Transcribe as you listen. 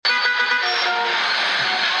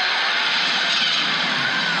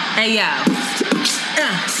Hey, yo.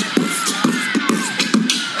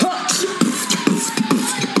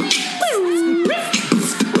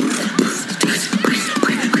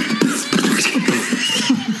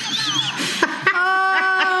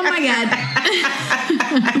 Oh, my God.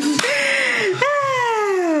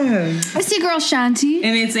 It's your girl, Shanti.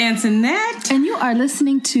 And it's Antoinette. And you are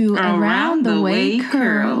listening to Around the Way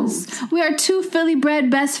Curls. We are two Philly-bred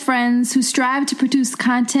best friends who strive to produce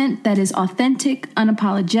content that is authentic,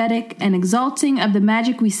 unapologetic, and exalting of the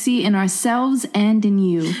magic we see in ourselves and in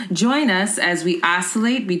you. Join us as we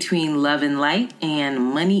oscillate between love and light and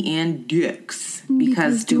money and dicks.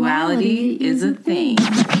 Because duality is a thing.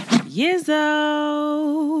 Yizzo!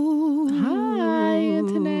 Hi,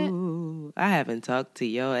 Antoinette. I haven't talked to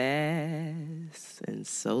your ass in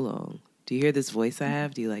so long. Do you hear this voice I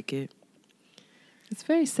have? Do you like it? It's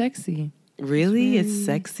very sexy. Really? It's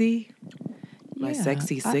sexy? My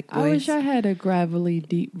sexy, sick voice? I wish I had a gravelly,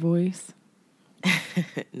 deep voice.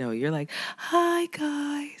 No, you're like, hi,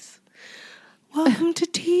 guys. Welcome to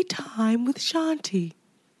Tea Time with Shanti.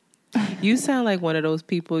 You sound like one of those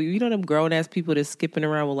people, you know them grown-ass people that's skipping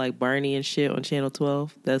around with like Barney and shit on Channel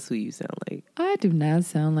 12? That's who you sound like. I do not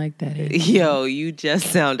sound like that. Yo, you just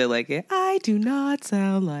sounded like it. I do not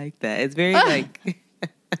sound like that. It's very like...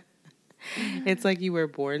 It's like you were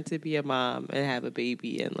born to be a mom and have a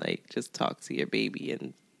baby and like just talk to your baby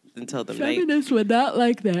and tell them Feminists would not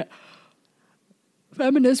like that.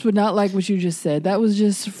 Feminists would not like what you just said. That was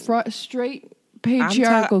just straight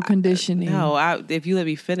patriarchal conditioning. No, if you let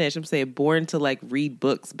me finish, I'm saying born to like read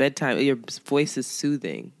books, bedtime. Your voice is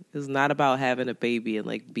soothing. It's not about having a baby and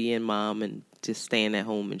like being mom and just staying at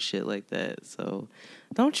home and shit like that. So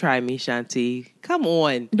don't try me, Shanti. Come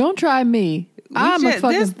on. Don't try me. I'm a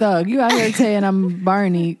fucking thug. You out here saying I'm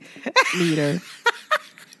Barney leader.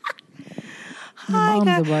 Your mom's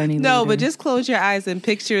a Barney leader. No, but just close your eyes and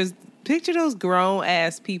picture those grown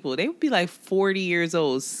ass people. They would be like 40 years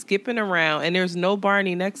old, skipping around, and there's no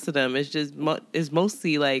Barney next to them. It's just it's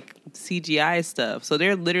mostly like CGI stuff. So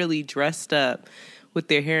they're literally dressed up with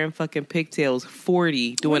their hair and fucking pigtails,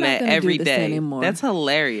 40, doing that every day. That's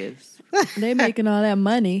hilarious. They making all that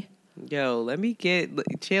money. Yo, let me get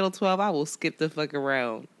Channel 12. I will skip the fuck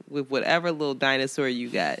around with whatever little dinosaur you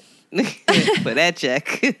got for that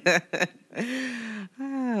check.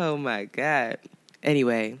 Oh my God.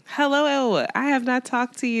 Anyway, hello. I have not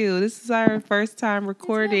talked to you. This is our first time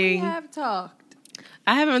recording. We have talked.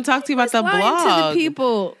 I haven't talked to you about the blog. To the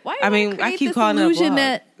people. Why I keep calling it a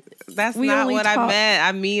blog. That's not what I meant.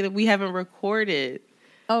 I mean, we haven't recorded.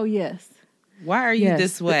 Oh, yes. Why are you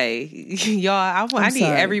this way? Y'all, I need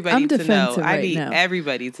everybody to know. I need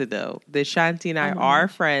everybody to know that Shanti and I are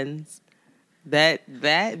friends. That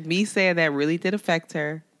me saying that really did affect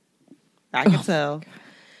her. I can tell. God.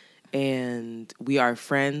 And we are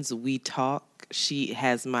friends. We talk. She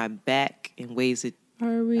has my back in ways that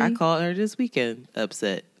I called her this weekend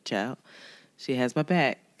upset, child. She has my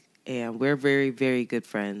back. And we're very, very good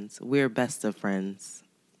friends. We're best of friends.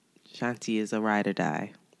 Shanti is a ride or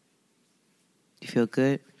die. You feel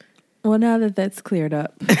good? Well, now that that's cleared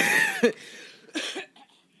up.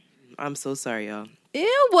 I'm so sorry, y'all.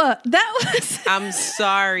 Ew, what? That was... I'm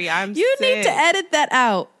sorry. You need to edit that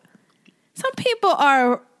out. Some people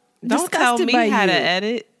are Don't tell me how to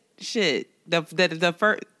edit. Shit. The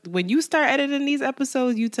first, when you start editing these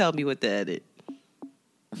episodes, you tell me what to edit.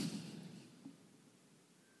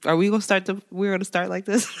 Are we gonna start? We're gonna start like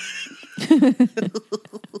this.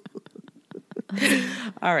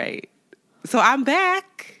 All right. So I'm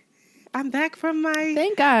back. I'm back from my...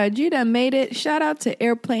 Thank God. You done made it. Shout out to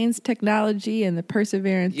airplanes, technology, and the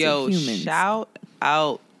perseverance of humans. Shout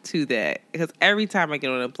out to that. Because every time I get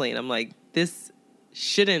on a plane, I'm like, this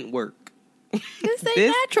shouldn't work. This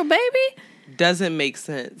ain't natural, baby. Doesn't make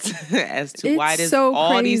sense as to why there's so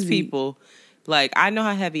all crazy. These people. Like, I know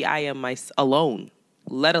how heavy I am alone.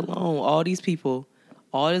 Let alone all these people,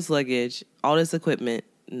 all this luggage, all this equipment.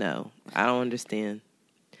 No, I don't understand.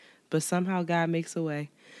 But somehow God makes a way.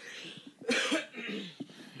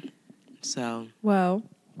 So. Well,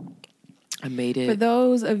 I made it. For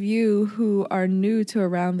those of you who are new to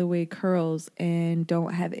Around the Way Curls and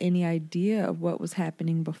don't have any idea of what was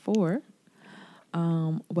happening before,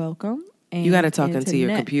 welcome. And you got to talk into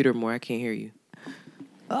your computer more. I can't hear you.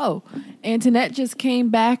 Oh, Antoinette just came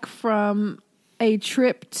back from a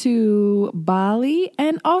trip to Bali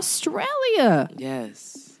and Australia.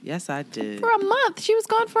 Yes, I did. For a month. She was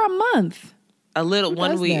gone for a month. A little,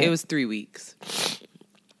 1 week. It was 3 weeks.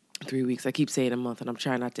 3 weeks. I keep saying a month, and I'm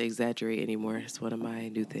trying not to exaggerate anymore. It's one of my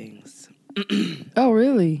new things. Oh,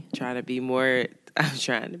 really? Trying to be more I'm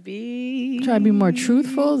trying to be more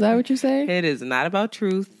truthful. Is that what you say? It is not about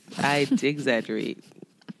truth. I exaggerate.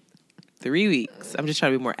 3 weeks. I'm just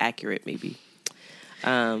trying to be more accurate, maybe.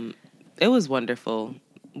 It was wonderful.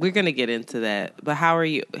 We're gonna get into that. But how are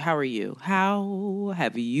you? How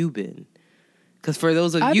have you been? Because for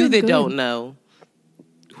those of you that don't know,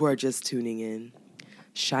 who are just tuning in,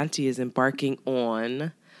 Shanti is embarking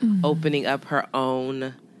on opening up her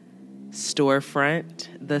own storefront.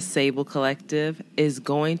 The Sable Collective is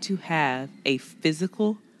going to have a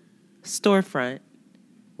physical storefront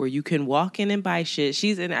where you can walk in and buy shit.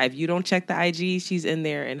 She's in, if you don't check the IG, she's in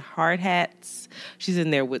there in hard hats. She's in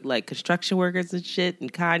there with like construction workers and shit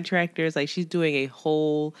and contractors. Like she's doing a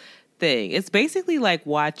whole thing. It's basically like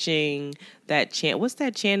watching that what's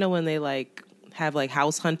that channel when they like have like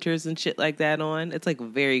house hunters and shit like that on? It's like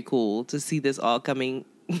very cool to see this all coming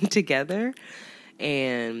together.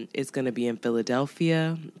 And it's going to be in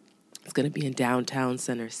Philadelphia. It's going to be in downtown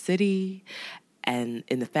Center City. And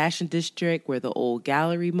in the fashion district where the old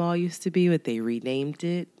gallery mall used to be, but they renamed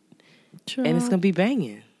it. Sure. And it's going to be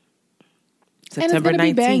banging. September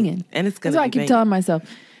 19th. Banging. And it's going to be banging. That's what I keep telling myself.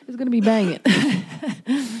 It's going to be banging.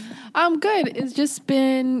 I'm good. It's just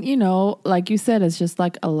been, like you said, it's just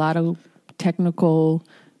like a lot of technical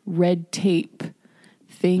red tape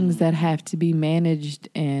things that have to be managed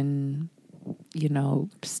and,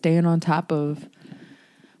 staying on top of.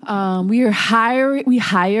 We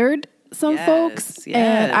hired some folks,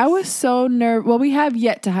 and I was so nervous. Well, we have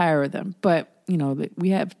yet to hire them, but we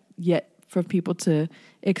have yet for people to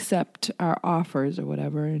accept our offers or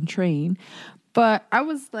whatever and train. But I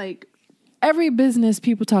was like, every business,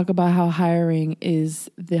 people talk about how hiring is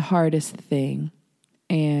the hardest thing,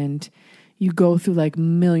 and you go through like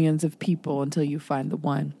millions of people until you find the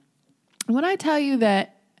one. When I tell you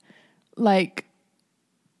that, like,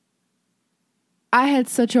 I had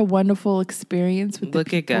such a wonderful experience with the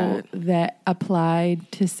people that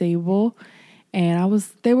applied to Sable, and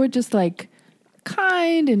they were just like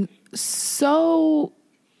kind and so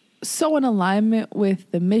in alignment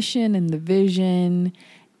with the mission and the vision.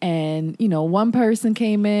 And, one person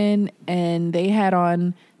came in and they had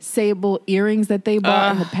on Sable earrings that they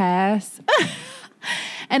bought in the past.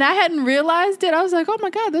 And I hadn't realized it. I was like, oh my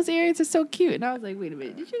God, those earrings are so cute. And I was like, wait a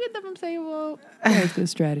minute, did you get them from Sable? That was good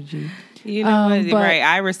strategy. You know what? Right.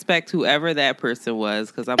 I respect whoever that person was,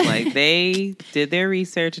 because I'm like, they did their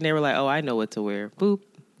research and they were like, oh, I know what to wear. Boop.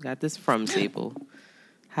 Got this from Sable.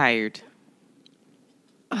 Hired.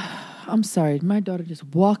 I'm sorry. My daughter just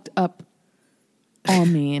walked up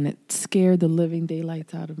on me and it scared the living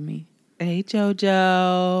daylights out of me. Hey,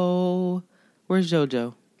 JoJo. Where's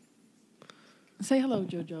JoJo? Say hello,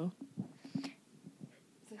 JoJo.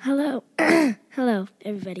 Hello. Hello,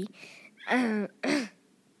 everybody. Hi.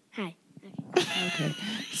 Okay.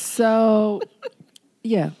 So,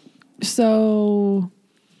 yeah. So,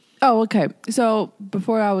 okay. So,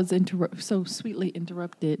 before I was so sweetly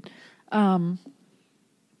interrupted, it's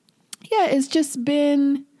just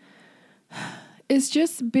been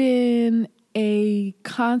a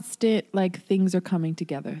constant, like, things are coming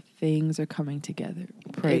together.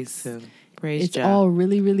 Praise him. It's all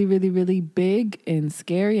really, really, really, really big and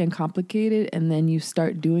scary and complicated. And then you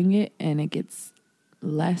start doing it and it gets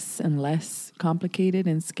less and less complicated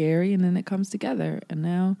and scary. And then it comes together. And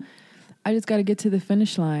now I just got to get to the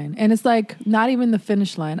finish line. And it's like, not even the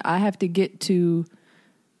finish line. I have to get to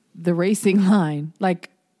the racing line. Like,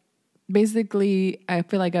 basically, I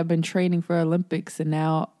feel like I've been training for Olympics and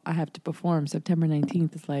now I have to perform. September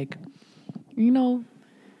 19th is like,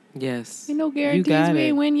 yes. Guarantees we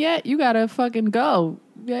ain't win yet. You gotta fucking go.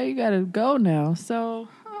 Yeah, you gotta go now. So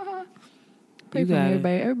pray for me,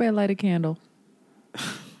 everybody. Everybody light a candle.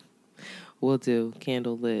 We'll do.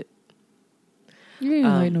 Candle lit. You ain't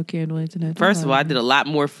light no candle internet. First of all, I did a lot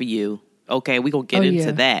more for you. Okay, we gonna get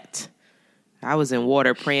into that. I was in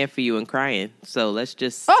water praying for you and crying. So let's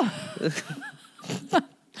just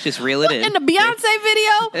just reel it in. In the Beyonce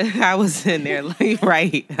video? I was in there like,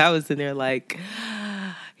 right. I was in there like,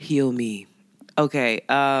 heal me. Okay.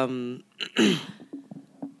 You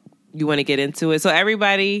want to get into it? So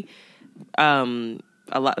everybody, not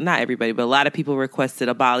everybody, but a lot of people requested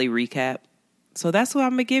a Bali recap. So that's what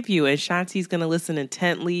I'm going to give you. And Shanti's going to listen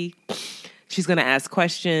intently. She's going to ask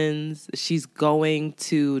questions. She's going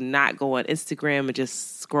to not go on Instagram and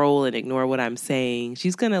just scroll and ignore what I'm saying.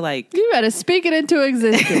 She's going to like... You better speak it into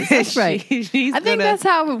existence. That's right. I think that's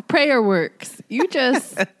how prayer works. You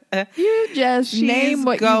just name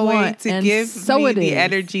what you want. To give me the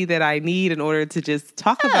energy that I need in order to just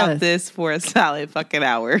talk about this for a solid fucking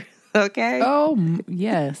hour. Okay? Oh,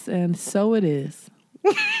 yes. And so it is.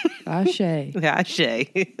 Ashe. Ashe.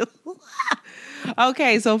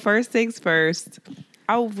 Okay, so first things first,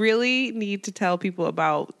 I really need to tell people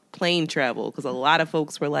about plane travel because a lot of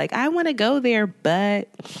folks were like, I want to go there, but...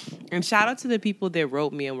 And shout out to the people that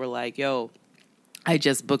wrote me and were like, yo, I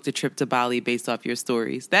just booked a trip to Bali based off your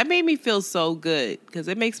stories. That made me feel so good because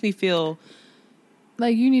it makes me feel...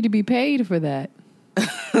 Like you need to be paid for that.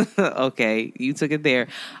 Okay, you took it there.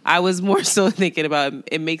 I was more so thinking about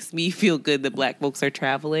it makes me feel good that Black folks are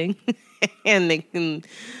traveling and they can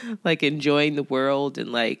like enjoying the world.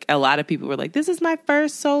 And like a lot of people were like, this is my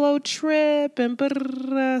first solo trip. And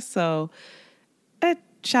so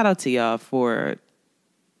shout out to y'all for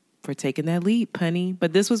taking that leap, honey.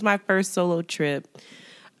 But this was my first solo trip.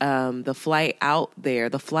 The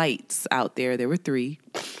flights out there, there were 3.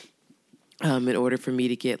 In order for me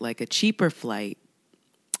to get like a cheaper flight,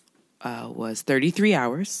 was 33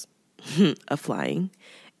 hours of flying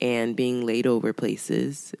and being laid over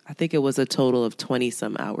places. I think it was a total of 20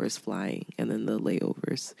 some hours flying and then the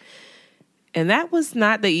layovers. And that was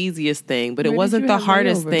not the easiest thing, but it wasn't the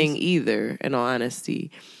hardest thing either, in all honesty.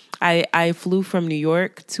 I flew from New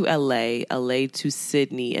York to LA to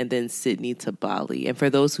Sydney, and then Sydney to Bali. And for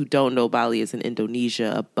those who don't know, Bali is in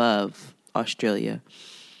Indonesia above Australia.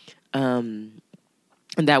 And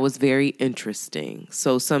that was very interesting.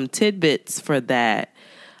 So some tidbits for that.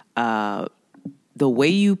 The way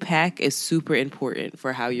you pack is super important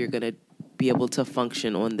for how you're going to be able to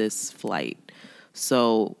function on this flight.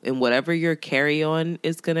 So in whatever your carry-on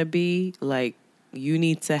is going to be, like you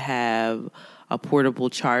need to have a portable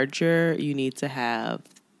charger. You need to have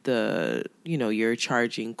your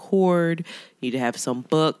charging cord. You need to have some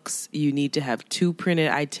books. You need to have 2 printed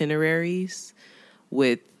itineraries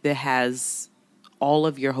that has all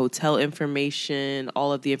of your hotel information,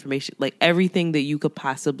 all of the information, like everything that you could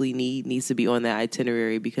possibly need needs to be on that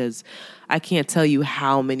itinerary, because I can't tell you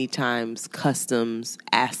how many times customs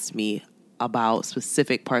asked me about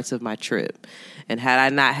specific parts of my trip. And had I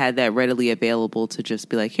not had that readily available to just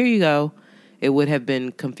be like, here you go, it would have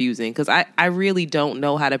been confusing, because I really don't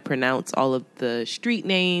know how to pronounce all of the street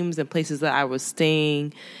names and places that I was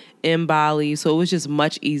staying in Bali. So it was just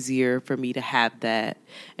much easier for me to have that.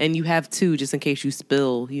 And you have 2 just in case you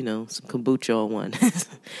spill, some kombucha on one.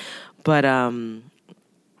 But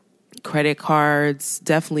credit cards,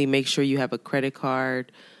 definitely make sure you have a credit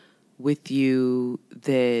card with you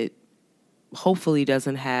that hopefully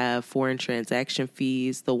doesn't have foreign transaction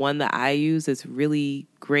fees. The one that I use is really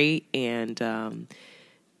great, and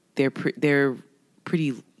they're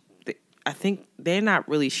pretty. I think they're not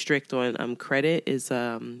really strict on credit.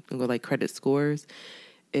 Like credit scores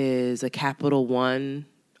is a Capital One,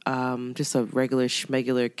 just a regular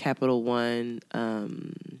schmegular Capital One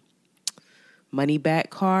money back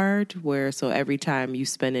card, so every time you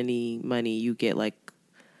spend any money, you get like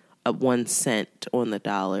a 1 cent on the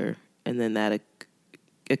dollar, and then that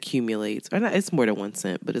accumulates. Or not, it's more than 1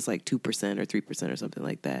 cent, but it's like 2% or 3% or something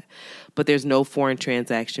like that. But there's no foreign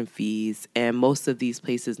transaction fees, and most of these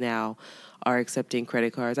places now are accepting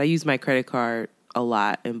credit cards. I use my credit card a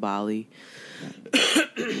lot in Bali.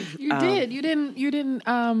 You did. You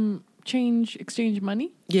didn't exchange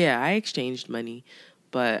money? Yeah, I exchanged money,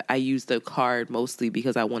 but I used the card mostly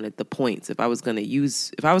because I wanted the points. If I was going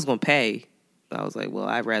to pay, I was like, well,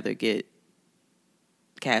 I'd rather get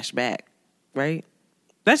cash back, right?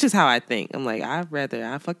 That's just how I think. I'm like,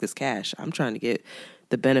 fuck this cash. I'm trying to get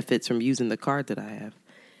the benefits from using the card that I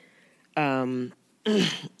have.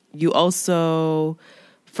 You also,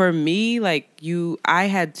 for me, I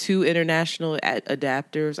had 2 international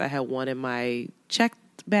adapters. I had one in my checked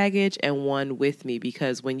baggage and one with me,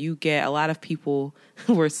 because when you get, a lot of people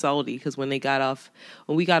were salty because when we got off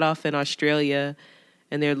in Australia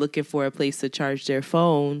and they're looking for a place to charge their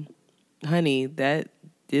phone, honey, that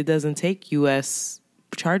it doesn't take U.S.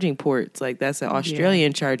 charging ports. Like, that's an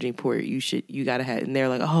Australian charging port. You gotta have, and they're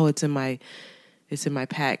like, oh, it's in my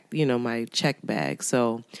pack, my check bag.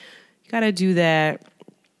 So you gotta do that,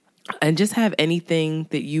 and just have anything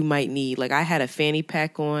that you might need. Like, I had a fanny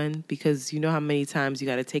pack on, because you know how many times you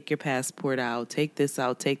gotta take your passport out, take this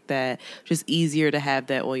out, take that. Just easier to have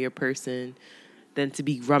that on your person than to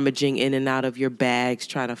be rummaging in and out of your bags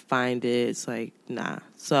trying to find it. It's like, nah.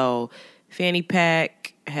 So fanny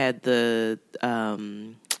pack, had the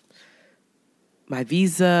my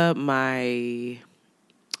visa, my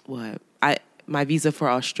visa for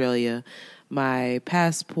Australia, my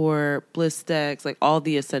passport, Blistex, like all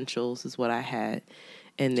the essentials is what I had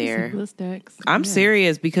in there. Blistex. I'm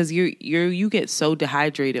serious, because you get so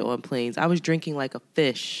dehydrated on planes. I was drinking like a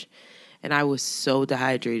fish, and I was so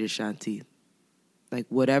dehydrated, Shanti. Like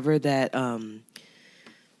whatever that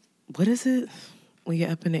what is it when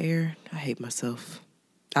you're up in the air? I hate myself.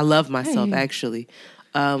 I love myself, actually.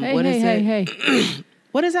 What is it?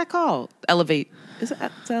 What is that called? Elevate. It's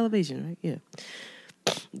elevation, right? Yeah.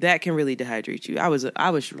 That can really dehydrate you. I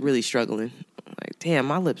was really struggling. Like, damn,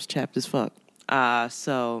 my lips chapped as fuck.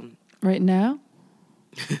 So. Right now?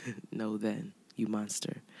 No, then, you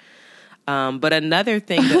monster. But another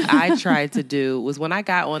thing that I tried to do was when I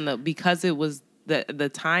got on because it was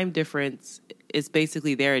the time difference is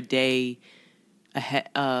basically they're a day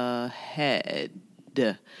ahead.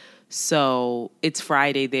 So it's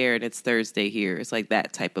Friday there and it's Thursday here. It's like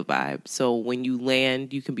that type of vibe. So when you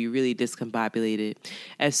land, you can be really discombobulated.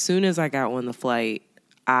 As soon as I got on the flight,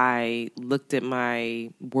 I looked at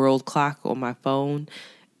my world clock on my phone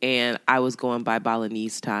and I was going by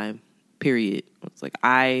Balinese time, period. It's like,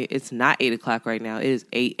 it's not 8 o'clock right now. It is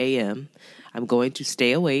 8 a.m. I'm going to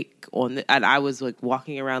stay awake and I was like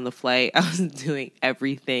walking around the flight. I was doing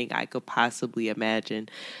everything I could possibly imagine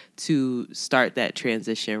to start that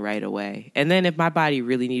transition right away. And then if my body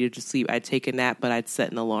really needed to sleep, I'd take a nap, but I'd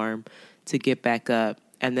set an alarm to get back up.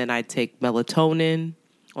 And then I'd take melatonin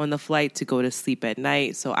on the flight to go to sleep at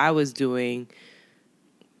night. So I was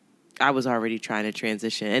already trying to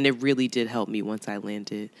transition, and it really did help me once I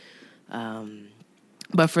landed.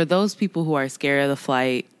 But for those people who are scared of the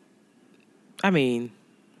flight, I mean,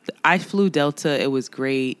 I flew Delta. It was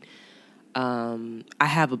great. I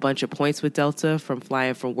have a bunch of points with Delta from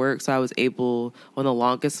flying from work, so I was able on the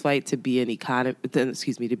longest flight to be in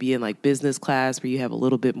to be in like business class where you have a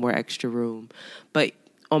little bit more extra room. But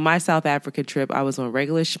on my South Africa trip, I was on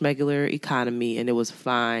regular schmegular economy, and it was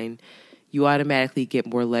fine. You automatically get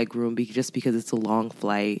more leg room just because it's a long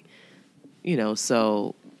flight,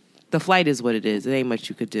 so the flight is what it is. It ain't much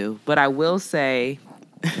you could do. But I will say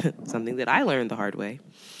something that I learned the hard way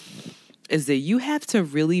is that you have to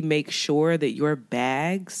really make sure that your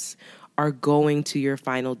bags are going to your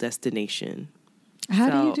final destination. How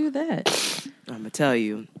do you do that? I'm going to tell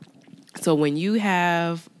you. So when you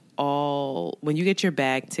get your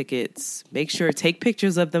bag tickets, make sure, take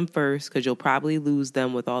pictures of them first because you'll probably lose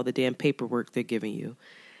them with all the damn paperwork they're giving you.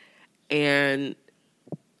 And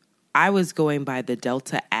I was going by the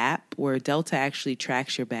Delta app where Delta actually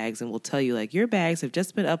tracks your bags and will tell you, like, your bags have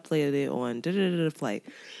just been uploaded on the flight.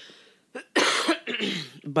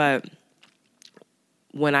 But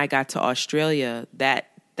when I got to Australia, that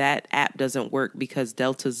app doesn't work because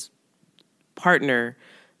Delta's partner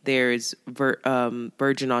there is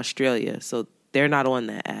Virgin Australia, so they're not on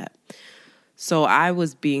that app. So I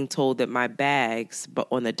was being told that my bags, but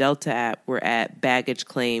on the Delta app, were at baggage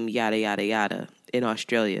claim, yada, yada, yada, in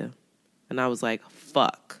Australia. And I was like,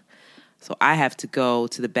 fuck. So I have to go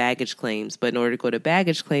to the baggage claims. But in order to go to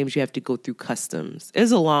baggage claims, you have to go through customs.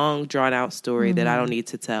 It's a long, drawn-out story that I don't need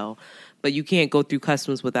to tell. But you can't go through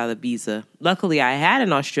customs without a visa. Luckily, I had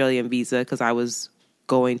an Australian visa because I was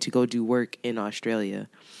going to go do work in Australia.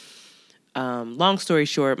 Long story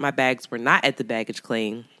short, my bags were not at the baggage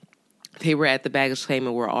claim. They were at the baggage claim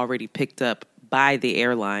and were already picked up by the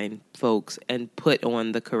airline folks and put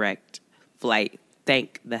on the correct flight.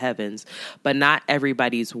 Thank the heavens. But not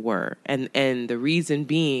everybody's were. And the reason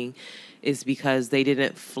being is because they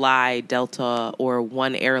didn't fly Delta or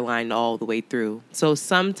one airline all the way through. So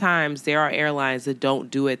sometimes there are airlines that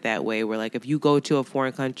don't do it that way, where like if you go to a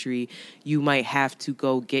foreign country, you might have to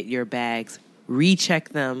go get your bags, recheck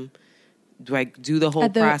them, like do the whole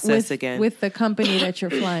process again. With the company that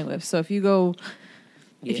you're flying with. So if you go,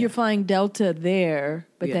 if you're flying Delta there,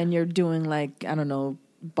 but then you're doing like, I don't know,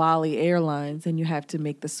 Bali Airlines, and you have to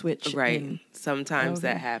make the switch. Right. Sometimes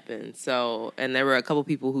that happens. So, and there were a couple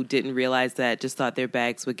people who didn't realize that, just thought their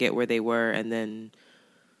bags would get where they were. And then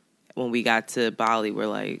when we got to Bali, we're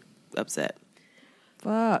like upset.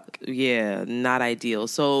 Fuck. Yeah, not ideal.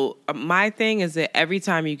 So my thing is that every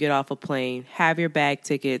time you get off a plane, have your bag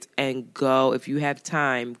tickets and go, if you have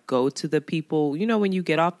time, go to the people, when you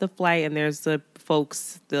get off the flight and there's the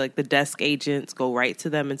folks, the desk agents, go right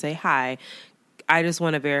to them and say, hi, I just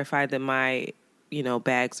want to verify that my,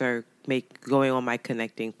 bags are going on my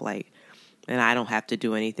connecting flight and I don't have to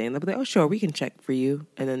do anything. They'll be like, oh, sure, we can check for you.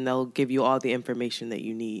 And then they'll give you all the information that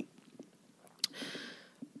you need.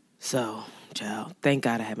 So, child, thank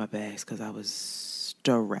God I had my bags because I was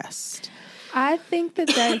stressed. I think that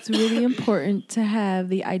that's really important to have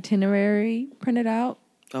the itinerary printed out.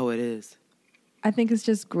 Oh, it is. I think it's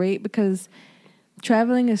just great because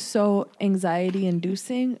traveling is so anxiety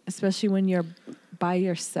inducing, especially when you're by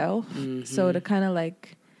yourself. Mm-hmm. So to kind of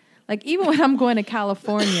like even when I'm going to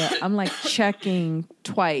California, I'm like checking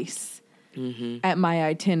twice at my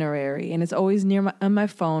itinerary, and it's always on my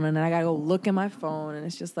phone, and then I gotta go look at my phone, and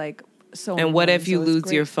it's just like so. And what if you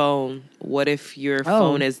lose your phone? What if your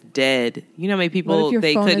phone is dead? You know how many people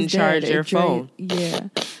they couldn't charge their phone? Yeah.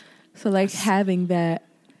 So like having that.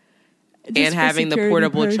 And having the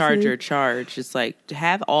portable charger charge. It's like to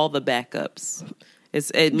have all the backups.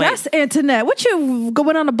 Yes, internet. What you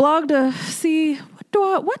going on a blog to see?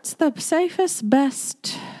 What's the safest,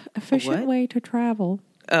 best, efficient way to travel?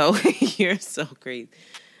 Oh, you're so great.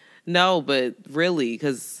 No, but really,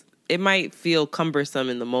 because it might feel cumbersome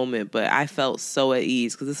in the moment, but I felt so at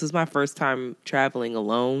ease because this is my first time traveling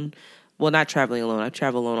alone. Well, not traveling alone. I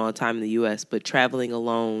travel alone all the time in the U.S., but traveling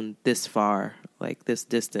alone this far, like this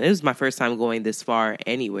distance. It was my first time going this far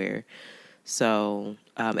anywhere. So,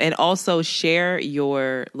 and also share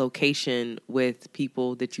your location with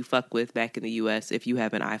people that you fuck with back in the U.S. if you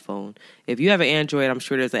have an iPhone. If you have an Android, I'm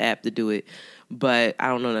sure there's an app to do it, but I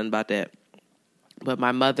don't know nothing about that. But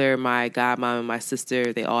my mother, my godmom, and my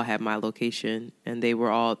sister, they all have my location, and they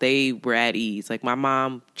were at ease. Like my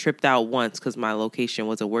mom tripped out once because my location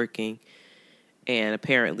wasn't working, and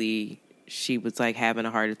apparently she was like having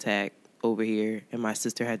a heart attack over here, and my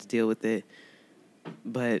sister had to deal with it.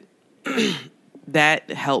 But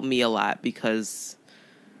that helped me a lot because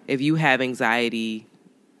if you have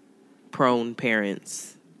anxiety-prone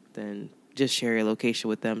parents, then just share your location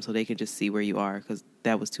with them so they can just see where you are because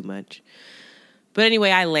that was too much. But anyway,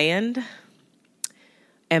 I land.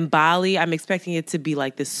 And Bali, I'm expecting it to be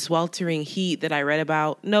like this sweltering heat that I read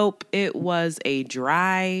about. Nope, it was a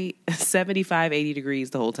dry 75, 80 degrees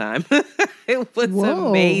the whole time. It was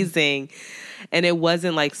amazing. And it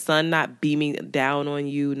wasn't like sun not beaming down on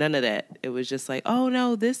you. None of that. It was just like, oh,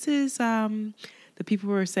 no, this is, the people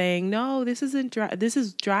were saying, no, this isn't dry. This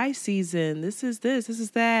is dry season. This is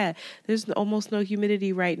that. There's almost no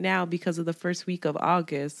humidity right now because of the first week of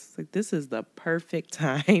August. Like, this is the perfect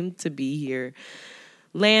time to be here.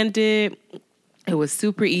 Landed. It was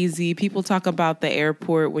super easy. People talk about the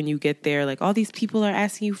airport when you get there. Like, all these people are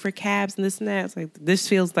asking you for cabs and this and that. It's like, this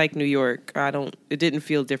feels like New York. It didn't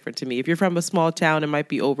feel different to me. If you're from a small town, it might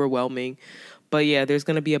be overwhelming. But yeah, there's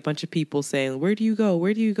going to be a bunch of people saying, where do you go?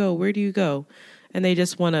 Where do you go? Where do you go? And they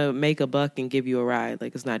just want to make a buck and give you a ride.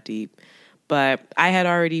 Like, it's not deep. But I had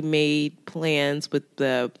already made plans with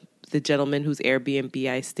the gentleman whose Airbnb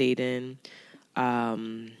I stayed in.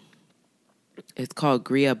 It's called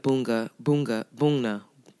Gria Bunga.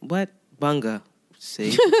 What? Bunga.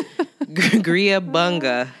 See? Gria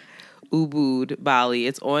Bunga, Ubud, Bali.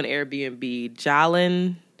 It's on Airbnb.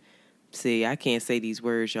 Jalan. See, I can't say these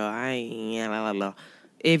words, y'all.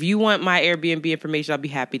 If you want my Airbnb information, I'll be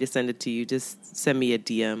happy to send it to you. Just send me a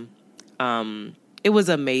DM. It was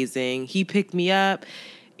amazing. He picked me up.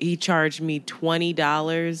 He charged me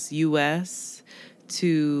 $20 US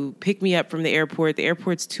to pick me up from the airport. The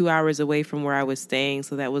airport's 2 hours away from where I was staying,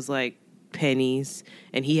 so that was like pennies.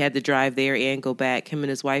 And he had to drive there and go back. Him and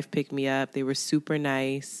his wife picked me up. They were super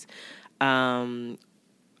nice. I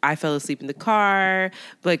fell asleep in the car.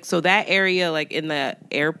 Like, so that area, like in the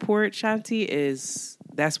airport, Shanti,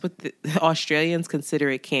 that's what the Australians consider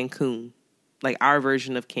it Cancun. Like our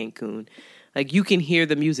version of Cancun. Like you can hear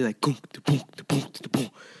the music like boom, boom, boom, boom.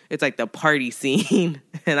 It's like the party scene,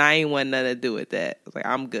 and I ain't want nothing to do with that. I was like,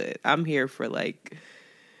 I'm good. I'm here for like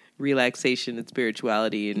relaxation and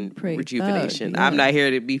spirituality and rejuvenation. Yeah. I'm not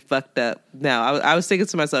here to be fucked up. Now, I was thinking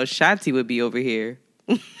to myself, Shanti would be over here.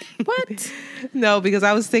 What? No, because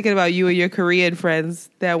I was thinking about you and your Korean friends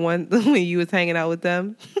that one when you was hanging out with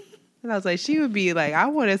them, and I was like, she would be like, I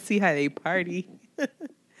want to see how they party.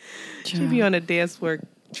 She'd be on a dance floor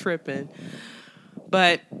tripping.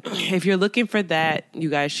 But if you're looking for that, you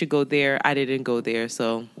guys should go there. I didn't go there,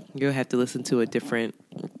 so you'll have to listen to a different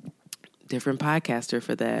podcaster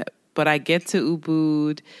for that. But I get to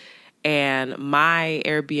Ubud, and my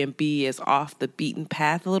Airbnb is off the beaten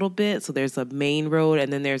path a little bit. So there's a main road,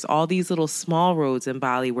 and then there's all these little small roads in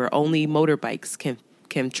Bali where only motorbikes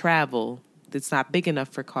can travel. It's not big enough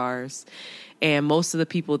for cars. And most of the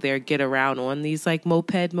people there get around on these like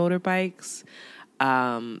moped motorbikes.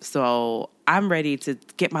 So I'm ready to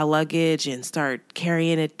get my luggage and start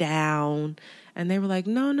carrying it down. And they were like,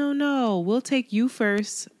 no, we'll take you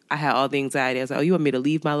first. I had all the anxiety. I was like, oh, you want me to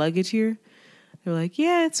leave my luggage here? They were like,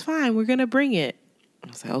 yeah, it's fine. We're going to bring it. I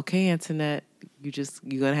was like, okay, Antoinette, you're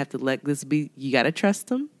going to have to let this be. You got to trust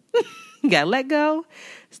them. You got to let go.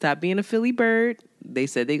 Stop being a Philly bird. They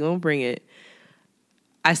said they're going to bring it.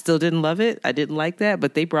 I still didn't love it. I didn't like that,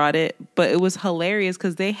 but they brought it. But it was hilarious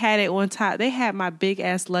because they had it on top. They had my big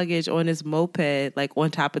ass luggage on this moped, like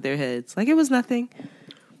on top of their heads. Like it was nothing.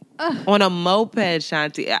 On a moped,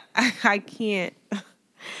 Shanti. I can't.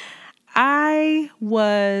 I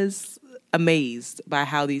was amazed by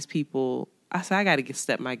how these people I said, I got to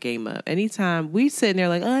step my game up. Anytime we sitting there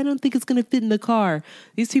like, oh, I don't think it's going to fit in the car.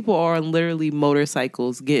 These people are on literally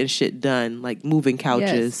motorcycles getting shit done, like moving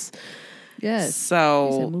couches. Yes.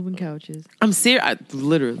 So moving couches. I'm serious.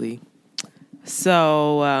 Literally.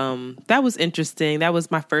 So that was interesting. That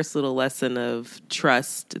was my first little lesson of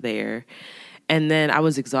trust there. And then I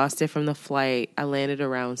was exhausted from the flight. I landed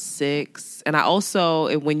around 6. And I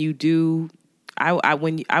also, when you do, I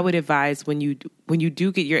would advise when you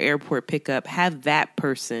do get your airport pickup, have that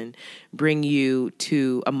person bring you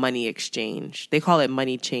to a money exchange. They call it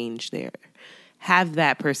money change there. Have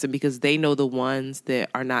that person because they know the ones that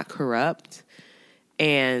are not corrupt,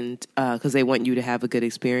 and because they want you to have a good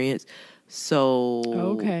experience.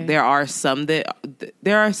 So there are some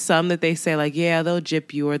that they say like, yeah, they'll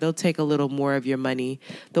gyp you or they'll take a little more of your money.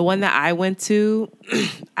 The one that I went to,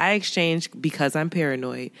 I exchanged because I'm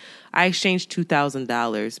paranoid. I exchanged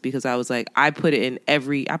 $2,000 because I was like, I put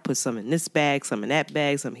some in this bag, some in that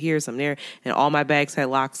bag, some here, some there, and all my bags had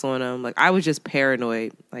locks on them. Like I was just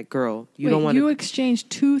paranoid. Like, girl, don't want to. You exchanged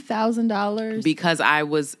 $2,000 because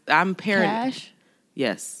I'm paranoid. Cash?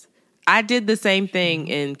 Yes. I did the same thing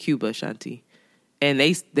in Cuba, Shanti, and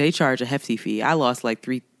they charge a hefty fee. I lost like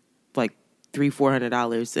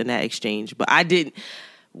 $400 in that exchange, but I didn't.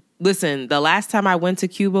 Listen, the last time I went to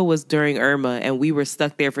Cuba was during Irma, and we were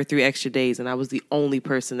stuck there for 3 extra days, and I was the only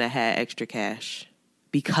person that had extra cash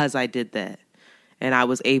because I did that, and I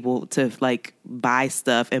was able to like buy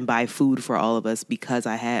stuff and buy food for all of us because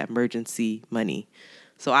I had emergency money.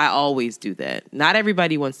 So I always do that. Not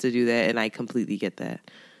everybody wants to do that, and I completely get that.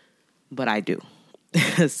 But I do.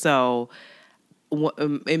 So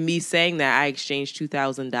in me saying that, I exchanged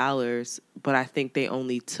 $2,000, but I think they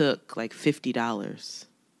only took like $50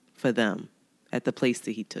 for them at the place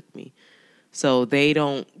that he took me. So they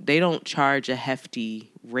don't charge a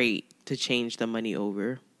hefty rate to change the money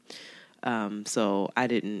over. So I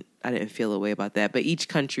didn't feel a way about that. But each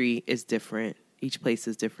country is different. Each place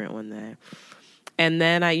is different on that. And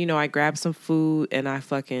then I grabbed some food and I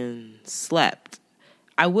fucking slept.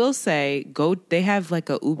 I will say, they have like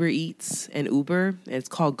a Uber Eats and Uber. And it's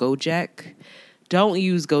called Gojek. Don't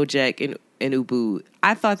use Gojek and Ubud.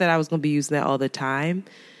 I thought that I was going to be using that all the time.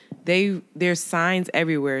 There's signs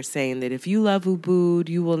everywhere saying that if you love Ubud,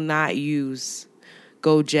 you will not use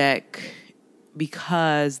Gojek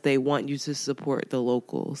because they want you to support the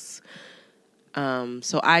locals.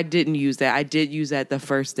 So I didn't use that. I did use that the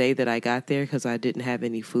first day that I got there because I didn't have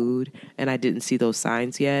any food and I didn't see those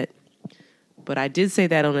signs yet. But I did say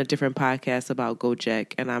that on a different podcast about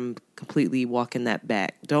Gojek, and I'm completely walking that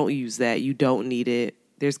back. Don't use that. You don't need it.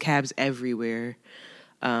 There's cabs everywhere.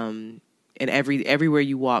 And everywhere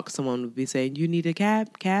you walk, someone would be saying, you need a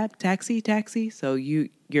cab, taxi. So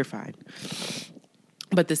you're fine.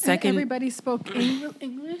 But the second... And everybody spoke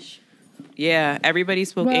English? Yeah, everybody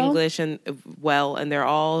spoke English and they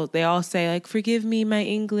all say, like, forgive me, my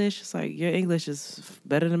English. It's like, your English is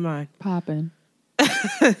better than mine. Popping.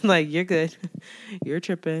 Like, you're good. You're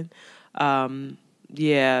tripping.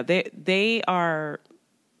 Yeah, they are,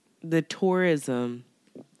 the tourism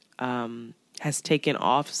has taken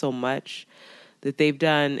off so much that they've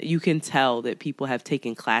done, you can tell that people have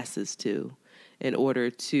taken classes too in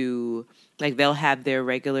order to, like, they'll have their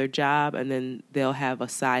regular job and then they'll have a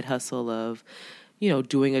side hustle of,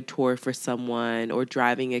 doing a tour for someone or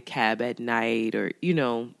driving a cab at night or,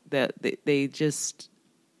 that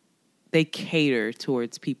they cater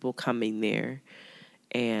towards people coming there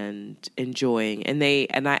and enjoying. And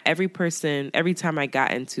every time I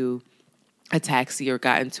got into a taxi or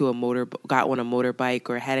got on a motorbike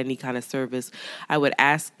or had any kind of service, I would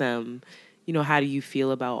ask them, how do you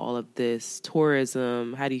feel about all of this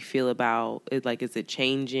tourism? How do you feel about it? Like, is it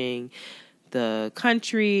changing the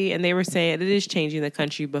country? And they were saying it is changing the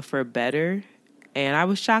country, but for better. And I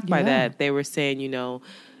was shocked by that. They were saying,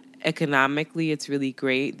 economically, it's really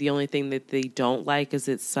great. The only thing that they don't like is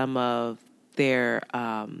that some of their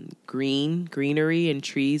greenery and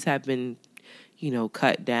trees have been,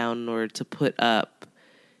 cut down in order to put up,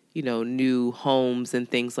 new homes and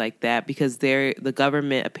things like that because the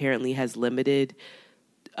government apparently has limited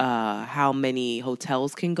how many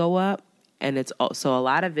hotels can go up. And it's also a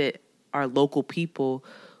lot of it are local people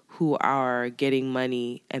who are getting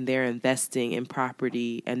money and they're investing in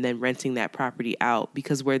property and then renting that property out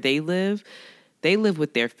because where they live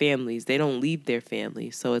with their families. They don't leave their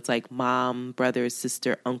families. So it's like mom, brother,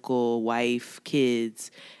 sister, uncle, wife,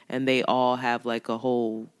 kids, and they all have like a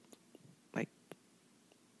whole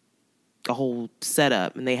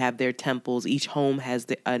setup and they have their temples. Each home has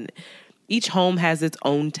its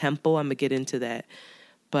own temple. I'm going to get into that.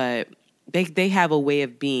 But they have a way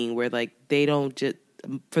of being where like they don't just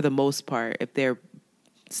for the most part, if they're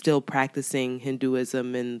still practicing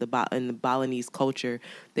Hinduism in the Balinese culture,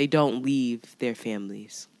 they don't leave their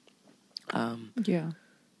families.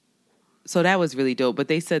 So that was really dope. But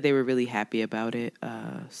they said they were really happy about it.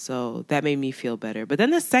 So that made me feel better. But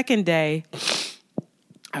then the second day,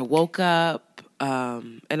 I woke up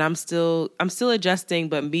and I'm still adjusting.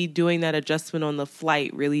 But me doing that adjustment on the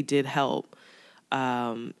flight really did help.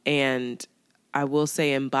 And I will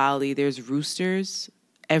say in Bali, there's roosters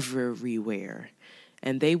everywhere.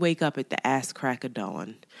 And they wake up at the ass crack of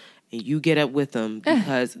dawn. And you get up with them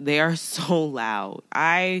because they are so loud.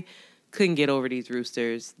 I couldn't get over these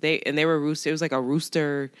roosters. They were roosters. It was like a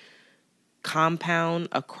rooster compound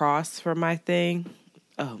across from my thing.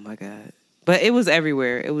 Oh, my God. But it was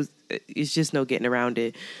everywhere. It's just no getting around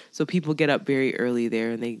it. So people get up very early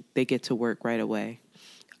there, and they get to work right away.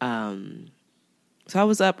 So I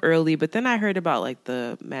was up early, but then I heard about, like,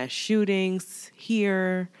 the mass shootings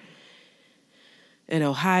here in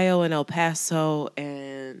Ohio and El Paso,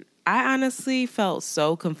 and I honestly felt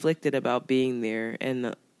so conflicted about being there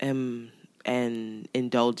and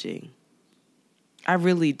indulging. I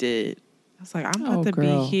really did. I was like, I'm about to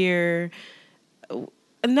be here.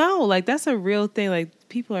 No, like, that's a real thing. Like,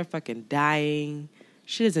 people are fucking dying.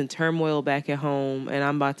 Shit is in turmoil back at home, and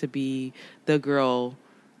I'm about to be the girl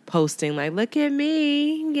posting, like, look at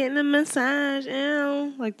me getting a massage.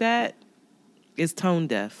 Ew. Like, that is tone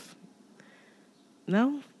deaf.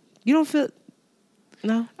 No? You don't feel...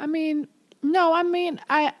 No? I mean, no, I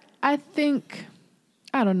think...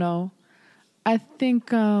 I don't know. I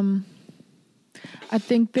think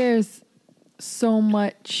there's so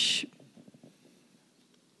much...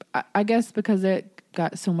 I guess because it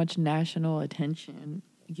got so much national attention,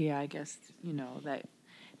 I guess,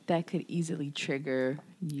 that could easily trigger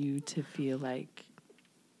you to feel like,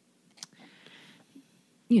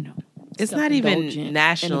 it's not even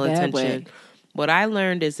national attention. What I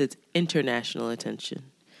learned is it's international attention.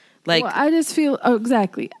 Like, well, I just feel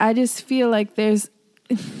exactly. I just feel like there's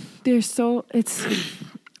so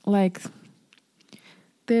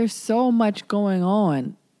much going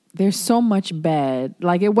on. There's so much bad.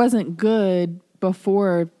 Like, it wasn't good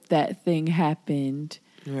before that thing happened.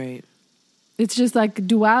 Right. It's just like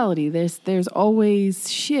duality. There's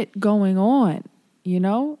always shit going on,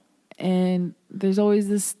 and there's always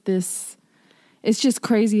this. It's just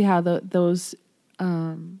crazy how those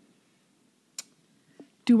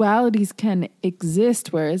dualities can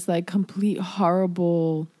exist, where it's like complete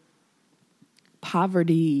horrible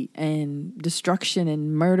poverty and destruction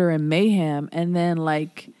and murder and mayhem, and then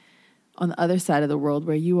like on the other side of the world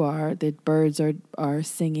where you are, the birds are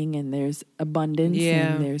singing and there's abundance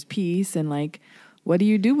and there's peace, and like, what do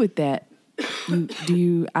you do with that? I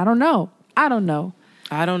don't know.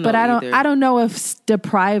 But I don't know if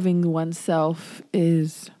depriving oneself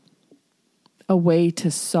is a way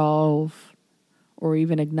to solve or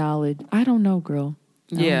even acknowledge. I don't know, girl.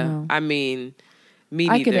 I mean, me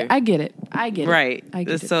neither. I get it. Right.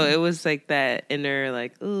 So it was like that inner,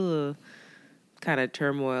 like, ugh, kind of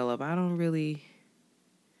turmoil of, I don't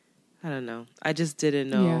know. I just didn't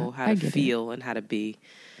know how to feel and how to be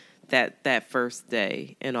that first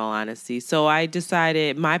day, in all honesty. So I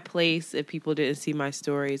decided my place, if people didn't see my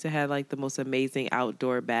stories, it had like the most amazing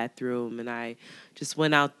outdoor bathroom, and I just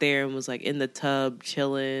went out there and was like in the tub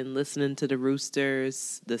chilling, listening to the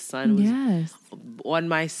roosters. The sun was on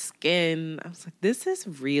my skin. I was like, this is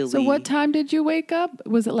really... So what time did you wake up?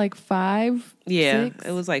 Was it like 5? Yeah, 6?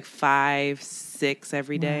 It was like 5, 6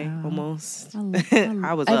 every day, almost.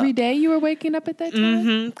 I was every day you were waking up at that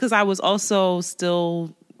time? Because I was also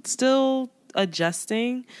still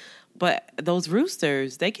adjusting, but those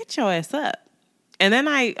roosters, they get your ass up. And then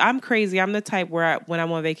I'm crazy. I'm the type where when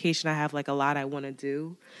I'm on vacation, I have like a lot I want to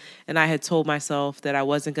do. And I had told myself that I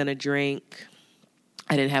wasn't going to drink.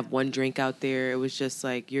 I didn't have one drink out there. It was just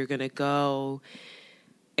like, you're going to go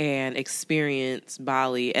and experience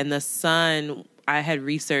Bali. And the sun, I had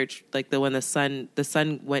researched like when the sun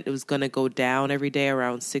went, it was going to go down every day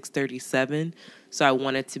around 6:37. So I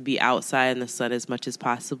wanted to be outside in the sun as much as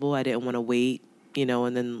possible. I didn't want to wait, and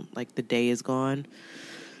then like the day is gone.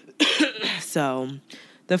 So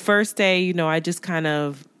the first day, I just kind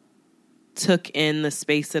of took in the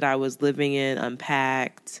space that I was living in,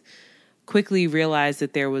 unpacked, quickly realized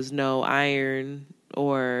that there was no iron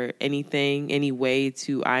or any way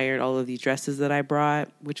to iron all of these dresses that I brought,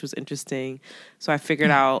 which was interesting. So I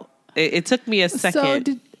figured out, it took me a second.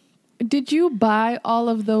 So did you buy all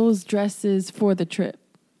of those dresses for the trip?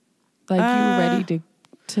 Like, you were ready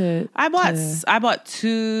I bought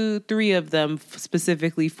 2-3 of them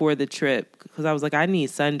specifically for the trip because I was like, I need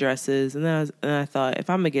sundresses, and then I thought, if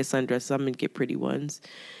I'm gonna get sundresses, I'm gonna get pretty ones,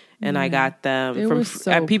 and I got them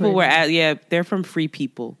from people pretty. They're from Free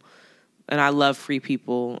People, and I love Free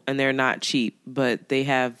People, and they're not cheap, but they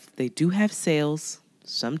do have sales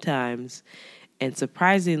sometimes, and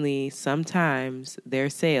surprisingly, sometimes their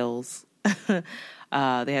sales.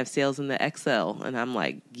 They have sales in the XL, and I'm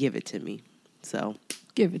like, give it to me. So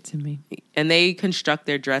give it to me. And they construct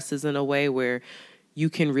their dresses in a way where you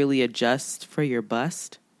can really adjust for your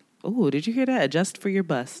bust. Oh, did you hear that? Adjust for your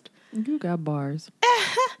bust. You got bars.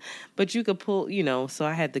 But you could pull, so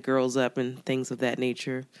I had the girls up and things of that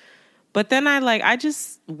nature. But then I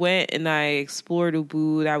just went and I explored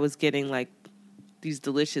Ubud. I was getting like these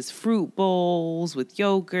delicious fruit bowls with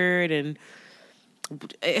yogurt, and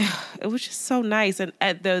it was just so nice. And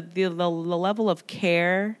at the level of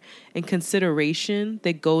care and consideration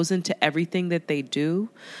that goes into everything that they do.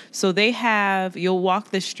 So you'll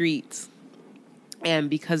walk the streets, and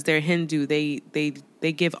because they're Hindu, they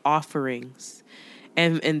give offerings.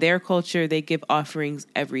 And in their culture, they give offerings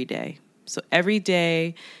every day. So every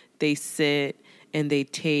day they sit and they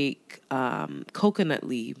take coconut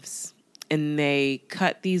leaves. And they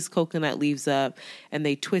cut these coconut leaves up and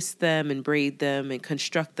they twist them and braid them and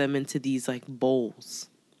construct them into these like bowls.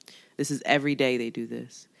 This is every day they do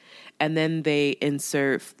this. And then they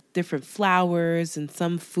insert different flowers and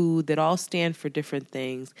some food that all stand for different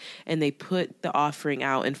things. And they put the offering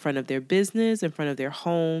out in front of their business, in front of their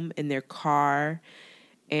home, in their car,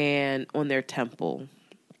 and on their temple.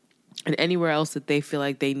 And anywhere else that they feel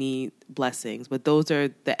like they need blessings. But those are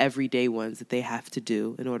the everyday ones that they have to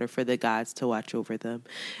do in order for the gods to watch over them.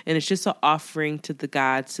 And it's just an offering to the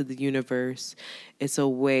gods, to the universe. It's a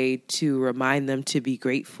way to remind them to be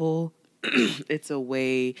grateful. It's a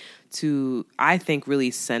way to, I think, really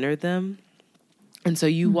center them. And so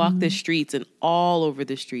you walk the streets, and all over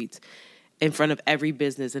the streets in front of every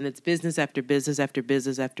business. And it's business after business after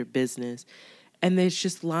business after business. And it's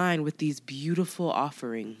just lined with these beautiful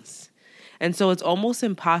offerings. And so it's almost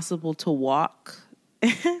impossible to walk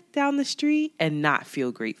down the street and not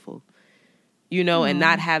feel grateful, and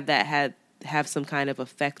not have that have some kind of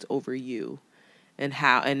effect over you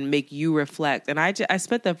and make you reflect. And I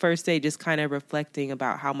spent the first day just kind of reflecting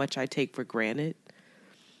about how much I take for granted,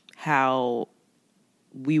 how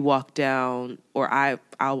we walk down, or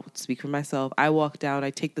I'll speak for myself. I walk down, I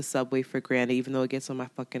take the subway for granted, even though it gets on my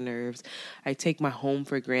fucking nerves. I take my home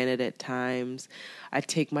for granted at times. I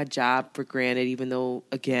take my job for granted, even though,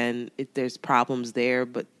 again, there's problems there,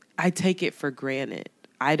 but I take it for granted.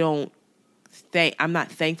 I'm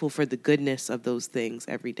not thankful for the goodness of those things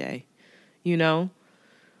every day. Are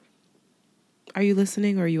you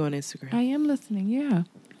listening, or are you on Instagram? I am listening, yeah.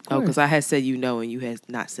 Oh, because I had said and you had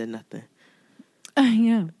not said nothing.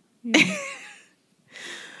 Yeah.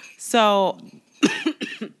 So,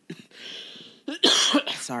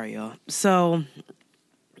 sorry, y'all. So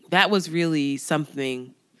that was really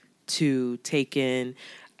something to take in.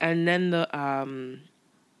 And then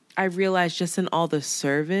I realized just in all the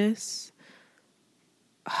service,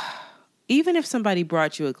 even if somebody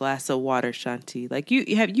brought you a glass of water, Shanti, like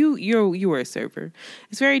you were a server.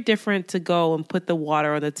 It's very different to go and put the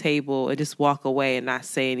water on the table and just walk away and not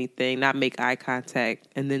say anything, not make eye contact,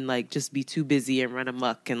 and then like just be too busy and run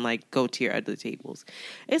amok and like go to your other tables.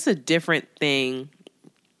 It's a different thing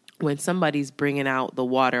when somebody's bringing out the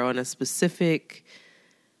water on a specific,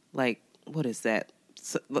 like, what is that?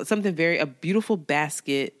 A beautiful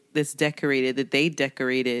basket that's decorated, that they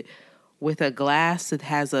decorated, with a glass that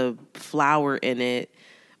has a flower in it,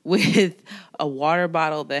 with a water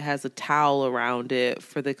bottle that has a towel around it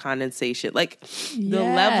for the condensation. Like, the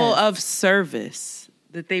level of service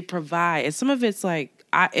that they provide. And some of it's like,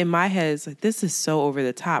 in my head, it's like, this is so over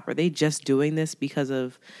the top. Are they just doing this because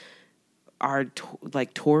of our,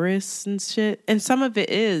 tourists and shit? And some of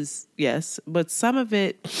it is, yes. But some of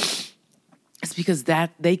it is because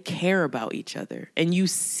that they care about each other. And you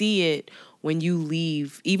see it when you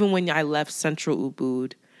leave. Even when I left Central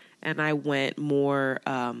Ubud and I went more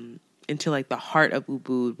into like the heart of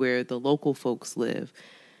Ubud where the local folks live,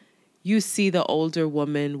 you see the older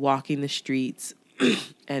woman walking the streets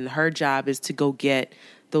and her job is to go get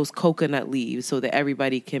those coconut leaves so that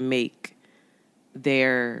everybody can make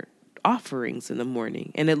their offerings in the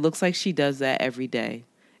morning. And it looks like she does that every day.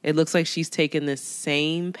 It looks like she's taken the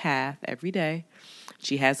same path every day.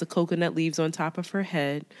 She has the coconut leaves on top of her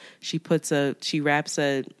head. She wraps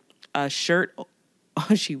a shirt.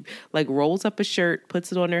 She like rolls up a shirt,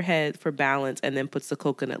 puts it on her head for balance, and then puts the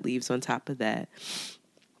coconut leaves on top of that.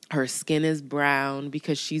 Her skin is brown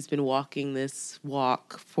because she's been walking this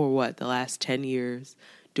walk for the last 10 years,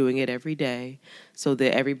 doing it every day, so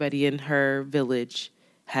that everybody in her village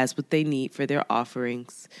has what they need for their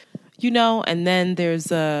offerings. And then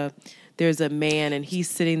there's a man, and he's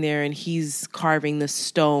sitting there and he's carving the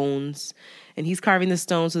stones. And he's carving the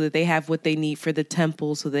stones so that they have what they need for the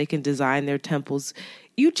temple, so they can design their temples.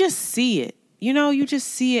 You just see it. You just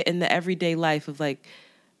see it in the everyday life of like,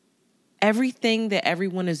 everything that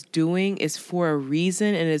everyone is doing is for a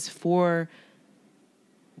reason, and it's for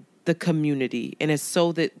the community, and it's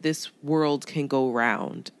so that this world can go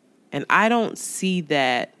round. And I don't see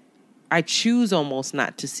that. I choose almost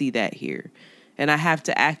not to see that here. And I have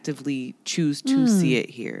to actively choose to see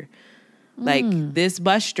it here. Like, this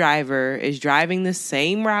bus driver is driving the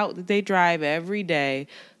same route that they drive every day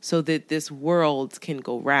so that this world can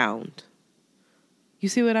go round. You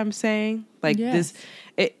see what I'm saying? Like, yes.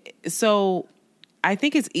 So I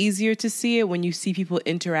think it's easier to see it when you see people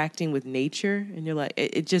interacting with nature, and you're like,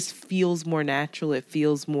 it just feels more natural. It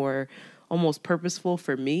feels more almost purposeful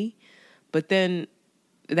for me. But then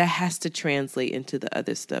that has to translate into the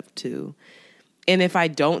other stuff too. And if I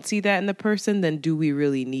don't see that in the person, then do we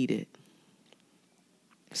really need it?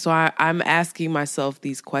 So I'm asking myself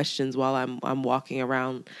these questions while I'm walking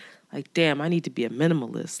around. Like, damn, I need to be a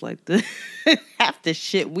minimalist. Like, half the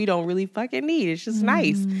shit we don't really fucking need. It's just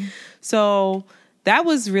nice. So that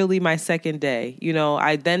was really my second day.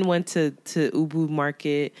 I then went to Ubud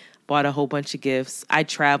Market, bought a whole bunch of gifts. I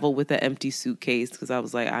traveled with an empty suitcase because I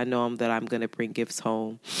was like, I know that I'm going to bring gifts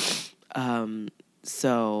home. I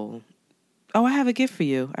have a gift for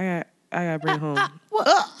you. I got to bring home.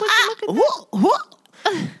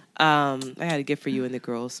 I had a gift for you and the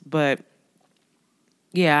girls. But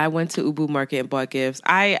yeah, I went to Ubud Market and bought gifts.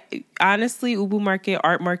 Honestly, Ubud Market,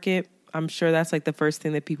 art market, I'm sure that's like the first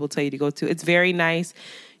thing that people tell you to go to. It's very nice.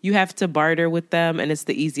 You have to barter with them, and it's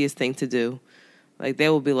the easiest thing to do. Like, they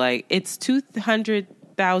will be like, it's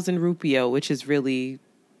 200,000 rupiah, which is really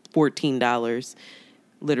 $14.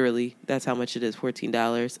 Literally, that's how much it is,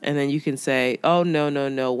 $14. And then you can say, oh, no,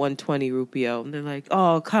 120 rupiah. And they're like,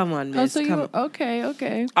 oh, come on, miss. Okay.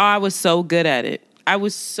 Oh, I was so good at it. I'd be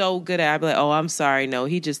like, oh, I'm sorry. No,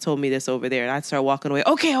 he just told me this over there. And I'd start walking away.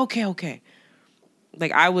 Okay.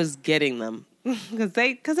 Like, I was getting them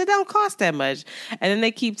because it don't cost that much. And then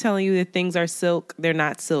they keep telling you that things are silk. They're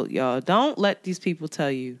not silk, y'all. Don't let these people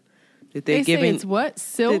tell you that they're giving. Say it's what?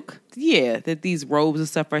 Silk? That these robes and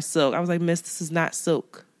stuff are silk. I was like, miss, this is not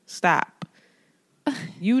silk. Stop.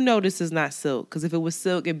 This is not silk. Because if it was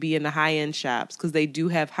silk, it'd be in the high-end shops. Because they do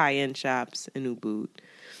have high-end shops in Ubud.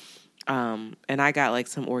 And I got like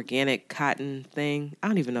some organic cotton thing. I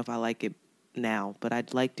don't even know if I like it now, but I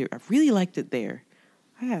really liked it there.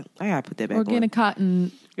 I gotta put that back on. Organic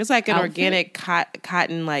cotton. It's like an organic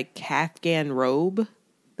cotton like Afghan robe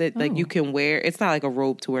that like you can wear. It's not like a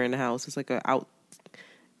robe to wear in the house. It's like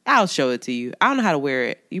I'll show it to you. I don't know how to wear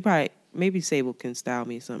it. Maybe Sable can style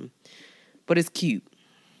me some, but it's cute.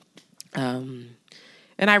 And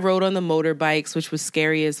I rode on the motorbikes, which was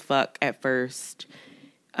scary as fuck at first.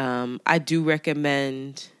 I do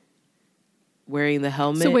recommend wearing the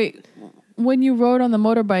helmet. So wait, when you rode on the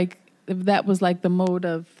motorbike, that was like the mode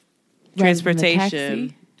of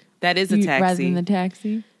transportation. That is a taxi. Rather than the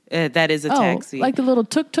taxi? That is a taxi. Like the little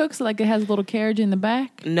tuk-tuks, like it has a little carriage in the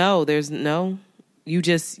back? No, you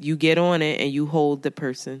get on it and you hold the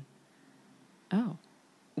person. Oh.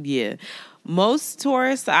 Yeah. Most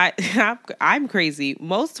tourists, I'm crazy.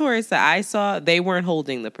 Most tourists that I saw, they weren't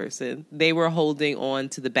holding the person. They were holding on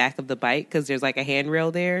to the back of the bike because there's like a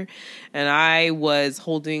handrail there. And I was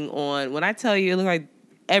holding on. When I tell you, it looked like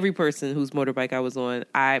every person whose motorbike I was on,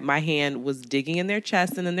 my hand was digging in their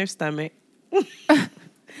chest and in their stomach.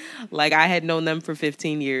 Like I had known them for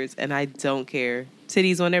 15 years and I don't care.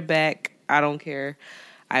 Titties on their back. I don't care.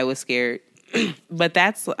 I was scared. But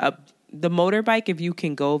that's the motorbike. If you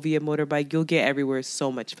can go via motorbike, you'll get everywhere so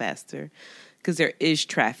much faster because there is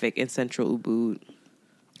traffic in central Ubud.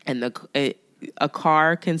 And a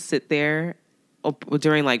car can sit there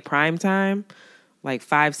during like prime time, like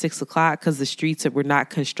 5-6 o'clock, because the streets were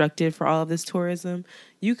not constructed for all of this tourism.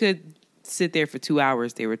 You could sit there for 2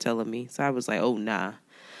 hours, they were telling me. So I was like, oh, nah.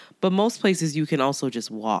 But most places you can also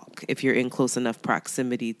just walk if you're in close enough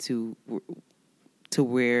proximity to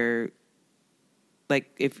where,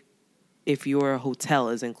 like, if your hotel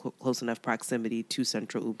is in close enough proximity to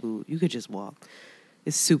central Ubud, you could just walk.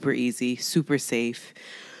 It's super easy, super safe.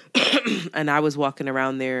 And I was walking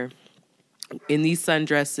around there in these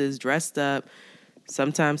sundresses, dressed up,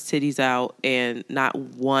 sometimes titties out, and not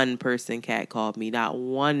one person catcalled me. Not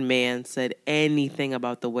one man said anything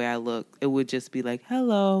about the way I look. It would just be like,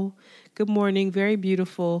 hello, good morning, very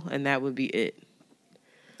beautiful, and that would be it.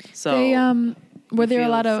 So they, were there a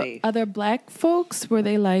lot of other black folks? Were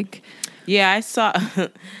they like... Yeah,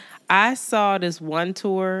 I saw this one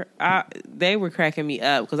tour. They were cracking me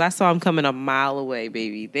up because I saw them coming a mile away,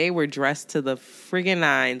 baby. They were dressed to the friggin'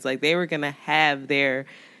 nines. Like, they were going to have their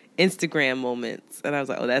Instagram moments. And I was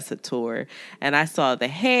like, oh, that's a tour. And I saw the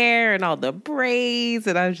hair and all the braids.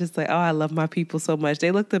 And I was just like, oh, I love my people so much.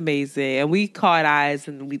 They looked amazing. And we caught eyes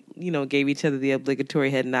and we, gave each other the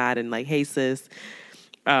obligatory head nod and like, hey, sis.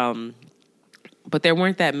 But there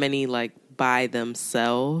weren't that many, like, by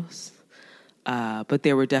themselves. But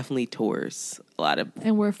there were definitely tours. A lot of...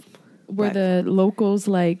 And were the locals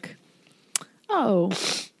like, oh...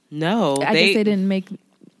 No. I guess they didn't make...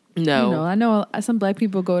 No. I know some black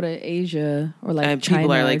people go to Asia or like and China.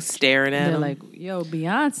 People are like staring at them. them. They're like, yo,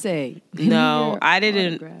 Beyonce. No, I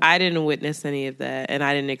didn't witness any of that. And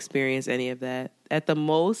I didn't experience any of that. At the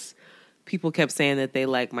most, people kept saying that they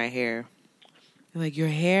like my hair. They're like, your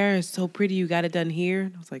hair is so pretty. You got it done here?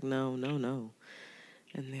 And I was like, no. And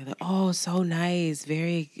they're like, oh, so nice.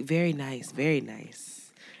 Very, very nice. Very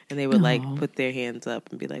nice. And they would like put their hands up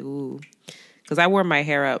and be like, ooh. Because I wore my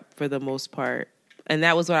hair up for the most part. And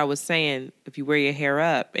that was what I was saying. If you wear your hair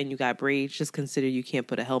up and you got braids, just consider you can't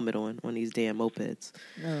put a helmet on these damn mopeds.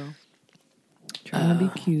 No. Trying to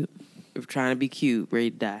be cute. Trying to be cute,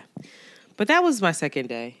 ready to die. But that was my second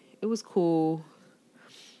day. It was cool.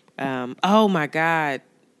 Oh, my God.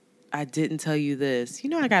 I didn't tell you this.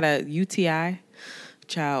 I got a UTI.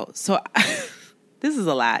 Child. So this is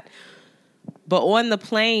a lot. But on the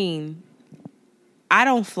plane, I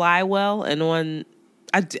don't fly well. And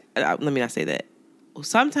let me not say that.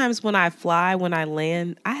 Sometimes when I fly, when I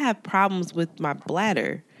land, I have problems with my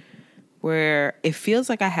bladder where it feels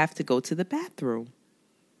like I have to go to the bathroom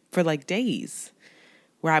for like days,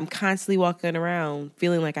 where I'm constantly walking around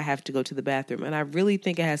feeling like I have to go to the bathroom. And I really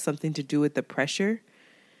think it has something to do with the pressure.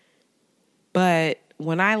 But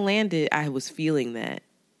when I landed, I was feeling that.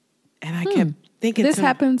 And I kept thinking... This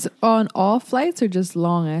happens on all flights or just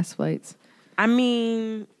long-ass flights? I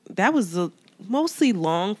mean, that was mostly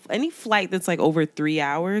long. Any flight that's like over 3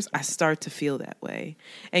 hours, I start to feel that way.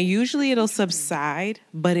 And usually it'll subside,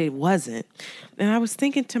 but it wasn't. And I was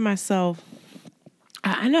thinking to myself,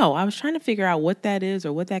 I know, I was trying to figure out what that is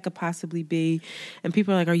or what that could possibly be. And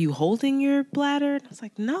people are like, are you holding your bladder? And I was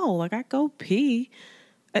like, no, like I go pee.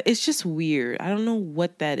 It's just weird. I don't know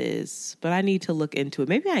what that is, but I need to look into it.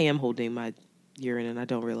 Maybe I am holding my urine and I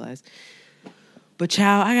don't realize. But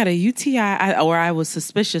child, I got a UTI, or I was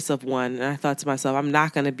suspicious of one, and I thought to myself, I'm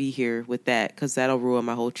not going to be here with that because that'll ruin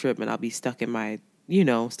my whole trip and I'll be stuck in my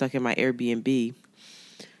Airbnb.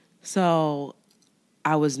 So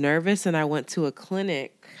I was nervous and I went to a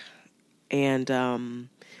clinic and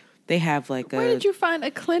they have like Where did you find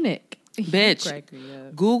a clinic?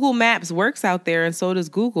 Bitch, Google Maps works out there and so does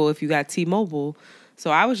Google if you got T-Mobile.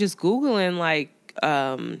 So I was just Googling like,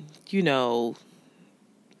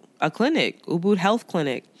 a clinic, Ubud Health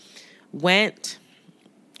Clinic.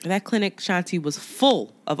 That clinic, Shanti, was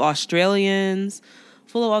full of Australians,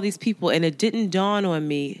 full of all these people, and it didn't dawn on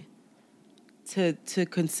me to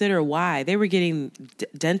consider why. They were getting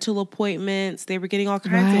dental appointments. They were getting all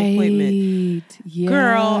kinds of appointments. Yes.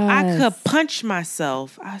 Girl, I could punch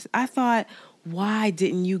myself. I thought, why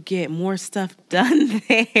didn't you get more stuff done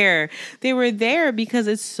there? They were there because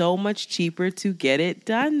it's so much cheaper to get it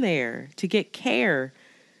done there, to get care,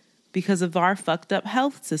 because of our fucked up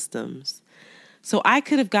health systems. So I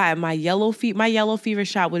could have gotten my yellow fever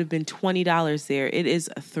shot would have been $20 there. It is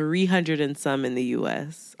 $300 and some in the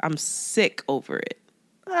US. I'm sick over it.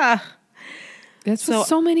 That's what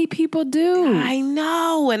so many people do. I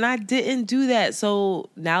know, and I didn't do that. So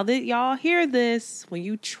now that y'all hear this, when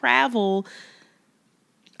you travel,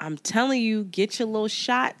 I'm telling you, get your little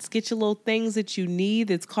shots, get your little things that you need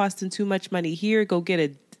that's costing too much money here. Go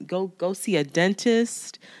see a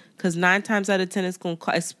dentist. Because 9 times out of 10, it's going to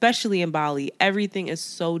cost, especially in Bali, everything is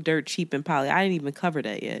so dirt cheap in Bali. I didn't even cover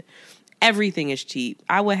that yet. Everything is cheap.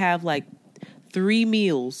 I would have like 3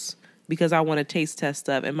 meals because I want to taste test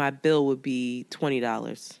up, and my bill would be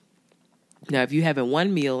 $20. Now, if you having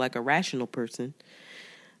one meal like a rational person,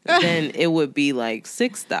 then it would be like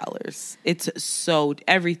 $6.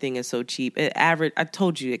 Everything is so cheap. I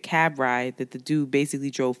told you, a cab ride that the dude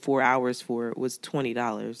basically drove 4 hours for was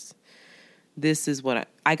 $20. This is what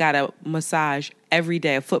I got a massage every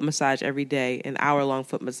day, a foot massage every day, an hour-long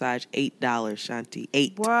foot massage, $8, Shanti.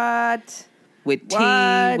 $8. What? with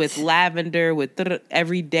tea, with lavender, with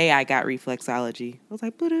every day I got reflexology. I was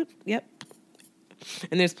like, yep.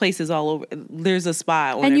 And there's places all over. There's a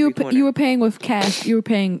spa on every corner. You were paying with cash. You were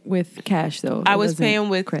paying with cash though. I was paying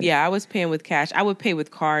with credit. Yeah, I was paying with cash. I would pay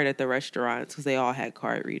with card at the restaurants because they all had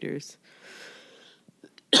card readers.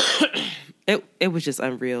 It was just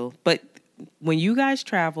unreal. But when you guys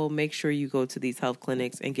travel, make sure you go to these health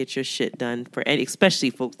clinics and get your shit done and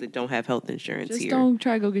especially folks that don't have health insurance just here. Just don't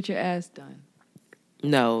try to go get your ass done.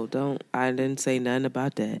 No, don't. I didn't say nothing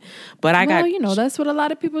about that. But that's what a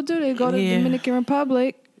lot of people do. They go to the Dominican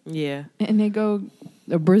Republic. Yeah. And they go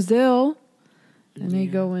to Brazil. And they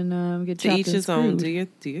go and get chopped and screwed. To each his own. Do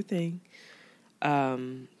your thing.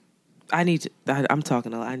 I'm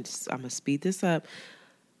talking a lot. I'm going to speed this up.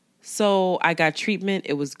 So I got treatment.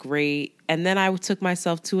 It was great. And then I took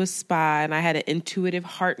myself to a spa and I had an intuitive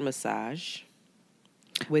heart massage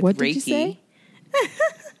with what Reiki. What did you say?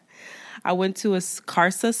 I went to a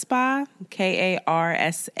Karsa spa,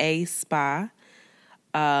 Karsa spa.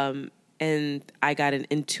 And I got an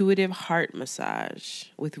intuitive heart massage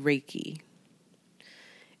with Reiki.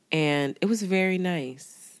 And it was very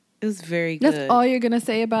nice. It was very good. That's all you're going to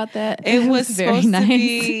say about that? It was very nice. To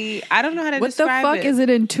be, I don't know how to describe it. What the fuck is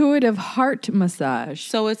an intuitive heart massage?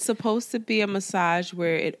 So it's supposed to be a massage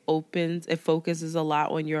where it focuses a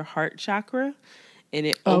lot on your heart chakra, and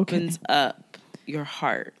it opens up your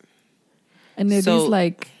heart. And they're these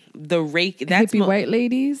like the Reiki, that's hippie white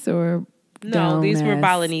ladies or no? These were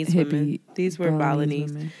Balinese women. These were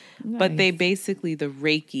Balinese. Nice. But they basically, the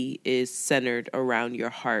Reiki is centered around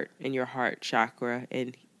your heart and your heart chakra,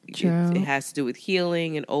 and it has to do with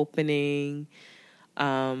healing and opening.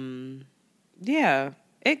 Yeah.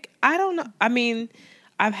 I don't know. I mean,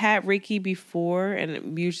 I've had Reiki before, and it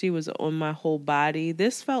usually was on my whole body.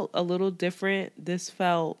 This felt a little different. This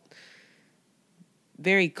felt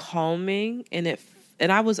very calming, and I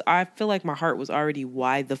feel like my heart was already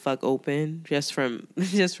wide the fuck open just from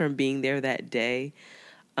being there that day.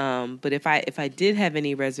 But if I did have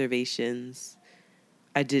any reservations,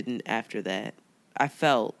 I didn't after that. I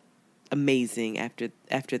felt amazing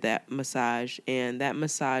after that massage, and that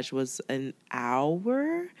massage was an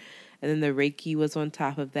hour, and then the Reiki was on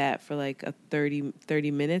top of that for like a 30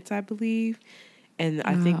 minutes, I believe, and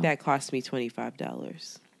I think that cost me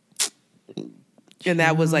 $25. And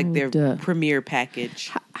that was like their premier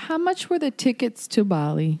package. How much were the tickets to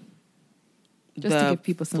Bali? Just to give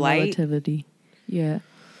people some relativity. Yeah.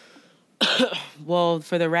 Well,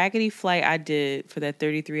 for the raggedy flight I did for that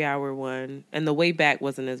 33-hour one, and the way back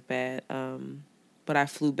wasn't as bad, but I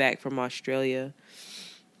flew back from Australia.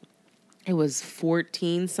 It was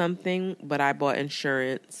 14 something, but I bought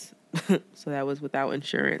insurance. So that was without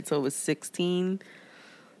insurance. So it was 16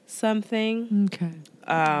 something. Okay.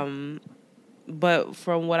 But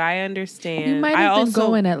from what I understand, you might have been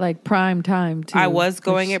going at like prime time too. I was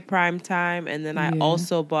going at prime time, and then I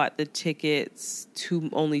also bought the tickets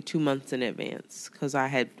only 2 months in advance because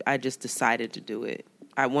I just decided to do it.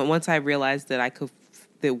 Once I realized that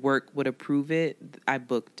that work would approve it, I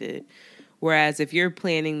booked it. Whereas if you're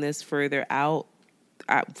planning this further out,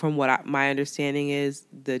 from what my understanding is,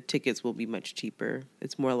 the tickets will be much cheaper.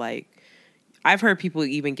 It's more like I've heard people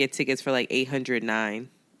even get tickets for like $800, $900.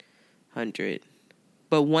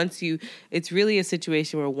 But it's really a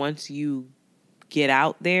situation where once you get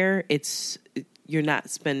out there, you're not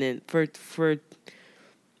spending for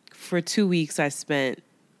 2 weeks. I spent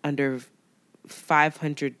under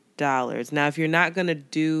 $500. Now, if you're not gonna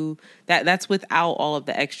do that, that's without all of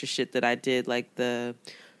the extra shit that I did, like the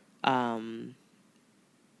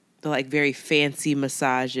like very fancy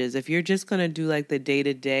massages. If you're just gonna do like the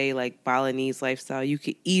day-to-day like Balinese lifestyle, you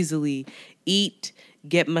could easily eat,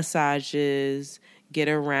 get massages, get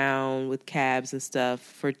around with cabs and stuff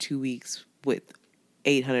for 2 weeks with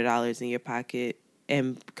 $800 in your pocket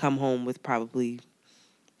and come home with probably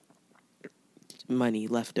money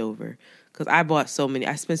left over. Because I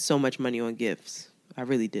spent so much money on gifts. I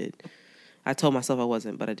really did. I told myself I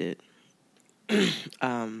wasn't, but I did.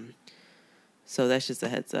 So that's just a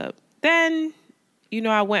heads up. Then,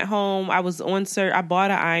 I went home. I was on search. I bought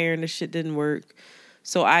an iron. The shit didn't work.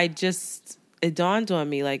 So it dawned on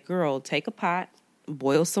me, like, girl, take a pot,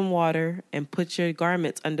 boil some water, and put your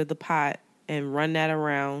garments under the pot and run that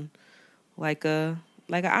around like an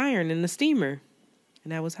iron in the steamer.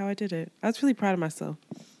 And that was how I did it. I was really proud of myself.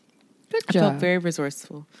 Good job. I felt very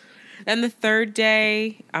resourceful. And the third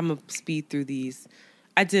day, I'm going to speed through these.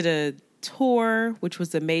 I did a tour, which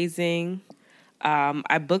was amazing.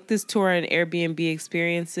 I booked this tour on Airbnb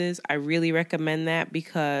Experiences. I really recommend that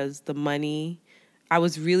because the money, I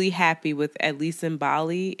was really happy with, at least in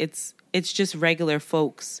Bali. It's just regular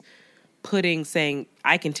folks saying,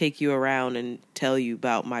 I can take you around and tell you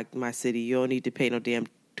about my city. You don't need to pay no damn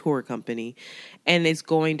tour company. And it's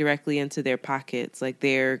going directly into their pockets. Like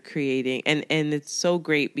they're creating, and it's so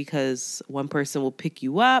great because one person will pick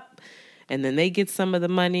you up and then they get some of the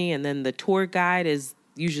money, and then the tour guide is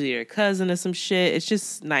usually their cousin or some shit. It's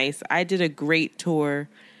just nice. I did a great tour.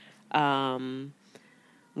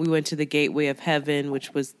 We went to the Gateway of Heaven,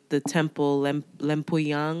 which was the temple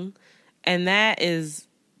Lempuyang. And that is,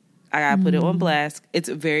 I gotta put it on blast. It's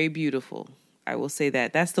very beautiful. I will say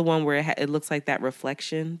that. That's the one where it looks like that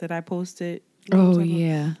reflection that I posted. You know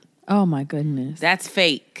yeah. Oh, my goodness. That's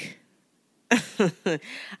fake.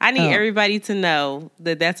 I need everybody to know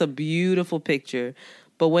that that's a beautiful picture.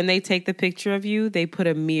 But when they take the picture of you, they put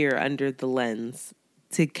a mirror under the lens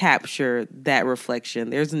to capture that reflection.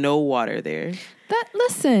 There's no water there. That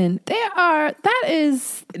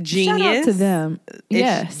is genius. Shout out to them.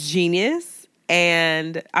 It's genius.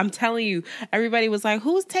 And I'm telling you, everybody was like,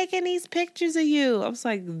 who's taking these pictures of you? I was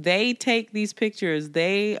like, they take these pictures.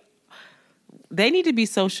 They need to be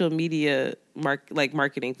social media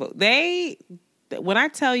marketing folks. When I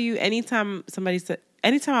tell you, anytime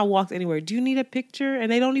I walked anywhere, do you need a picture?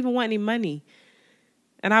 And they don't even want any money.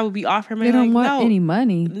 And I would be offering money. They don't want any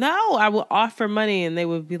money. No, I would offer money and they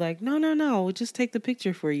would be like, no, we'll just take the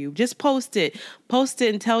picture for you. Just post it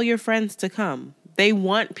and tell your friends to come. They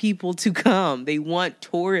want people to come. They want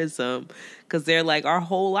tourism because they're like, our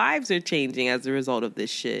whole lives are changing as a result of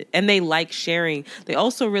this shit. And they like sharing. They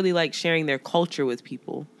also really like sharing their culture with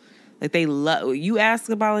people. Like they love, you ask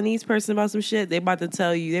a Balinese person about some shit, they about to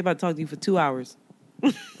talk to you for 2 hours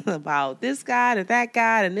about this guy and that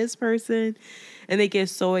guy and this person. And they get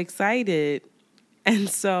so excited. And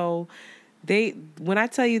so when I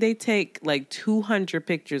tell you they take like 200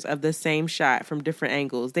 pictures of the same shot from different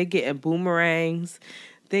angles, they get in boomerangs,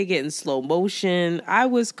 they get in slow motion. I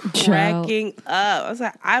was cracking up. I was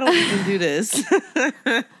like, I don't even do this.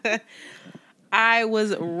 I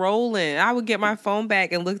was rolling. I would get my phone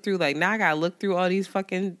back and look through, like, now I gotta look through all these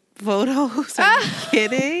fucking photos. Are you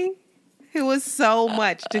kidding? It was so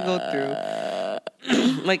much to go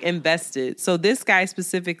through. Like, invested. So this guy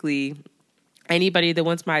specifically, anybody that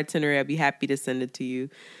wants my itinerary, I'd be happy to send it to you.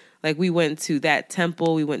 Like, we went to that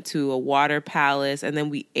temple, we went to a water palace, and then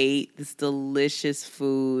we ate this delicious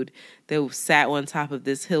food that sat on top of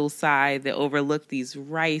this hillside that overlooked these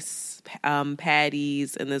rice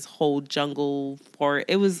paddies and this whole jungle forest.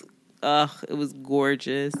 It was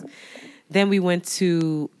gorgeous. Then we went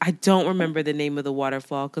to, I don't remember the name of the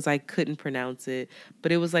waterfall because I couldn't pronounce it,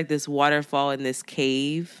 but it was like this waterfall in this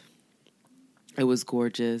cave. It was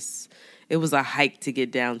gorgeous. It was a hike to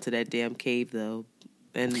get down to that damn cave, though,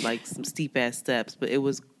 and like some steep ass steps, but it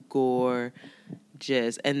was gorgeous.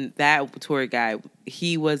 And that tour guide,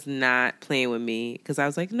 he was not playing with me because I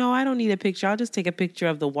was like, no, I don't need a picture. I'll just take a picture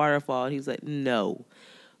of the waterfall. And he was like, no,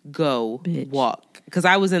 go walk. Because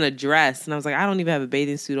I was in a dress and I was like, I don't even have a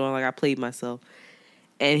bathing suit on. Like, I played myself.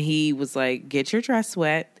 And he was like, get your dress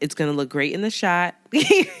wet. It's going to look great in the shot.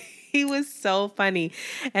 He was so funny.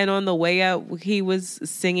 And on the way up, he was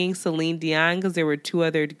singing Celine Dion because there were two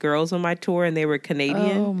other girls on my tour and they were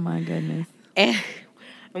Canadian. Oh, my goodness. And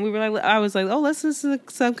we were like, I was like, oh, let's listen to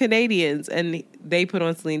some Canadians. And they put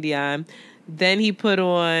on Celine Dion. Then he put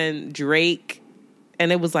on Drake.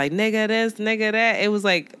 And it was like, nigga this, nigga that. It was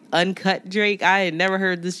like uncut Drake. I had never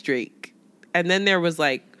heard this Drake. And then there was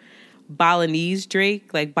like Balinese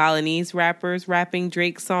Drake, like Balinese rappers rapping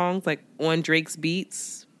Drake songs, like on Drake's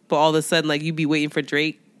beats. But all of a sudden, like, you'd be waiting for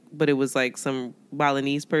Drake, but it was like some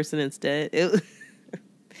Balinese person instead.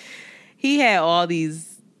 He had all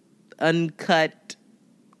these uncut,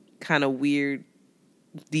 kind of weird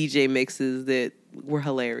DJ mixes that were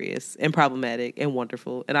hilarious and problematic and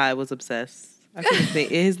wonderful. And I was obsessed. I couldn't think.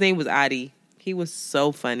 His name was Adi. He was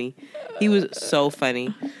so funny.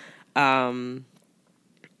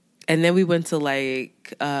 And then we went to,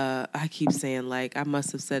 like, I keep saying, like, I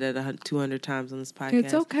must have said it 200 times on this podcast.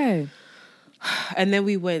 It's okay. And then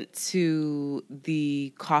we went to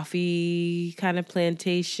the coffee kind of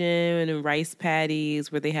plantation and rice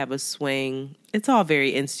paddies where they have a swing. It's all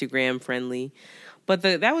very Instagram friendly. But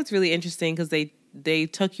that was really interesting because they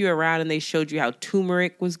took you around and they showed you how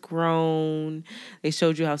turmeric was grown. They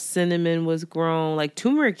showed you how cinnamon was grown. Like,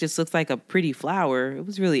 turmeric just looks like a pretty flower. It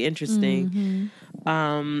was really interesting. Mm-hmm.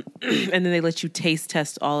 And then they let you taste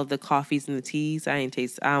test all of the coffees and the teas. I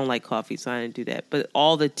don't like coffee, so I didn't do that. But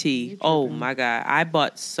all the tea. Oh my God. I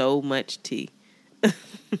bought so much tea.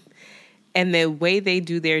 And the way they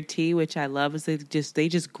do their tea, which I love, is they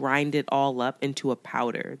just grind it all up into a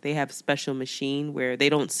powder. They have a special machine where they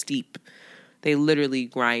don't steep. They literally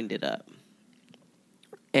grind it up.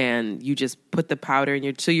 and you just put the powder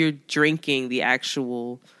in so you're drinking the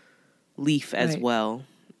actual leaf as well.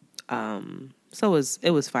 So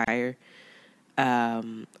it was fire.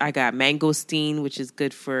 I got mangosteen, which is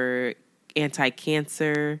good for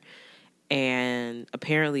anti-cancer, and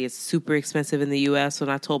apparently it's super expensive in the U.S. When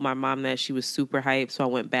I told my mom that, she was super hyped, so I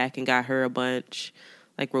went back and got her a bunch,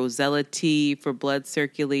 like rosella tea for blood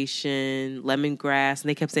circulation, lemongrass, and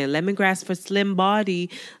they kept saying lemongrass for slim body,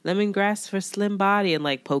 lemongrass for slim body, and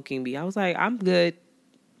like poking me. I was like, I'm good,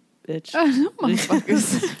 bitch.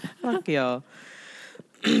 Motherfuckers. Fuck y'all.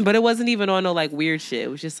 But it wasn't even on no like weird shit. It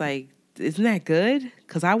was just like, isn't that good?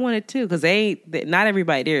 Because I want it too. Because not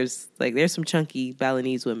everybody, there's some chunky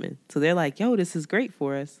Balinese women. So they're like, yo, this is great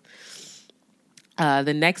for us.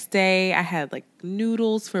 The next day I had like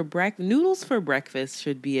noodles for breakfast. Noodles for breakfast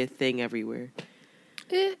should be a thing everywhere.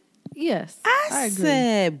 Yes. I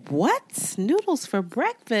said, what? Noodles for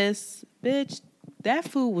breakfast? Bitch, that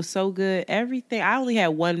food was so good. Everything. I only had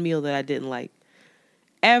one meal that I didn't like.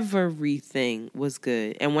 Everything was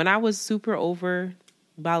good. And when I was super over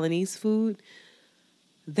Balinese food,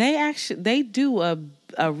 they do a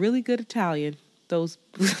really good Italian, those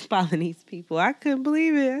Balinese people. I couldn't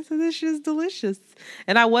believe it. I said, this shit is delicious.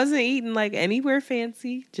 And I wasn't eating like anywhere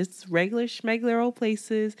fancy, just regular schmegler old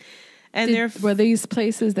places. And were these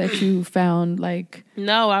places that you found like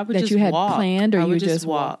no, I would that just you had walk. planned, or I would you just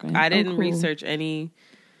walk. Walking? I didn't research any.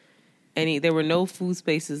 There were no food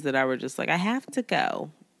spaces that I were just like, I have to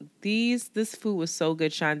go. This food was so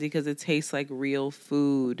good, Shanti, because it tastes like real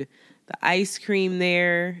food. The ice cream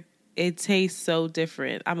there, it tastes so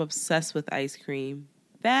different. I'm obsessed with ice cream.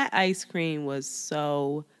 That ice cream was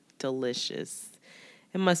so delicious.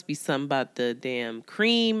 It must be something about the damn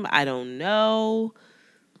cream. I don't know.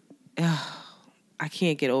 Ugh, I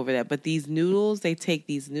can't get over that. But these noodles, they take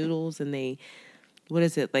these noodles and they, what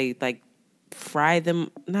is it, like fry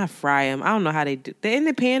them, not fry them. I don't know how they do. They're in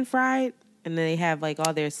the pan fried, and then they have like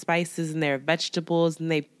all their spices and their vegetables,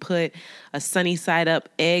 and they put a sunny side up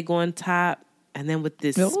egg on top, and then with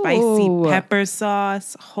this spicy pepper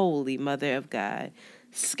sauce. Holy mother of God.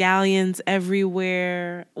 Scallions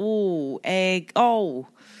everywhere. Ooh, egg. Oh.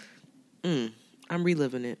 I'm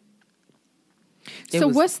reliving it.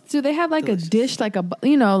 So do they have like delicious. A dish, like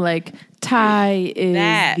like Thai is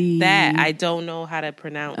that I don't know how to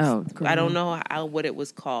pronounce. Oh, cool. I don't know what it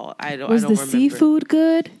was called. I don't remember. Seafood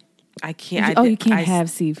good? I can't. You can't have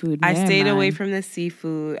seafood. I stayed away from the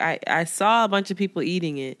seafood. I saw a bunch of people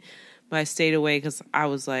eating it, but I stayed away because I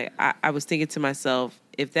was like, I was thinking to myself,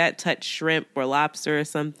 if that touched shrimp or lobster or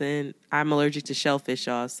something, I'm allergic to shellfish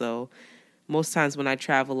also. Most times when I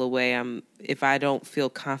travel away, if I don't feel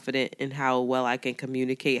confident in how well I can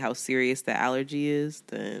communicate how serious the allergy is,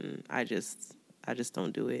 then I just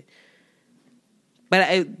don't do it.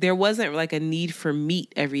 But there wasn't like a need for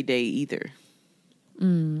meat every day either.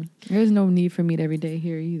 There's no need for meat every day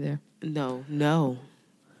here either. No.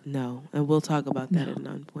 And we'll talk about that at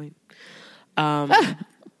one point.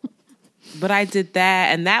 But I did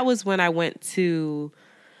that, and that was when I went to...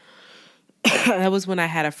 that was when I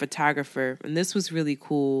had a photographer, and this was really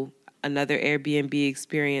cool. Another Airbnb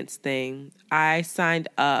experience thing. I signed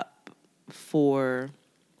up for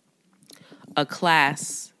a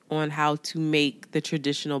class on how to make the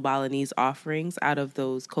traditional Balinese offerings out of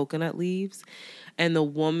those coconut leaves. And the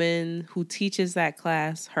woman who teaches that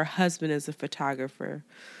class, her husband is a photographer.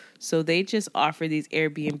 So they just offer these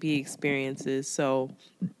Airbnb experiences. So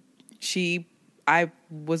I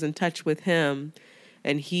was in touch with him,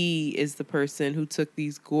 and he is the person who took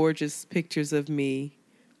these gorgeous pictures of me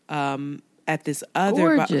at this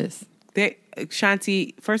other... Gorgeous.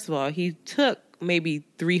 Shanti, first of all, he took maybe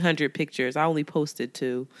 300 pictures. I only posted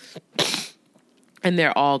 2. And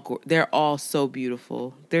they're all so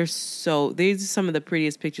beautiful. These are some of the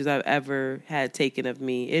prettiest pictures I've ever had taken of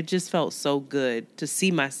me. It just felt so good to see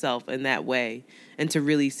myself in that way and to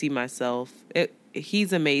really see myself.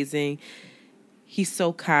 He's amazing. He's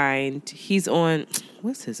so kind. He's on,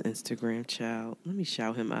 what's his Instagram, child? Let me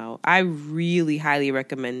shout him out. I really highly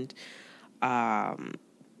recommend,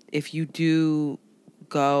 if you do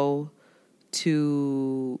go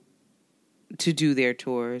to do their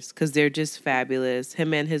tours, because they're just fabulous.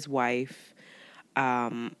 Him and his wife,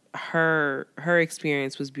 her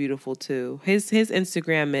experience was beautiful too. His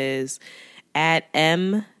Instagram is at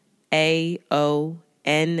MAON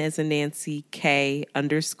as in Nancy K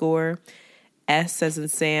 _ S as in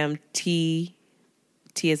Sam T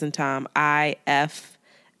as in Tom IFLER.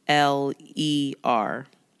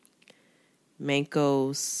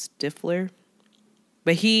 Manco Stifler.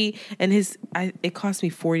 But it cost me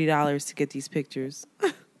 $40 to get these pictures.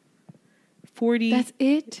 40. That's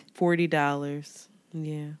it? $40.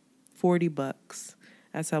 Yeah. $40.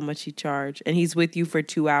 That's how much he charged. And he's with you for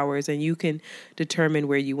 2 hours and you can determine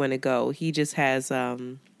where you want to go. He just has,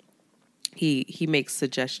 he makes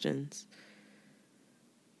suggestions.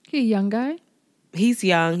 He a young guy? He's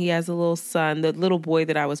young. He has a little son. The little boy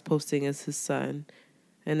that I was posting is his son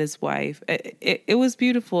and his wife. It was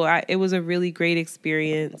beautiful. It was a really great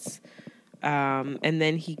experience. And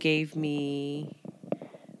then he gave me,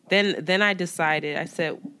 then I decided,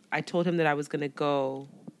 I told him that I was going to go,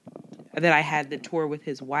 that I had the tour with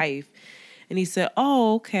his wife. And he said,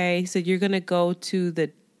 oh, okay. He said, you're going to go to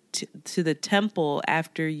the temple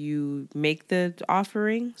after you make the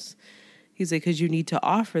offerings? He said, because you need to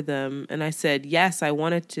offer them. And I said, yes, I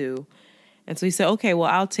wanted to. And so he said, okay, well,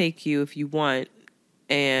 I'll take you if you want.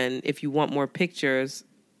 And if you want more pictures,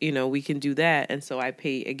 we can do that. And so I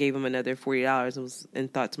gave him another $40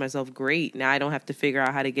 and thought to myself, great. Now I don't have to figure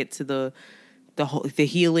out how to get to the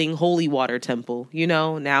healing holy water temple.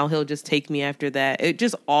 Now he'll just take me after that. It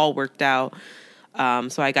just all worked out.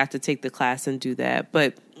 So I got to take the class and do that.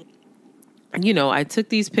 But, I took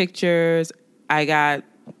these pictures. That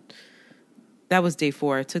was day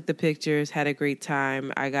 4. I took the pictures, had a great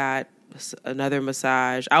time. I got another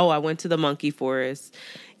massage. Oh, I went to the monkey forest.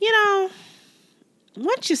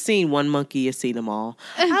 Once you've seen one monkey, you've seen them all.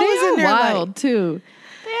 They are wild, too.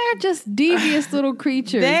 They're just devious little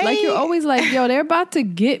creatures. You're always like, yo, they're about to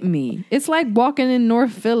get me. It's like walking in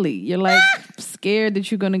North Philly. You're like scared that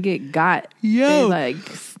you're going to get got. Yo. They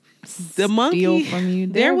the monkey from you.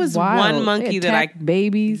 There was wild. One monkey that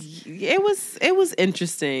babies. It was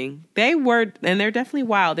interesting. They're definitely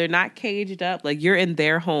wild. They're not caged up. Like you're in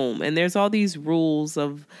their home, and there's all these rules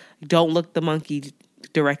of don't look the monkey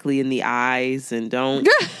directly in the eyes and don't.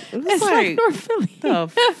 It's like North Philly. The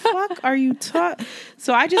fuck are you talking?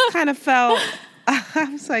 So I just kind of felt. I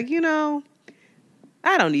was like, I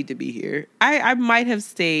don't need to be here. I might have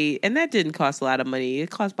stayed, and that didn't cost a lot of money.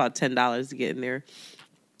 It cost about $10 to get in there.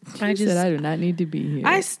 I said I do not need to be here.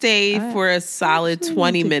 I stayed for a solid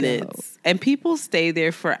 20 minutes, and people stay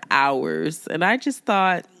there for hours. And I just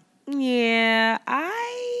thought, yeah,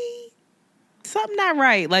 something not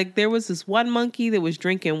right. Like there was this one monkey that was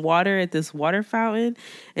drinking water at this water fountain,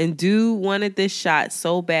 and dude wanted this shot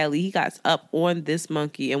so badly. He got up on this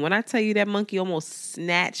monkey, and when I tell you that monkey almost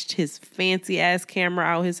snatched his fancy ass camera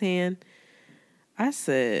out of his hand, I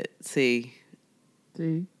said, see.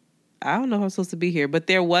 I don't know if I'm supposed to be here, but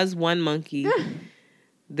there was one monkey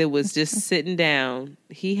that was just sitting down.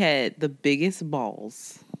 He had the biggest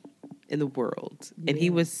balls in the world, and he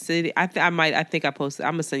was sitting. I think I posted.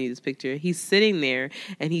 I'm gonna send you this picture. He's sitting there,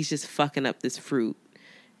 and he's just fucking up this fruit,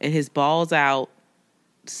 and his balls out,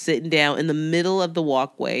 sitting down in the middle of the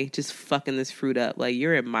walkway, just fucking this fruit up. Like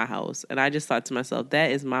you're in my house, and I just thought to myself, that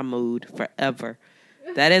is my mood forever.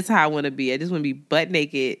 That is how I want to be. I just want to be butt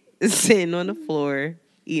naked, sitting on the floor.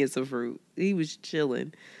 Eating some fruit. He was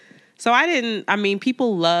chilling. So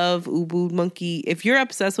people love Ubud monkey. If you're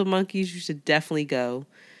obsessed with monkeys, you should definitely go.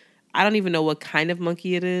 I don't even know what kind of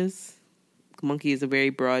monkey it is. Monkey is a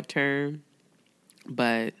very broad term.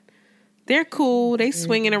 But they're cool. They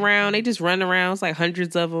swinging around. They just run around. It's like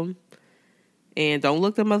hundreds of them. And don't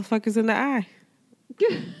look the motherfuckers in the eye.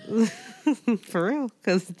 For real.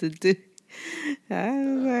 Because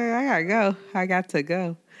I gotta go. I got to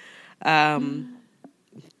go.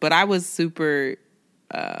 But I was super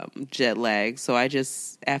jet lagged. So I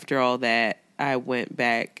just, after all that, I went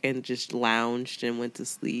back and just lounged and went to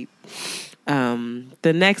sleep.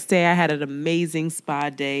 The next day I had an amazing spa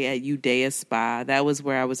day at Udea Spa. That was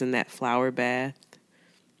where I was in that flower bath.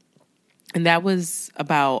 And that was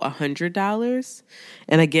about $100.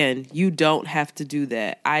 And again, you don't have to do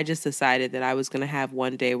that. I just decided that I was going to have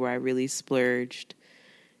one day where I really splurged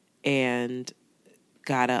and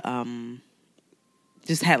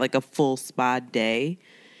just had like a full spa day.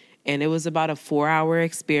 And it was about a 4-hour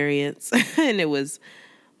experience. And it was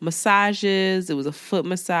massages, it was a foot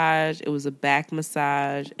massage, it was a back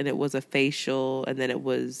massage, and it was a facial, and then it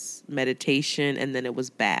was meditation, and then it was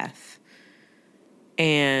bath.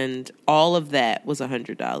 And all of that was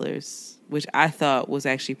 $100, which I thought was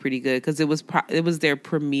actually pretty good because it was their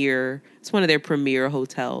premier. It's one of their premier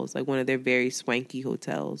hotels, like one of their very swanky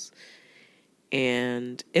hotels.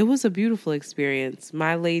 And it was a beautiful experience.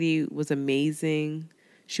 My lady was amazing.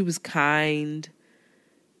 She was kind.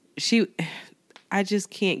 I just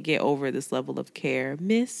can't get over this level of care.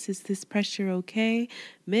 Miss, is this pressure okay?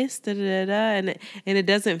 Miss, da-da-da-da. And it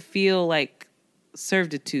doesn't feel like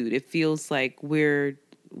servitude. It feels like we're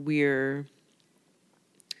in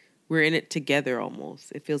it together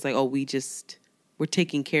almost. It feels like, we're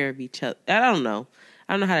taking care of each other. I don't know.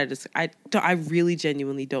 I don't know how to I really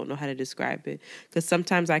genuinely don't know how to describe it, because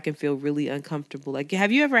sometimes I can feel really uncomfortable. Like,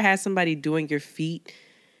 have you ever had somebody doing your feet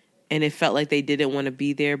and it felt like they didn't want to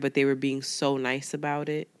be there, but they were being so nice about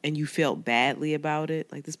it, and you felt badly about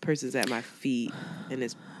it? Like, this person's at my feet, and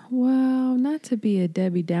it's... Well, not to be a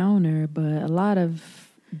Debbie Downer, but a lot of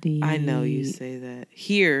the... I know you say that.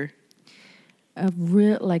 Here...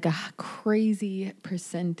 like a crazy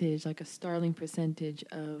percentage, like a startling percentage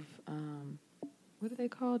of... what are they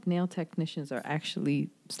called? Nail technicians are actually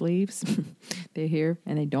slaves. They're here,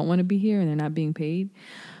 and they don't want to be here, and they're not being paid.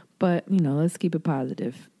 But, let's keep it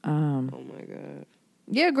positive. Oh, my God.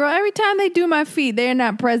 Yeah, girl, every time they do my feet, they're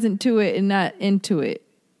not present to it and not into it.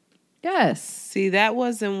 Yes. See, that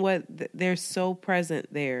wasn't what... They're so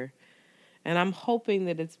present there. And I'm hoping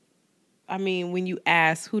that it's... I mean, when you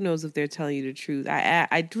ask, who knows if they're telling you the truth?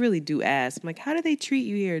 I really do ask. I'm like, how do they treat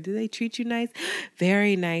you here? Do they treat you nice?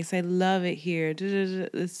 Very nice. I love it here.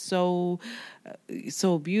 It's so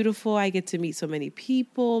beautiful. I get to meet so many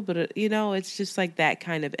people. But, it's just like that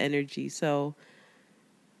kind of energy. So,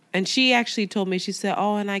 and she actually told me, she said,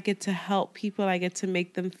 oh, and I get to help people. I get to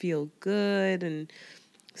make them feel good. And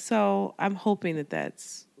so I'm hoping that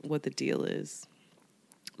that's what the deal is.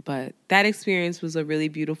 But that experience was a really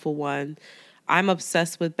beautiful one. I'm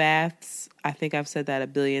obsessed with baths. I think I've said that a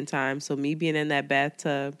billion times. So me being in that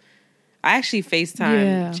bathtub, I actually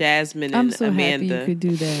FaceTimed Jasmine and I'm so Amanda. Happy you could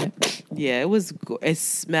do that. Yeah, it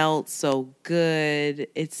smelled so good.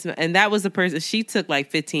 And that was the person, she took like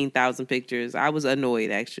 15,000 pictures. I was annoyed,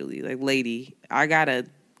 actually. Like, lady, I gotta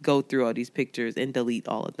go through all these pictures and delete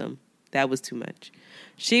all of them. That was too much.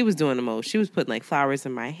 She was doing the most. She was putting like flowers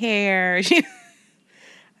in my hair.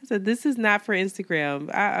 I said, this is not for Instagram.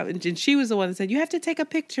 And she was the one that said, you have to take a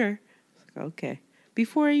picture. I was like, okay.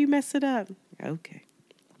 Before you mess it up. Okay.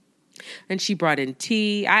 And she brought in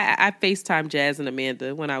tea. I FaceTimed Jazz and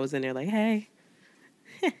Amanda when I was in there, like, hey.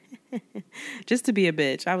 Just to be a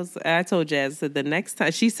bitch. I told Jazz, I said, the next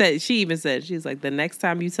time, she was like, the next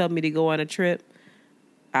time you tell me to go on a trip,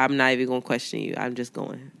 I'm not even going to question you. I'm just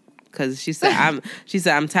going. Because she said,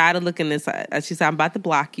 I'm tired of looking this. She said, I'm about to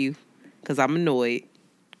block you because I'm annoyed.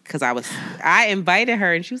 Because I invited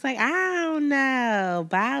her, and she was like, I don't know,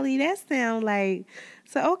 Bali, that sound like...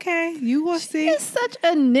 So, okay, you will see. She is such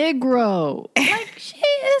a Negro. Like, she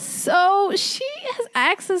has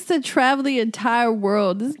access to travel the entire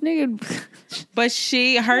world. This nigga... But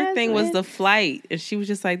her thing was the flight. And she was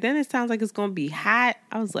just like, then it sounds like it's going to be hot.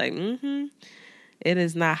 I was like, It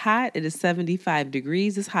is not hot. It is 75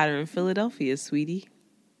 degrees. It's hotter in Philadelphia, sweetie.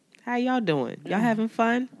 How y'all doing? Y'all having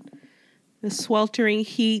fun? The sweltering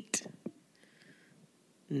heat.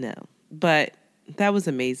 No. But that was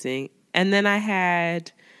amazing. And then I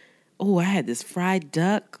had this fried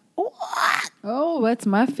duck. Oh, that's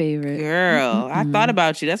my favorite. Girl, I thought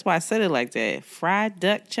about you. That's why I said it like that. Fried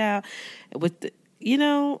duck chow with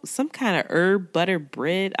some kind of herb butter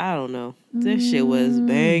bread. I don't know. This shit was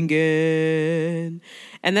banging.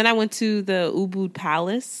 And then I went to the Ubud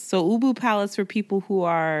Palace. So Ubud Palace, for people who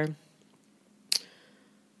are...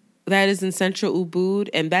 That is in central Ubud,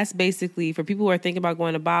 and that's basically, for people who are thinking about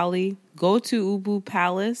going to Bali, go to Ubud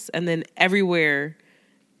Palace, and then everywhere,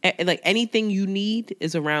 like anything you need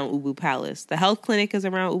is around Ubud Palace. The health clinic is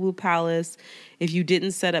around Ubud Palace. If you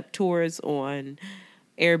didn't set up tours on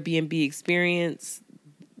Airbnb Experience,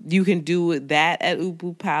 you can do that at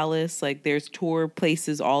Ubud Palace. Like, there's tour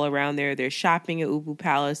places all around there. There's shopping at Ubud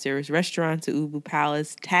Palace. There's restaurants at Ubud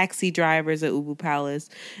Palace, taxi drivers at Ubud Palace.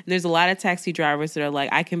 And there's a lot of taxi drivers that are like,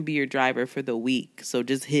 I can be your driver for the week, so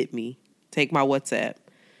just hit me. Take my WhatsApp.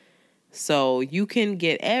 So you can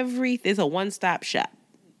get it's a one-stop shop.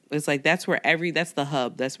 It's like, that's the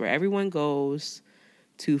hub. That's where everyone goes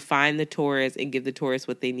to find the tourists and give the tourists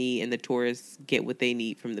what they need, and the tourists get what they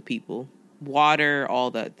need from the people. Water, all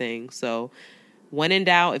that thing. So when in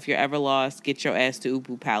doubt, if you're ever lost, get your ass to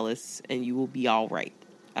Ubud Palace and you will be all right.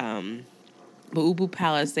 But Ubud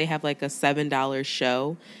Palace, they have like a $7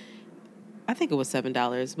 show. I think it was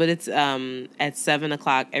 $7, but it's at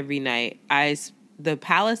 7:00 every night. The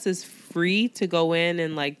palace is free to go in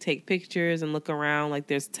and like take pictures and look around. Like,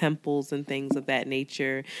 there's temples and things of that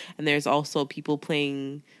nature. And there's also people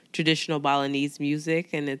playing traditional Balinese music,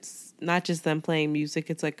 and it's not just them playing music,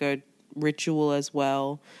 it's like a ritual as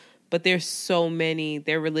well. But there's so many,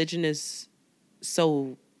 their religion is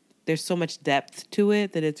there's so much depth to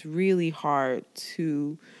it that it's really hard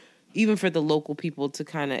to, even for the local people, to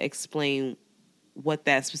kind of explain what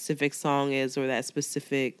that specific song is or that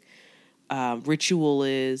specific ritual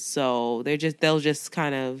is. So they'll just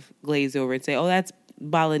kind of glaze over and say, oh, that's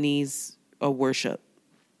Balinese or worship.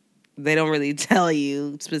 They don't really tell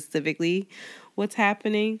you specifically what's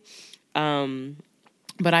happening.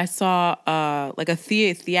 But I saw like a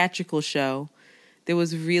theatrical show that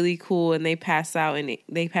was really cool, and they pass out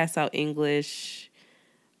English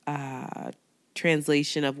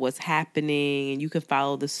translation of what's happening, and you can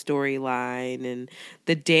follow the storyline and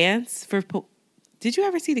the dance for. Did you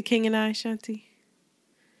ever see The King and I, Shanti?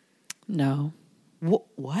 No.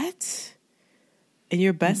 What? And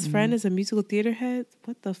your best friend is a musical theater head?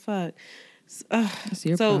 What the fuck? That's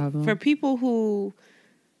your problem. For people who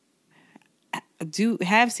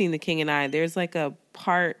have seen The King and I, there's like a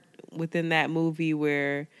part within that movie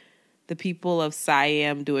where the people of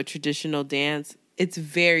Siam do a traditional dance. It's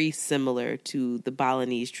very similar to the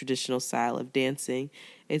Balinese traditional style of dancing.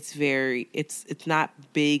 It's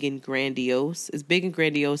not big and grandiose. It's big and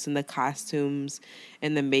grandiose in the costumes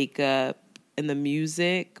and the makeup and the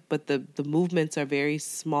music, but the movements are very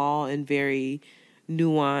small and very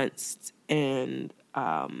nuanced and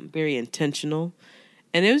very intentional.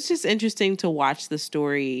 And it was just interesting to watch the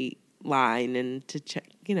storyline and to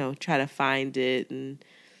try to find it. And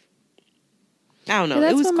I don't know,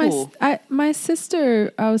 it was cool. My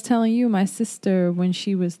sister, I was telling you, my sister, when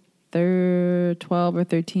she was 12 or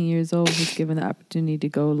 13 years old, was given the opportunity to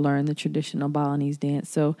go learn the traditional Balinese dance.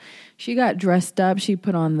 So she got dressed up. She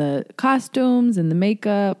put on the costumes and the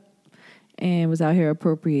makeup and was out here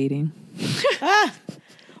appropriating.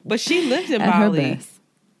 But she lived in Bali. Her best.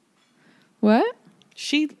 What?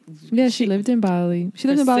 She lived in Bali. She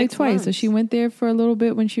lived in Bali twice. Months. So she went there for a little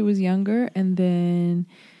bit when she was younger, and then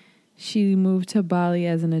she moved to Bali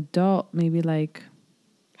as an adult, maybe like.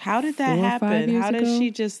 How did that happen? How did she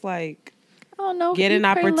just like? I don't know. Get an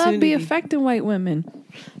opportunity. Love be affecting white women.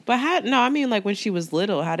 But I mean, like when she was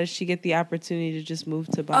little, how did she get the opportunity to just move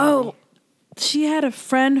to Bali? Oh, she had a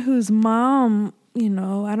friend whose mom, I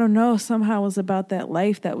don't know, somehow was about that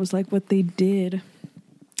life. That was like what they did.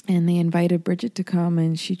 And they invited Bridget to come,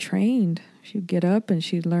 and she trained. She'd get up and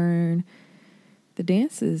she'd learn the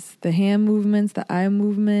dances, the hand movements, the eye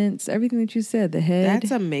movements, everything that you said, the head. That's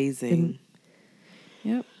amazing.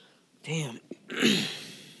 Yep. Damn.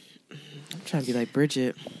 I'm trying to be like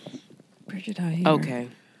Bridget. Bridget out here. Okay.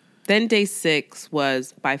 Then day 6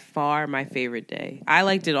 was by far my favorite day.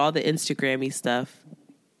 I did all the Instagrammy stuff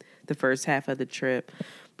the first half of the trip.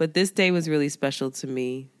 But this day was really special to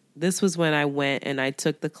me. This was when I went and I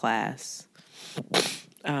took the class.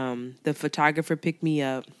 The photographer picked me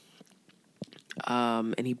up,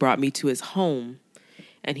 and he brought me to his home,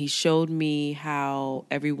 and he showed me how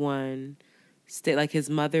everyone stayed. Like his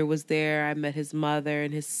mother was there. I met his mother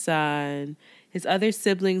and his son. His other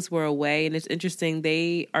siblings were away, and it's interesting.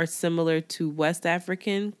 They are similar to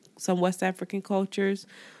some West African cultures,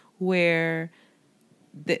 where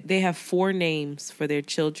they have 4 names for their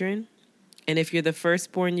children. And if you're the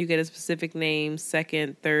firstborn, you get a specific name,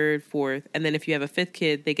 second, third, fourth. And then if you have a 5th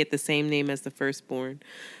kid, they get the same name as the firstborn.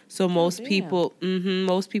 So most people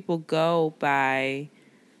go by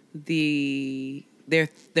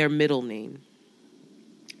their middle name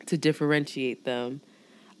to differentiate them.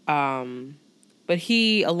 But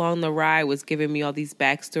he, along the ride, was giving me all these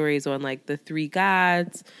backstories on like the 3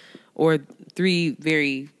 gods, or 3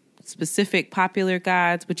 very specific popular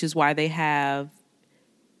gods, which is why they have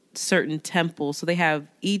certain temples. So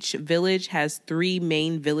each village has 3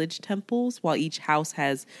 main village temples, while each house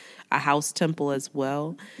has a house temple as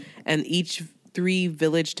well. And each 3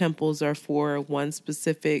 village temples are for one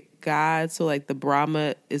specific god. So like the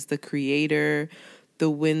Brahma is the creator,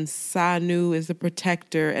 the Winsanu is the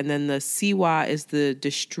protector, and then the Siwa is the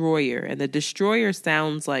destroyer. And the destroyer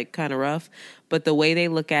sounds like kind of rough, but the way they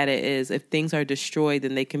look at it is if things are destroyed,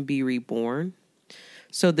 then they can be reborn.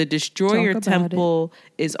 So the destroyer temple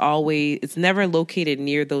is it's never located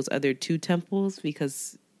near those other 2 temples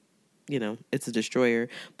because, it's a destroyer.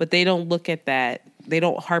 But they don't look at that. They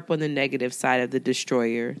don't harp on the negative side of the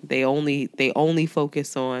destroyer. They only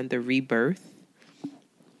focus on the rebirth.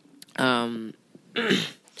 And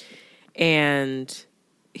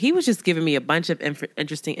he was just giving me a bunch of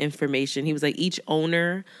interesting information. He was like, each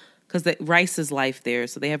owner, because the rice is life there.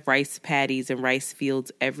 So they have rice paddies and rice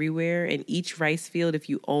fields everywhere. And each rice field, if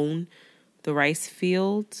you own the rice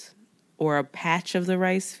field or a patch of the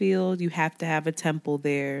rice field, you have to have a temple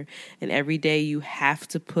there. And every day you have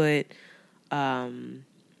to put an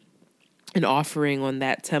offering on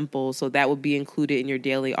that temple. So that would be included in your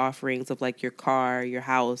daily offerings of like your car, your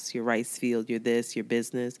house, your rice field, your this, your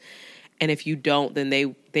business. And if you don't, then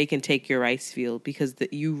they can take your rice field because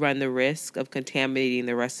you run the risk of contaminating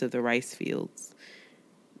the rest of the rice fields.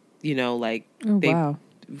 They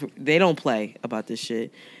don't play about this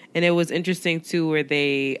shit. And it was interesting too, where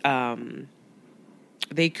they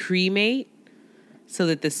cremate. so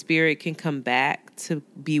that the spirit can come back to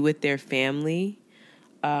be with their family,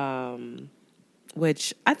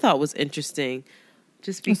 which I thought was interesting.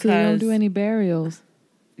 Just because so they don't do any burials.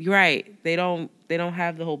 You're right. They don't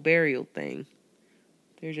have the whole burial thing.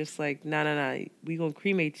 They're just like, no, we gonna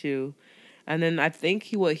cremate you. And then I think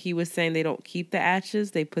what he was saying, they don't keep the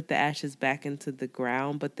ashes. They put the ashes back into the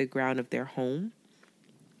ground, but the ground of their home.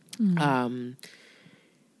 Mm.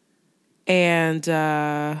 And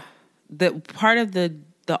the part of the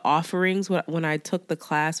offerings when I took the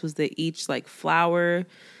class was that each like flower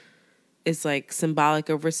is like symbolic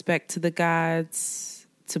of respect to the gods,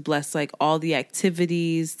 to bless like all the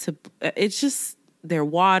activities. It's just their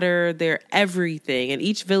water, their everything. And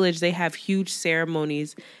each village, they have huge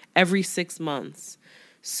ceremonies every 6 months.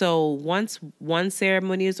 So once one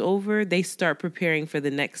ceremony is over, they start preparing for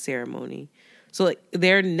the next ceremony. So like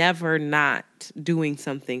they're never not doing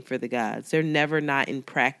something for the gods. They're never not in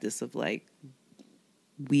practice of like,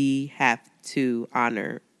 we have to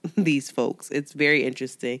honor these folks. It's very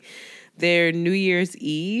interesting. Their New Year's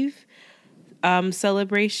Eve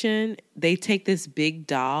celebration, they take this big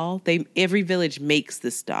doll. Every village makes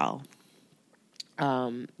this doll.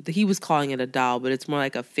 He was calling it a doll, but it's more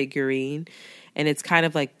like a figurine. And it's kind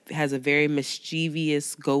of like has a very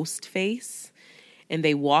mischievous ghost face. And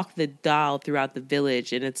they walk the doll throughout the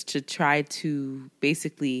village, and it's to try to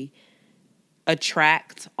basically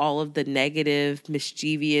attract all of the negative,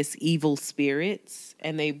 mischievous, evil spirits.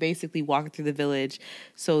 And they basically walk through the village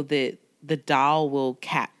so that the doll will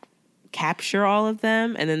capture all of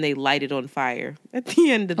them, and then they light it on fire at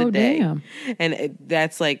the end of the day. Damn. And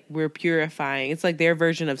that's like, we're purifying. It's like their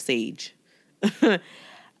version of sage.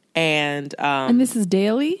 And this is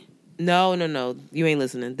daily? No. You ain't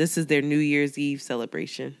listening. This is their New Year's Eve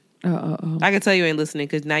celebration. Oh. I can tell you ain't listening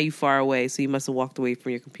because now you far away, so you must have walked away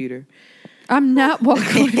from your computer. I'm not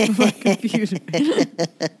walking away from my computer.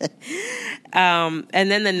 And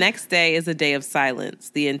then the next day is a day of silence.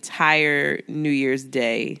 The entire New Year's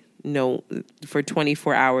Day, for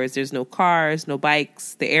 24 hours, there's no cars, no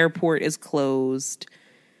bikes. The airport is closed.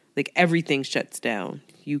 Like everything shuts down.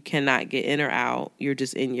 You cannot get in or out. You're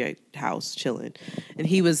just in your house chilling. And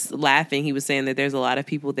he was laughing. He was saying that there's a lot of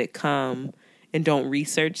people that come and don't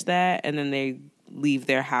research that, and then they leave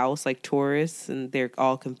their house like tourists, and they're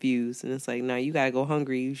all confused. And it's like, no, you gotta go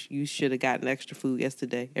hungry. You should have gotten extra food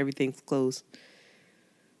yesterday. Everything's closed.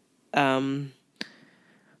 For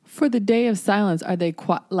the day of silence, are they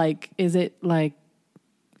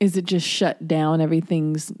is it just shut down?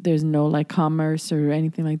 There's no like commerce or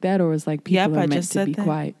anything like that, or is like people are meant to be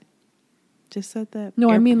quiet? Just said that. No,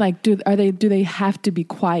 I mean like, do they have to be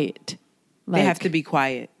quiet? They have to be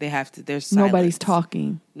quiet. They have to. There's silence.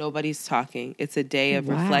 Nobody's talking. It's a day of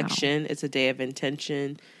reflection. It's a day of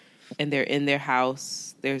intention, and they're in their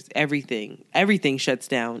house. There's everything. Everything shuts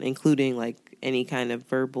down, including like any kind of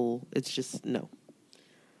verbal. It's just no.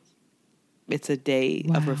 It's a day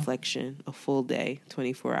of reflection, a full day,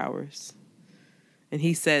 24 hours. And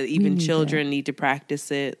he said even children need to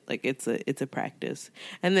practice it. Like it's a practice.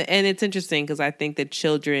 And it's interesting because I think that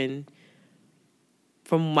children,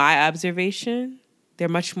 from my observation, they're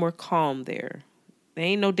much more calm there. They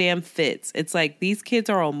ain't no damn fits. It's like these kids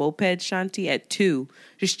are on mopeds, Shanti, at 2,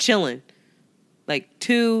 just chilling. Like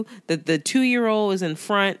 2, the 2-year-old is in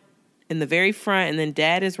the very front, and then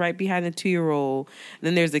dad is right behind the 2-year-old. And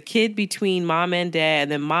then there's a kid between mom and dad,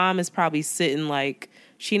 and then mom is probably sitting like,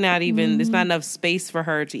 there's not enough space for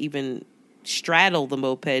her to even straddle the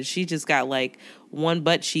moped. She just got like one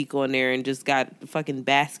butt cheek on there and just got a fucking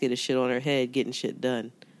basket of shit on her head getting shit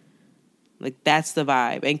done. Like that's the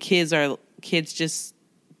vibe. And kids just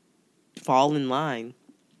fall in line.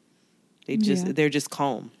 They're just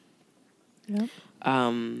calm. Yep.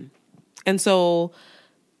 And so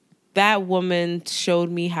that woman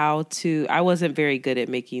showed me how to, I wasn't very good at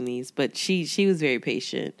making these, but she was very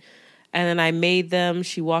patient. And then I made them.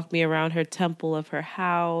 She walked me around her temple of her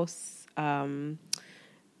house.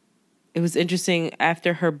 It was interesting.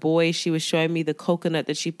 After her boy, she was showing me the coconut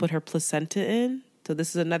that she put her placenta in. So this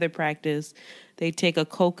is another practice. They take a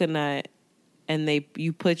coconut and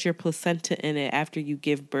you put your placenta in it after you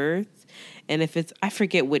give birth. And if it's, I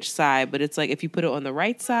forget which side, but it's like if you put it on the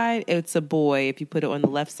right side, it's a boy. If you put it on the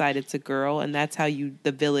left side, it's a girl. And that's how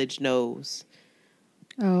the village knows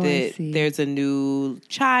that there's a new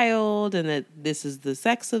child and that this is the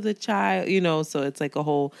sex of the child, so it's like a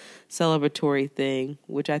whole celebratory thing,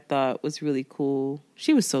 which I thought was really cool.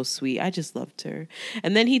 She was so sweet. I just loved her.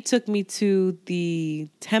 And then he took me to the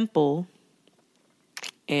temple,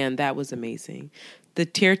 and that was amazing. The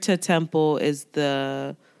Tirtha temple is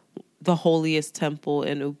the holiest temple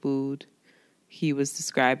in Ubud. he was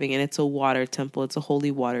describing, and it's a water temple. It's a holy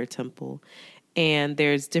water temple. And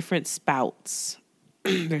there's different spouts.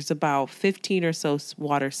 There's about 15 or so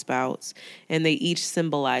water spouts, and they each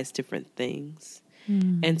symbolize different things.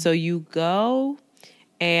 And so you go,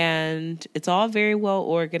 and it's all very well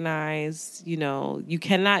organized. You know, you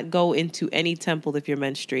cannot go into any temple if you're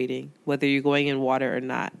menstruating, whether you're going in water or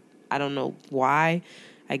not. I don't know why.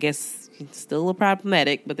 I guess it's still a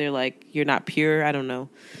problematic, but they're like, you're not pure. I don't know.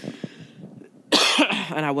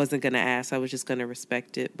 And I wasn't going to ask. I was just going to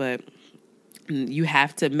respect it. But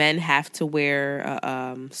men have to wear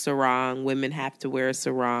a sarong. Women have to wear a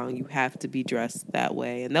sarong. You have to be dressed that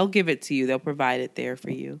way. And they'll give it to you. They'll provide it there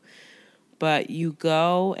for you. But you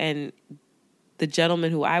go, and the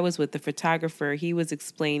gentleman who I was with, the photographer, he was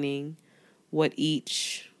explaining what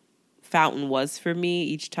each fountain was for me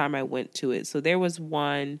each time I went to it. So there was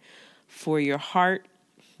one for your heart.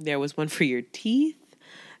 There was one for your teeth.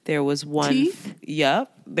 There was one. Teeth?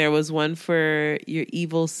 Yep. There was one for your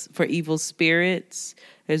evil spirits.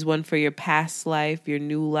 There's one for your past life, your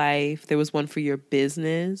new life. There was one for your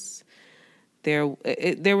business. There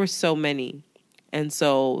were so many. And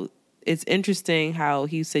so it's interesting how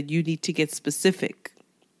he said you need to get specific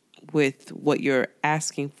with what you're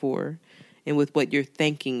asking for and with what you're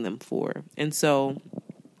thanking them for. And so,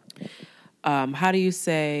 how do you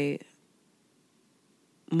say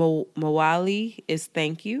Mawali is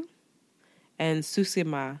thank you, and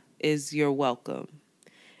Susima is you're welcome.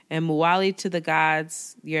 And Mawali to the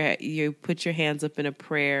gods, you put your hands up in a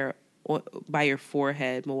prayer by your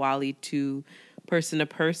forehead. Mawali to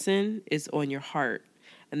person is on your heart.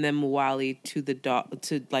 And then Mawali to the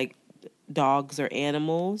dogs or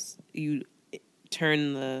animals, you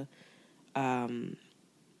turn the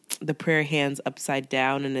prayer hands upside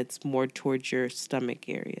down, and it's more towards your stomach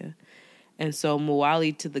area. And so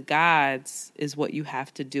Mawali to the gods is what you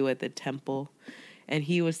have to do at the temple. And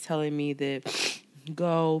he was telling me that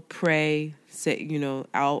go pray, say,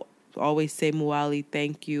 I'll always say Mawali,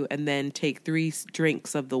 thank you, and then take 3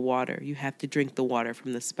 drinks of the water. You have to drink the water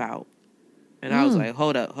from the spout. And I was like,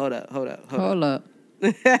 hold up.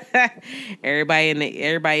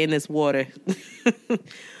 Everybody in this water.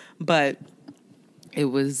 But it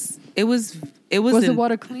was Was the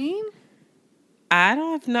water clean? I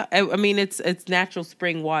don't know. I mean, it's natural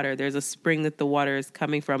spring water. There's a spring that the water is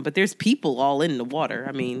coming from, but there's people all in the water.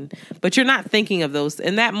 I mean, but you're not thinking of those.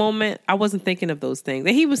 In that moment, I wasn't thinking of those things.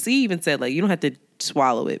 And he even said, like, you don't have to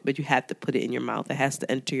swallow it, but you have to put it in your mouth. It has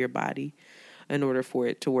to enter your body in order for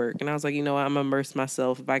it to work. And I was like, I'm going to immerse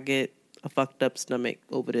myself. If I get a fucked up stomach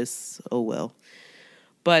over this, oh well.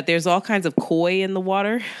 But there's all kinds of koi in the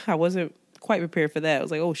water. I wasn't quite prepared for that. I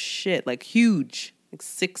was like, oh shit, like huge, like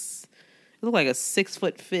 6. It looked like a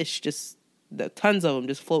 6-foot fish, just tons of them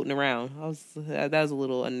just floating around. That was a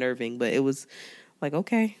little unnerving, but it was like,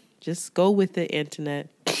 okay, just go with it, Antoinette.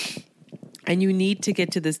 And you need to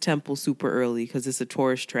get to this temple super early because it's a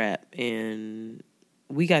tourist trap. And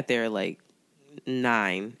we got there like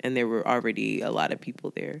 9, and there were already a lot of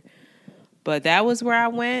people there. But that was where I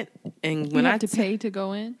went. And when you have to pay to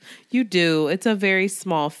go in? You do. It's a very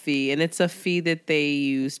small fee, and it's a fee that they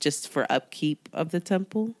use just for upkeep of the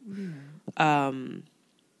temple. Yeah.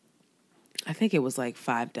 I think it was like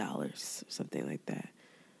 $5 or something like that.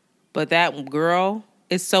 But that girl,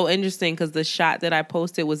 it's so interesting because the shot that I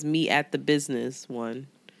posted was me at the business one.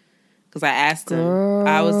 Because I asked him,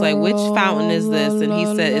 I was like, which fountain is this? And he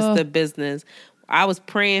said, it's the business. I was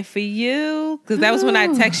praying for you because that was when I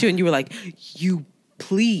texted you and you were like, you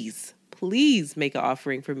please make an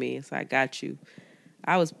offering for me. So I got you.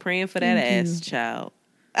 I was praying for that ass child.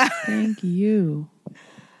 Thank you.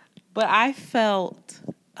 But I felt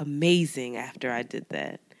amazing after I did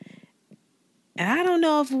that. And I don't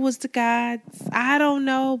know if it was the gods. I don't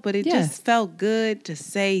know. But it just felt good to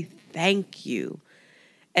say thank you.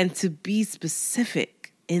 And to be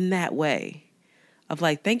specific in that way. Of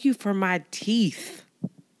like, thank you for my teeth.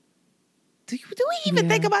 Do we even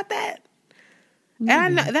think about that? Yeah.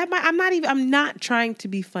 And I know I'm not trying to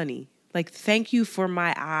be funny. Like, thank you for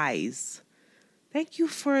my eyes. Thank you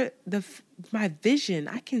for my vision.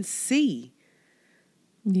 I can see.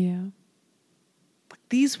 Yeah.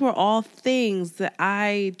 These were all things that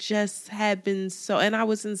I just had been and I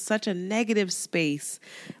was in such a negative space,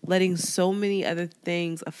 letting so many other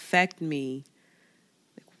things affect me,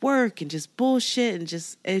 like work and just bullshit, and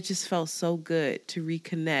it just felt so good to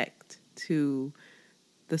reconnect to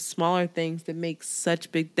the smaller things that make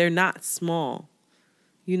such big. They're not small,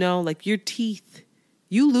 like your teeth.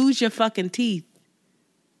 You lose your fucking teeth,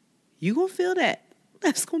 you gonna feel that.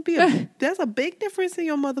 That's gonna be that's a big difference in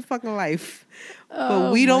your motherfucking life.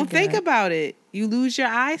 But we don't think about it. You lose your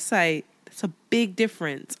eyesight. That's a big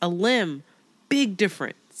difference. A limb, big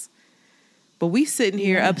difference. But we sitting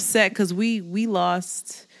here upset because we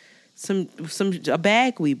lost a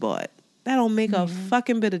bag we bought. That don't make a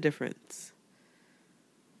fucking bit of difference.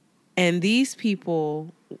 And these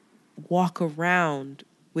people walk around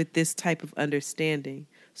with this type of understanding.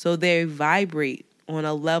 So they vibrate on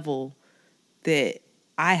a level that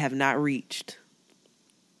I have not reached.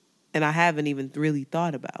 And I haven't even really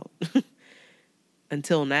thought about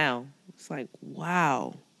until now. It's like,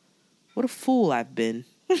 wow, what a fool I've been.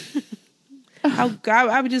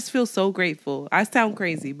 I would just feel so grateful. I sound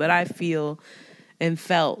crazy, but I feel and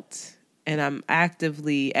felt, and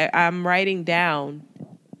I'm writing down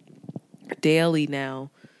daily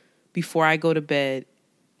now before I go to bed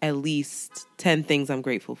at least 10 things I'm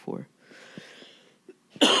grateful for.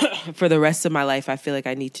 For the rest of my life, I feel like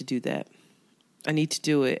I need to do that. I need to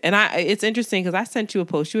do it. And it's interesting because I sent you a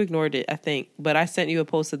post. You ignored it, I think. But I sent you a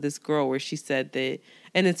post of this girl where she said that,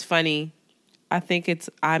 and it's funny, I think it's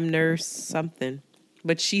I'm Nurse something.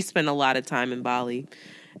 But she spent a lot of time in Bali.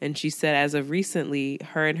 And she said as of recently,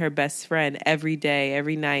 her and her best friend every day,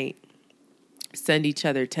 every night, send each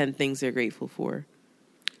other 10 things they're grateful for.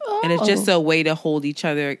 Oh. And it's just a way to hold each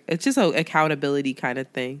other. It's just an accountability kind of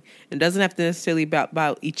thing. It doesn't have to necessarily be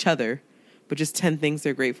about each other, but just 10 things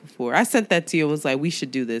they're grateful for. I sent that to you and was like, we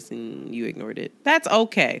should do this, and you ignored it. That's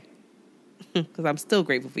okay. Because I'm still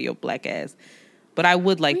grateful for your black ass. But I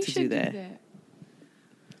would like to do that.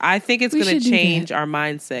 I think it's going to change our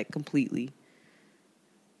mindset completely.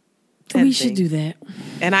 We should do that.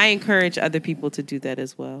 And I encourage other people to do that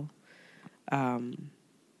as well.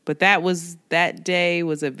 But that day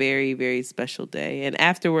was a very, very special day. And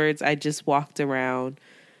afterwards, I just walked around.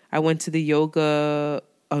 I went to the yoga.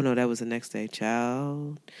 Oh, no, that was the next day,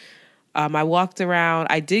 child. I walked around.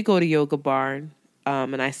 I did go to Yoga Barn,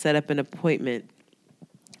 and I set up an appointment.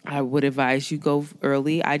 I would advise you go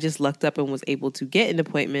early. I just lucked up and was able to get an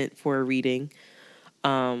appointment for a reading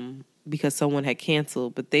because someone had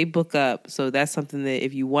canceled. But they book up. So that's something that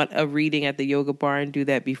if you want a reading at the Yoga Barn, do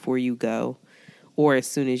that before you go or as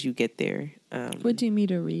soon as you get there. What do you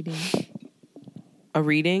mean a reading? A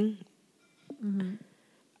reading? Mm-hmm.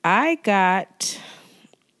 I got...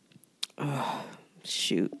 Oh,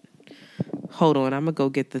 shoot. Hold on, I'm gonna go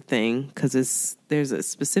get the thing because there's a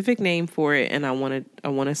specific name for it, and I want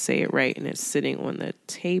to say it right, and it's sitting on the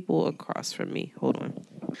table across from me. Hold on.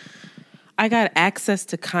 I got access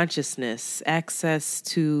to consciousness, access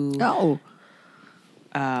to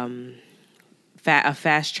a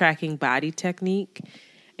fast tracking body technique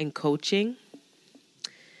and coaching,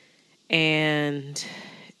 and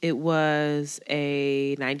it was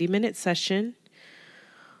a 90-minute session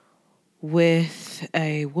with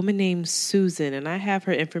a woman named Susan, and I have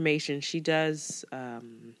her information. She does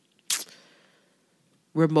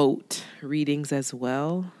remote readings as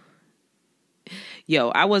well. Yo,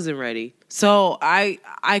 I wasn't ready. So I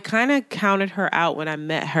kind of counted her out when I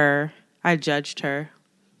met her. I judged her.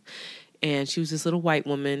 And she was this little white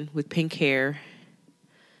woman with pink hair,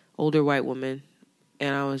 older white woman.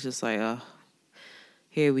 And I was just like, oh,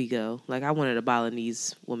 here we go. Like, I wanted a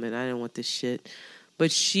Balinese woman. I didn't want this shit.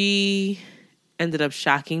 But she ended up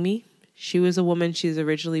shocking me. She was a woman. She was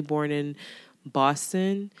originally born in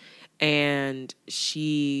Boston. And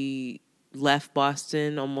she left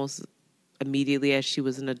Boston almost immediately as she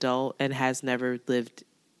was an adult and has never lived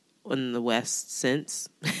in the West since.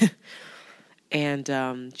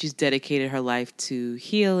 And she's dedicated her life to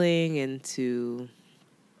healing and to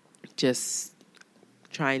just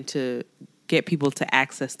trying to get people to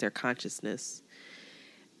access their consciousness.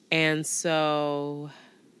 And so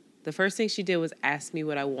the first thing she did was ask me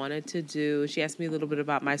what I wanted to do. She asked me a little bit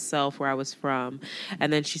about myself, where I was from.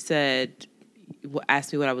 And then she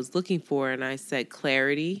asked me what I was looking for. And I said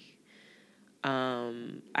clarity.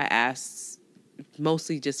 I asked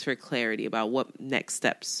mostly just for clarity about what next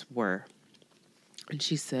steps were. And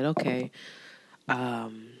she said, okay,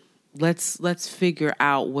 let's figure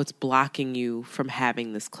out what's blocking you from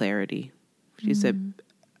having this clarity. She said,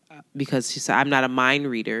 because she said, I'm not a mind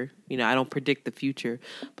reader. You know, I don't predict the future,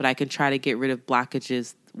 but I can try to get rid of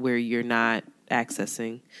blockages where you're not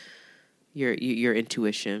accessing your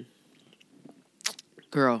intuition.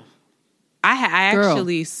 Girl, I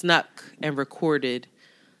actually snuck and recorded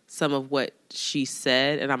some of what she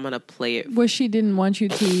said, and I'm going to play it. Well, she didn't want you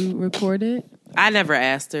to record it? I never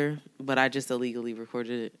asked her, but I just illegally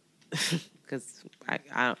recorded it. Because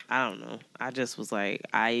I don't know. I just was like,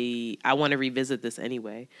 I want to revisit this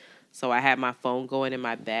anyway. So I had my phone going in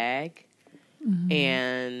my bag,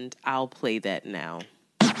 and I'll play that now.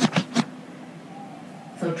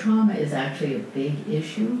 So trauma is actually a big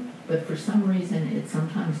issue, but for some reason it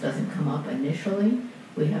sometimes doesn't come up initially.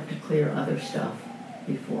 We have to clear other stuff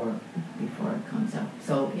before it comes up.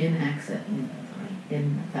 So in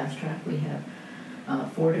Fast Track, we have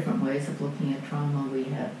 4 different ways of looking at trauma. We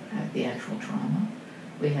have the actual trauma.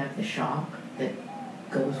 We have the shock that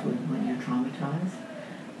goes with when you're traumatized.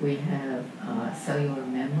 We have cellular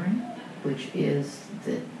memory, which is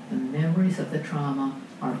that the memories of the trauma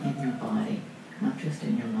are in your body, not just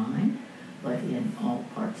in your mind, but in all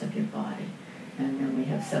parts of your body. And then we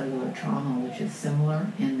have cellular trauma, which is similar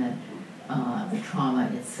in that the trauma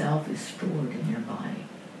itself is stored in your body.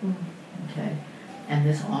 Okay? And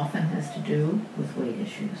this often has to do with weight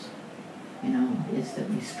issues. Is that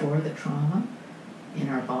we store the trauma in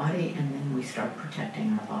our body and then we start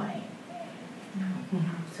protecting our body.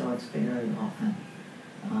 So it's very often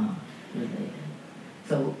related.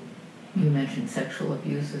 So you mentioned sexual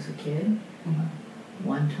abuse as a kid.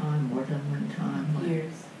 One time, more than one time?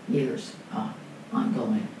 Years.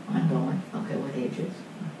 Ongoing. Okay, what ages?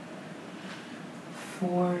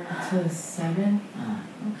 4 to 7.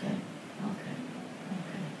 Okay.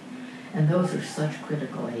 And those are such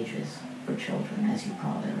critical ages for children, as you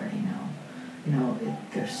probably already know.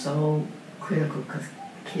 They're so critical because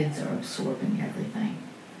kids are absorbing everything,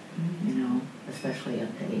 especially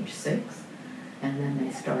up to age 6. And then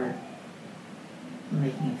they start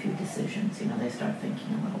making a few decisions. They start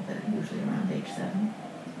thinking a little bit, usually around age 7.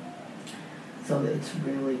 So it's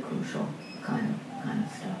really crucial kind of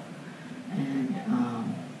stuff. And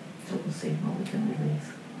so we'll see what we can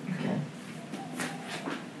release. Okay.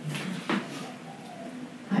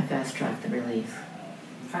 I fast track the release.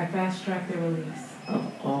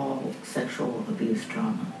 Of all sexual abuse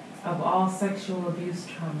trauma.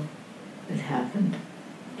 It happened.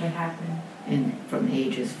 From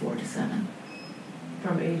ages 4 to 7.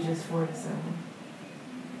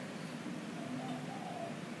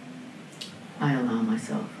 I allow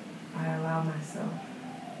myself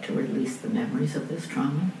to release the memories of this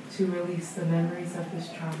trauma.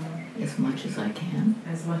 As much as I can.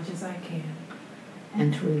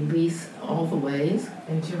 And to release all the ways.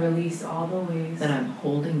 That I'm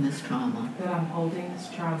holding this trauma.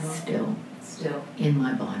 Still. In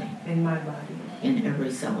my body. In every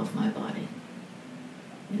cell of my body.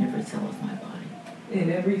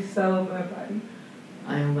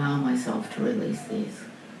 I allow myself to release these.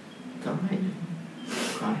 It's all right.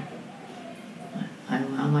 Cry. I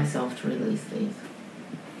allow myself to release these.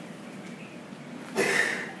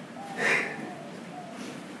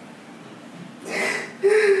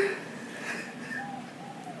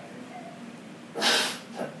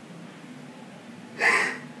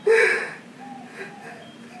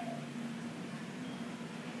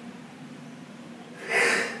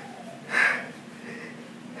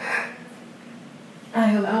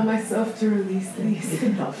 I allow myself to release these. You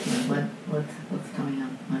can talk to me. What's coming up?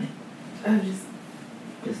 I just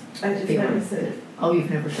never said it. Oh, you've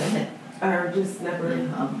never said it? Or just never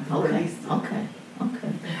released it. Okay.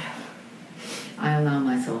 I allow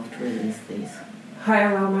myself to release these.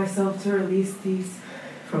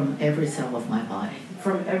 From every cell of my body.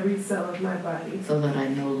 So that I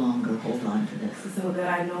no longer hold on to this.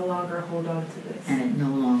 And it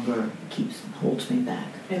no longer holds me back.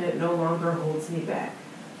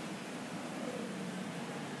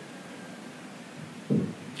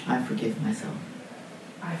 I forgive myself.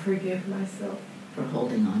 For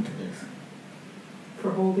holding on to this.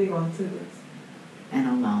 And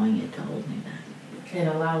allowing it to hold me back.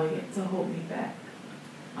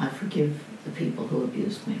 I forgive the people who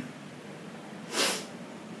abused me.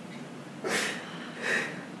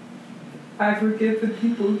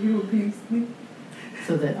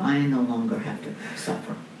 So that I no longer have to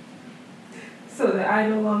suffer.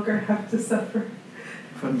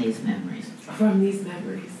 From these memories.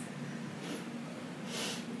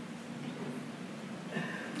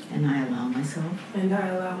 And I allow myself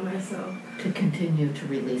to continue to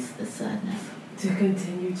release the sadness.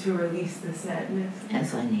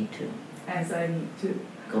 As I need to.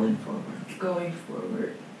 Going forward.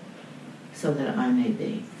 So that I may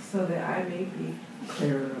be.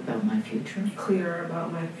 Clearer about my future.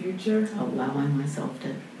 Allowing myself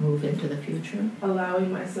to move into the future.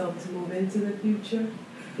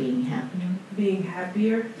 Being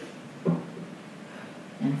happier.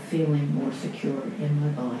 And feeling more secure in my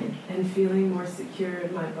body.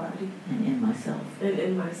 And in myself.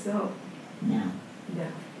 Now.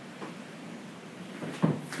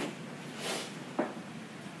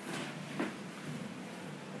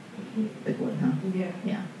 Big one, huh?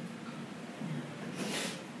 Yeah.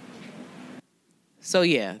 So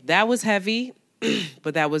yeah, that was heavy,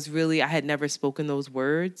 but that was really, I had never spoken those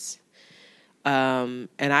words. And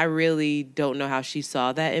I really don't know how she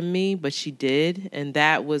saw that in me, but she did. And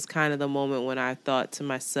that was kind of the moment when I thought to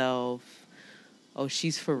myself, oh,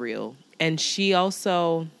 she's for real. And she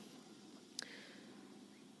also,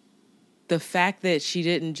 the fact that she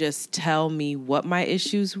didn't just tell me what my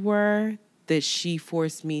issues were, that she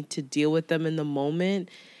forced me to deal with them in the moment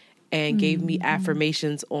and gave me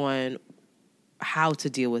affirmations on how to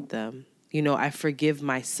deal with them. You know, I forgive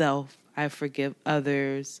myself. I forgive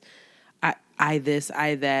others. I this,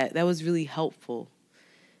 I that. That was really helpful.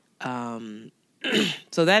 So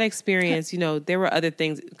that experience, you know, there were other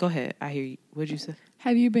things. Go ahead. I hear you. What'd you say?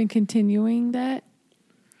 Have you been continuing that?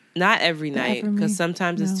 Not every night, because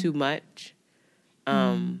sometimes it's too much.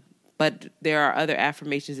 But there are other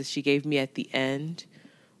affirmations that she gave me at the end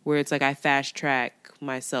where it's like I fast track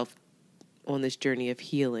myself on this journey of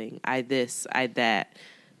healing. I this, I that.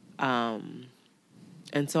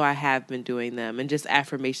 And so I have been doing them, and just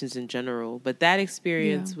affirmations in general. But that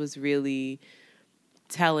experience was really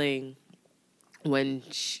telling when,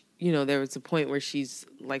 she, you know, there was a point where she's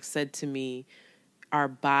like said to me, our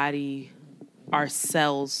body, our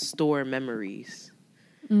cells store memories.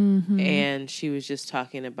 And she was just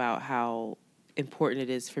talking about how important it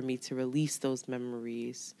is for me to release those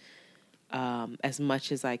memories as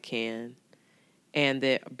much as I can. And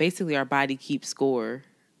that basically our body keeps score,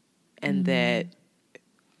 and that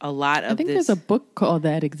a lot of I think there's a book called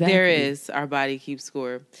that, exactly. There is, Our Body Keeps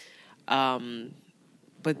Score.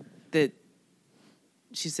 But that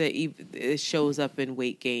she said it shows up in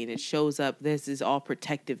weight gain. It shows up, this is all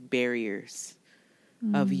protective barriers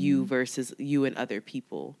of you versus you and other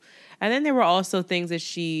people. And then there were also things that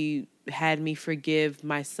she had me forgive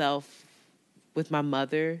myself with my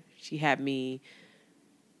mother. She had me,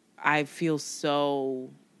 I feel so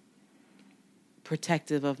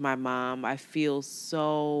protective of my mom. I feel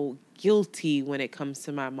so guilty when it comes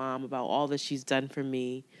to my mom about all that she's done for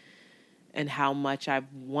me and how much I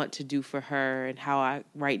want to do for her, and how I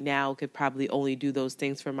right now could probably only do those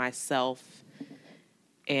things for myself.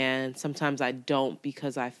 And sometimes I don't,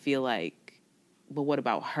 because I feel like, but what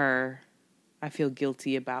about her? I feel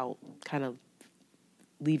guilty about kind of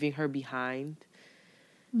leaving her behind.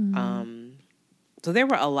 So there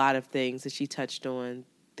were a lot of things that she touched on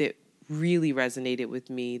that really resonated with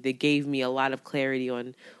me, that gave me a lot of clarity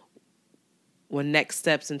on next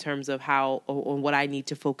steps in terms of how, on what I need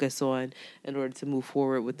to focus on in order to move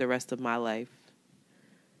forward with the rest of my life.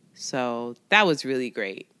 So that was really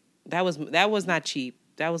great. That was not cheap.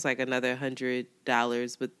 That was like another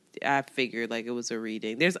 $100, but I figured like it was a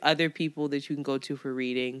reading. There's other people that you can go to for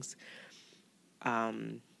readings.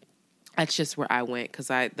 That's just where I went, because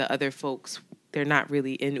the other folks, they're not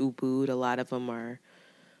really in Ubud. A lot of them are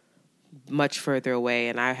much further away,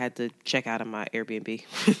 and I had to check out of my Airbnb.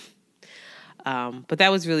 But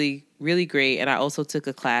that was really, really great. And I also took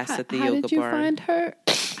a class at the Yoga Barn. How did you find her?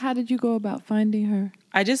 How did you go about finding her?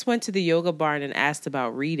 I just went to the Yoga Barn and asked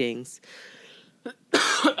about readings.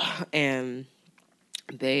 And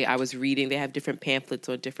I was reading, they have different pamphlets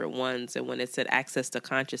on different ones. And when it said Access to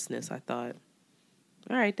Consciousness, I thought,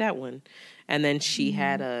 all right, that one. And then she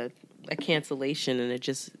had a cancellation, and it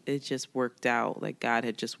just worked out. Like God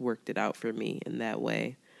had just worked it out for me in that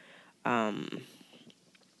way.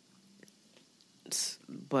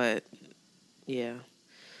 But yeah,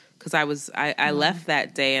 because I left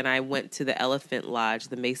that day and I went to the Elephant Lodge,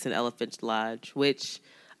 the Mason Elephant Lodge, which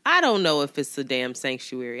I don't know if it's a damn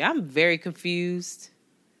sanctuary. I'm very confused.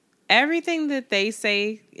 Everything that they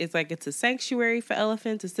say is like it's a sanctuary for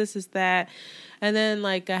elephants, it's this, is that. And then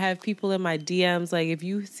like I have people in my DMs like, if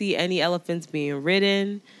you see any elephants being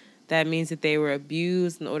ridden, that means that they were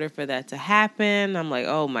abused in order for that to happen. I'm like,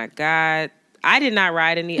 oh my God. I did not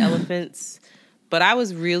ride any elephants. But I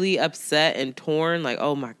was really upset and torn, like,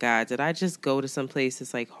 oh, my God, did I just go to some place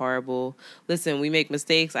that's, like, horrible? Listen, we make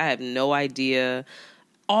mistakes. I have no idea.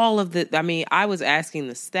 All of I was asking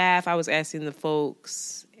the staff. I was asking the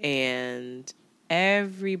folks. And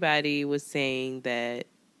everybody was saying that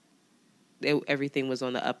everything was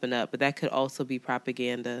on the up and up. But that could also be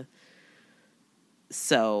propaganda.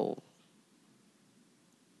 So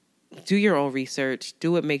do your own research.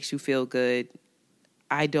 Do what makes you feel good.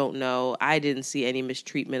 I don't know. I didn't see any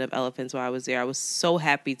mistreatment of elephants while I was there. I was so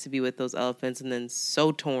happy to be with those elephants, and then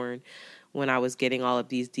so torn when I was getting all of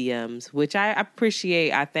these DMs, which I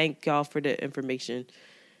appreciate. I thank y'all for the information,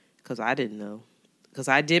 because I didn't know. Because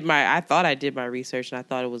I thought I did my research, and I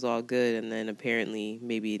thought it was all good, and then apparently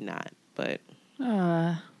maybe not. But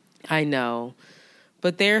I know.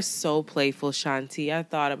 But they're so playful, Shanti. I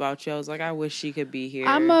thought about you. I was like, I wish she could be here.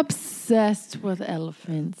 I'm obsessed with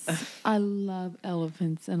elephants. I love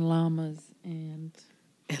elephants and llamas. And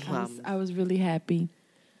I was really happy.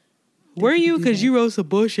 Were you? Because you wrote some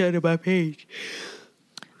bullshit on my page.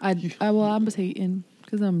 I was hating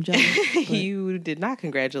because I'm jealous. You did not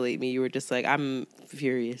congratulate me. You were just like, I'm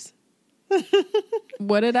furious.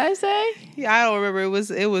 What did I say? Yeah, I don't remember.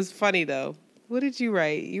 It was funny though. What did you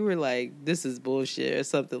write? You were like, this is bullshit or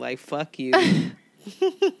something like, fuck you.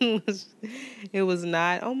 It was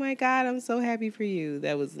not, oh my God, I'm so happy for you.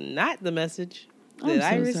 That was not the message that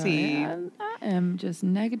I received. I am just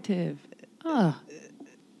negative.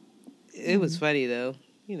 It was funny though.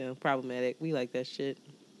 Problematic. We like that shit.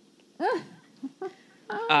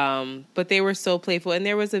 But they were so playful, and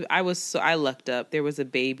I lucked up. There was a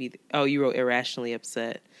baby. Oh, you wrote irrationally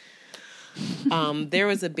upset. There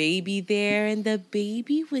was a baby there, and the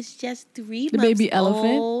baby was just 3 months old. The baby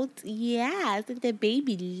elephant? Yeah, the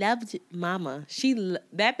baby loved Mama.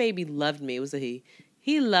 That baby loved me. It was a he.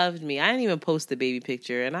 He loved me. I didn't even post the baby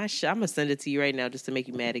picture, and I'm gonna send it to you right now just to make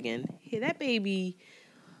you mad again. That baby,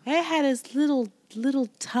 it had his little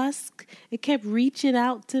tusk. It kept reaching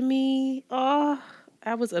out to me. Oh,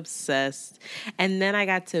 I was obsessed. And then I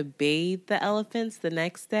got to bathe the elephants the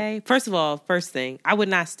next day. First of all, first thing, I would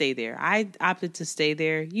not stay there. I opted to stay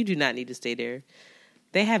there. You do not need to stay there.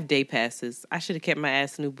 They have day passes. I should have kept my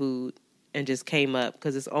ass in the boot and just came up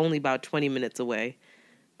because it's only about 20 minutes away.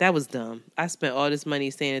 That was dumb. I spent all this money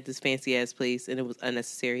staying at this fancy-ass place, and it was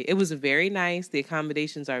unnecessary. It was very nice. The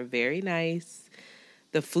accommodations are very nice.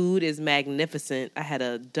 The food is magnificent. I had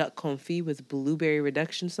a duck confit with blueberry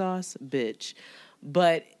reduction sauce. Bitch.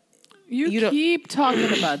 But you keep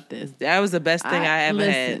talking about this. That was the best thing I ever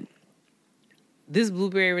had. This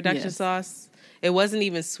blueberry reduction sauce, it wasn't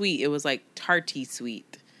even sweet. It was like tarty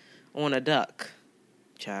sweet on a duck.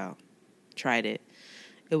 Child. Tried it.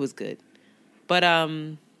 It was good. But,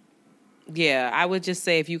 yeah, I would just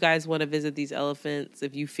say if you guys want to visit these elephants,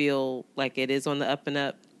 if you feel like it is on the up and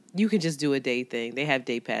up, you can just do a day thing. They have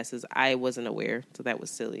day passes. I wasn't aware, so that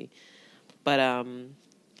was silly. But,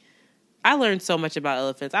 I learned so much about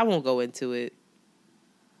elephants. I won't go into it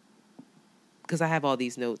because I have all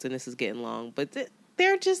these notes and this is getting long. But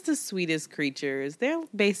they're just the sweetest creatures. They're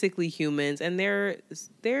basically humans, and they are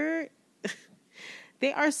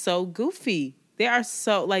so goofy. They are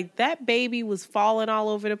so, like, that baby was falling all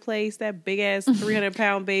over the place. That big ass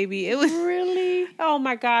 300-pound baby. It was really, oh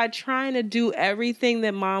my God, trying to do everything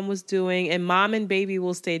that mom was doing, and mom and baby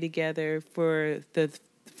will stay together for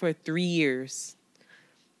 3 years.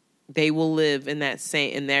 They will live in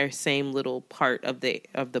their same little part of the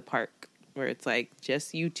park where it's like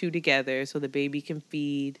just you two together so the baby can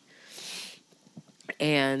feed.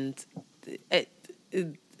 And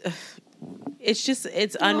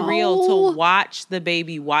it's unreal to watch the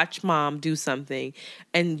baby watch mom do something,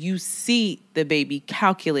 and you see the baby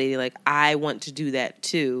calculating like, I want to do that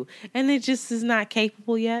too, and it just is not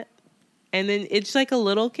capable yet. And then it's like a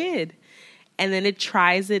little kid. And then it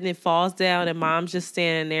tries it and it falls down, and mom's just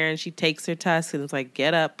standing there, and she takes her tusk and it's like,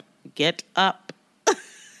 get up.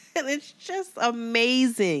 And it's just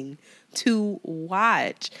amazing to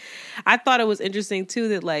watch. I thought it was interesting too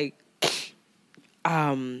that like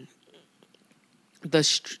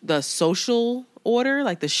the social order,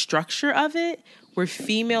 like the structure of it, where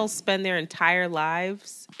females spend their entire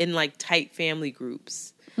lives in like tight family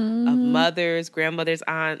groups of mothers, grandmothers,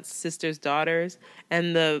 aunts, sisters, daughters,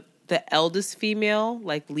 and the eldest female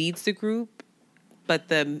like leads the group, but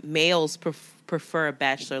the males prefer a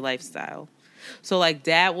bachelor lifestyle. So like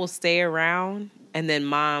dad will stay around, and then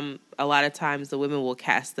mom, a lot of times the women will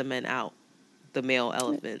cast the men out, the male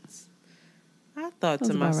elephants. I thought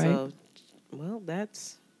to myself, right. Well,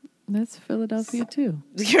 that's Philadelphia too.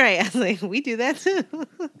 Right. I was like, we do that too.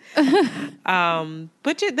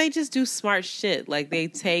 But they just do smart shit. Like they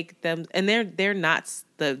take them, and they're not,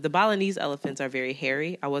 the Balinese elephants are very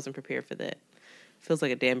hairy. I wasn't prepared for that. Feels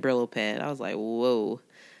like a damn Brillo pad. I was like, whoa.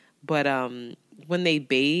 But when they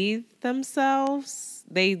bathe themselves,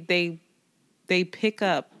 they can pick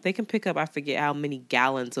up, I forget how many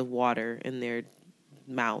gallons of water in their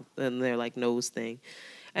mouth and their like nose thing.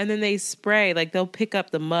 And then they spray, like they'll pick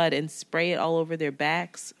up the mud and spray it all over their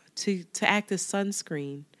backs to act as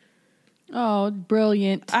sunscreen. Oh,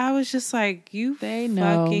 brilliant. I was just like, you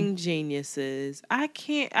fucking geniuses. For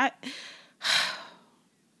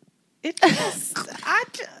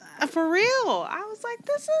real. I was like,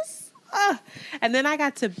 this is, And then I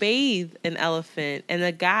got to bathe an elephant, and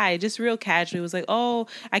the guy just real casually was like, oh,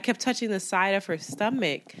 I kept touching the side of her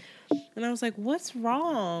stomach. And I was like, what's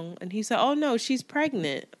wrong? And he said, oh, no, she's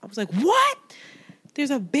pregnant. I was like, what?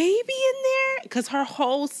 There's a baby in there? Because her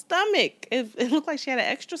whole stomach, it looked like she had an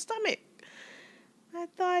extra stomach. I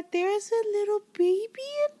thought, there's a little baby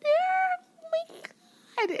in there? Oh, my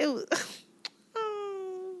It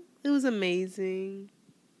was amazing.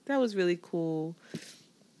 That was really cool.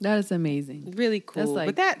 That is amazing. Really cool. Like,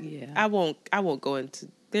 but that, yeah. I won't go into,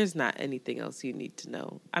 there's not anything else you need to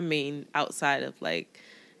know. I mean, outside of like,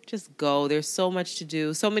 just go. There's so much to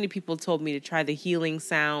do. So many people told me to try the healing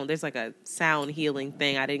sound. There's like a sound healing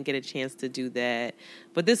thing. I didn't get a chance to do that.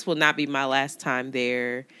 But this will not be my last time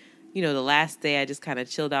there. You know, the last day I just kind of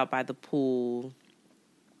chilled out by the pool.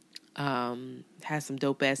 Had some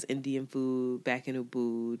dope-ass Indian food back in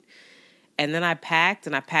Ubud. And then I packed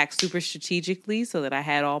super strategically so that I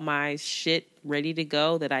had all my shit ready to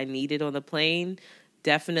go that I needed on the plane.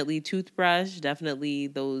 Definitely toothbrush, definitely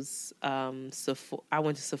those, I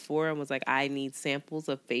went to Sephora and was like, I need samples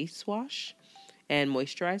of face wash and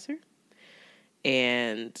moisturizer.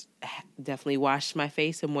 And definitely washed my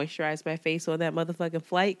face and moisturized my face on that motherfucking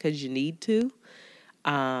flight because you need to.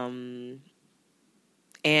 And,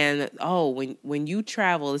 when you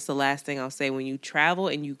travel, it's the last thing I'll say. When you travel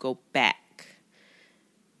and you go back,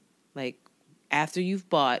 like, after you've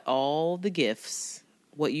bought all the gifts,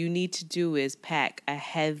 what you need to do is pack a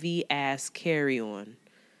heavy-ass carry-on.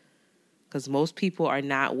 Because most people are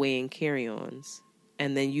not weighing carry-ons.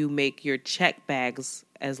 And then you make your check bags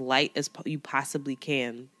as light as you possibly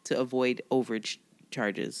can to avoid overage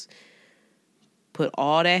charges. Put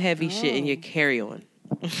all that heavy shit in your carry-on.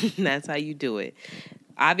 That's how you do it.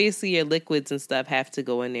 Obviously, your liquids and stuff have to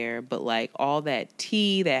go in there, but like all that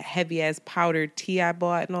tea, that heavy-ass powdered tea I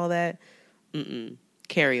bought and all that,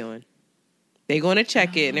 carry on. They're going to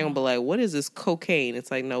check it, and they're going to be like, what is this cocaine?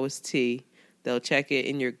 It's like, no, it's tea. They'll check it,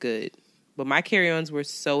 and you're good. But my carry-ons were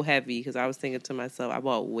so heavy because I was thinking to myself, I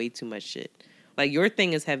bought way too much shit. Like, your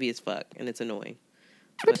thing is heavy as fuck, and it's annoying.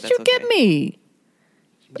 What did you get me?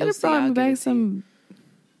 You better brought me back some...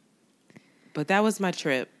 But that was my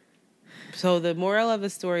trip. So the moral of the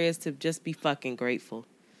story is to just be fucking grateful.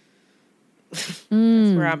 That's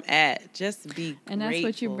where I'm at. Just be grateful. And that's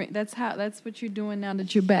what you bring. That's what you're doing now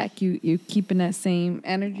that you're back. You're keeping that same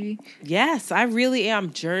energy. Yes, I really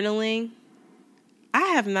am. Journaling. I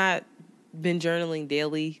have not been journaling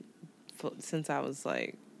daily since I was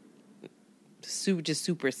like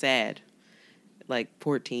super sad. Like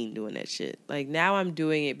 14 doing that shit. Like now I'm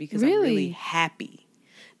doing it because I'm really happy.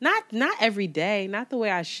 Not every day, not the way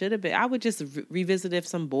I should have been. I would just revisit if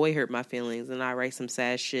some boy hurt my feelings and I write some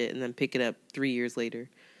sad shit and then pick it up 3 years later.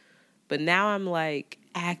 But now I'm like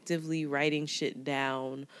actively writing shit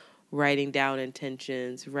down, writing down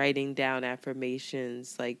intentions, writing down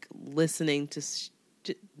affirmations, like listening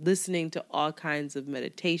to all kinds of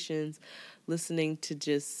meditations, listening to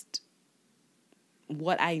just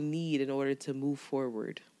what I need in order to move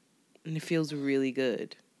forward. And it feels really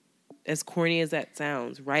good. As corny as that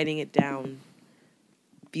sounds, writing it down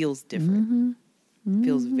feels different.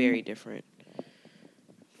 Feels very different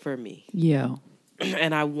for me. Yeah.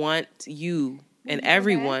 And I want you and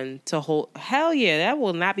everyone to hold... Hell yeah, that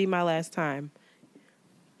will not be my last time.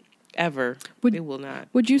 Ever. It will not.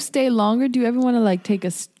 Would you stay longer? Do you ever want to like take a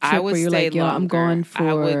trip where you're like, yo, I'm going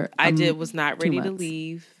for... I was not ready to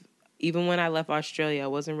leave. Even when I left Australia, I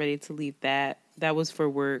wasn't ready to leave that. That was for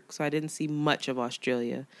work, so I didn't see much of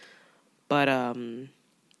Australia. But,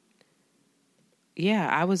 yeah,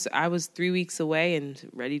 I was 3 weeks away and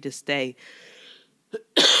ready to stay.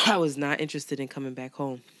 I was not interested in coming back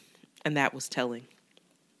home. And that was telling.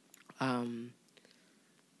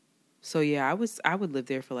 So, yeah, I would live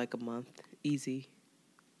there for like a month. Easy.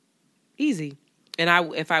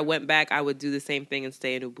 And if I went back, I would do the same thing and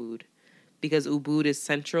stay in Ubud. Because Ubud is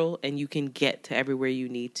central and you can get to everywhere you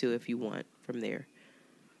need to if you want from there.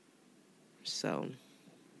 So...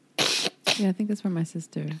 Yeah, I think that's where my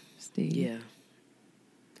sister stayed. Yeah.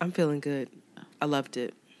 I'm feeling good. I loved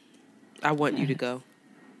it. I want you to go.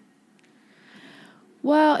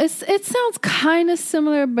 Well, it sounds kind of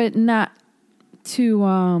similar, but not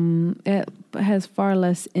to, it has far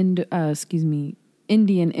less Indian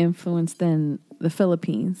influence than the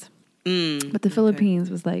Philippines. But the Philippines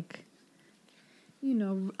was like, you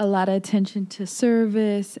know, a lot of attention to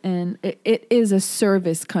service, and it is a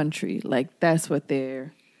service country. Like, that's what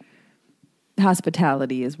they're...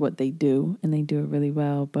 Hospitality is what they do, and they do it really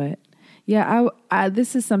well. But yeah, I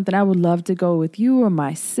this is something I would love to go with you or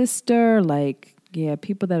my sister. Like, yeah,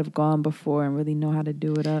 people that have gone before and really know how to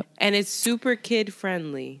do it up. And it's super kid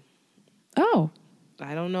friendly. Oh,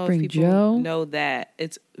 I don't know if people know that.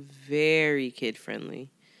 It's very kid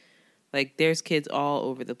friendly. Like, there's kids all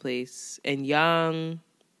over the place and young.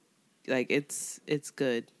 Like, it's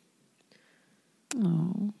good.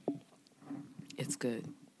 Oh, it's good.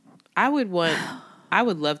 I would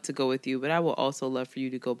love to go with you, but I would also love for you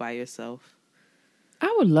to go by yourself.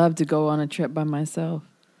 I would love to go on a trip by myself.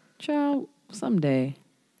 Child, someday.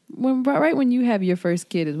 Right when you have your first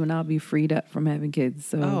kid is when I'll be freed up from having kids.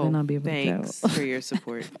 So then I'll be able to go. Thanks for your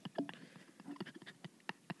support.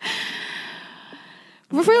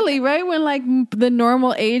 Really, right? When like the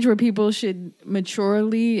normal age where people should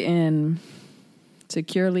maturely and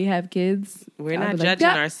securely have kids. We're not judging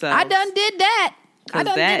ourselves. I done did that. I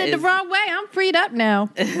done did it the wrong way. I'm freed up now.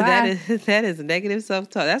 that is negative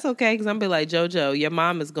self-talk. That's okay, because I'm be like, JoJo, your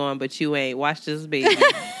mom is gone, but you ain't. Watch this baby.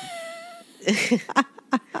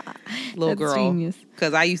 Little girl.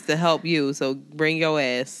 Because I used to help you, so bring your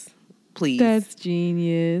ass, please. That's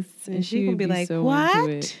genius. And she can be like, so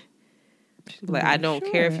what? Like, I don't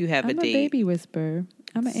care if you have a date. I'm a baby whisperer.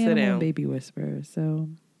 I'm an animal baby whisperer, so.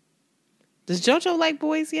 Does JoJo like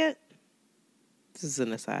boys yet? This is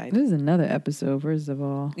an aside. This is another episode, first of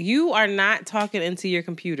all. You are not talking into your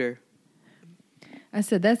computer. I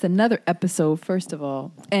said that's another episode, first of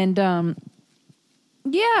all. And,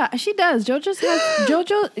 yeah, she does.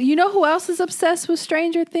 JoJo, you know who else is obsessed with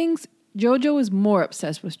Stranger Things? JoJo is more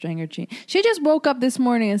obsessed with Stranger Things. She just woke up this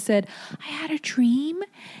morning and said, I had a dream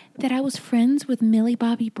that I was friends with Millie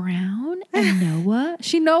Bobby Brown and Noah.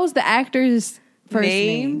 She knows the actors' first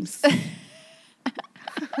names.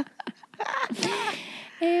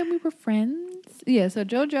 And we were friends. Yeah, so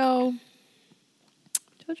JoJo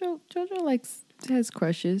has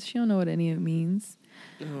crushes. She don't know what any of it means.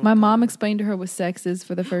 Oh, my mom explained to her what sex is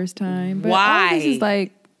for the first time. But why?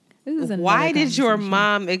 This is why did your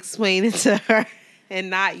mom explain it to her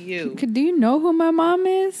and not you? Do you know who my mom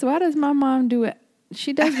is? Why does my mom do it?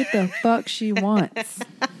 She does what the fuck she wants.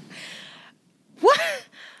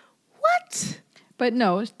 What? But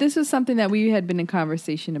no, this was something that we had been in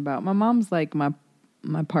conversation about. My mom's like my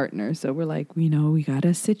partner, so we're like, we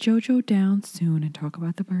gotta sit JoJo down soon and talk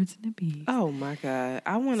about the birds and the bees. Oh my God,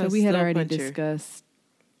 I want to. So we had already discussed.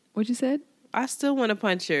 What you said? I still want to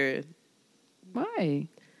punch her. Why?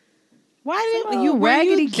 Why didn't you? Were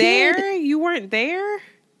you there? You weren't there.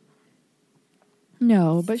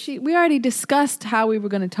 No, but we already discussed how we were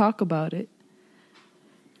going to talk about it,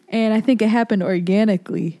 and I think it happened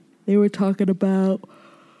organically. They were talking about.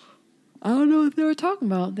 I don't know what they were talking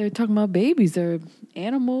about. They were talking about babies or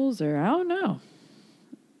animals or I don't know.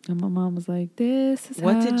 And my mom was like, "This is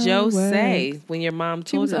what did Joe say when your mom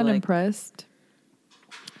told her?" She was unimpressed.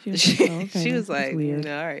 She was like, okay, she was like,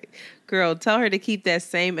 all right, girl, tell her to keep that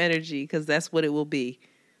same energy because that's what it will be.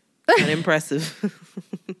 Unimpressive.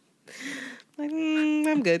 Like,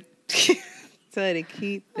 I'm good. Tell her to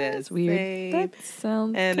keep that same that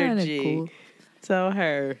sounds energy. Cool. Tell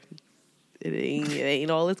her it ain't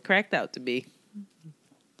all it's cracked out to be.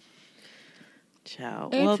 Ciao.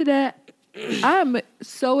 And to that, I'm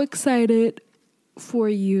so excited for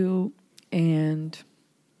you, and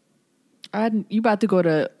you about to go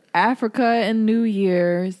to Africa in New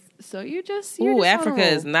Year's, so you're just Africa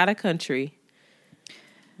is not a country.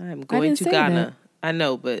 I'm going to Ghana. That. I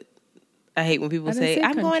know, but I hate when people say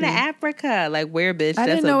I'm going to Africa. Like, where, bitch? I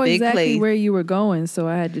That's didn't know a big exactly place. Where you were going, so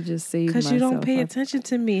I had to just save myself. Because you don't pay attention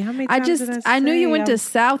to me. How many times I knew you went to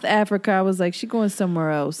South Africa. I was like, she's going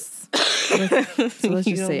somewhere else. So let's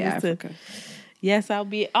just say Africa. Yes, I'll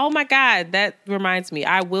be. Oh my God, that reminds me.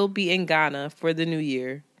 I will be in Ghana for the New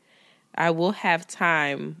Year. I will have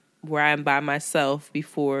time where I'm by myself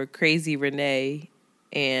before Crazy Renee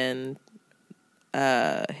and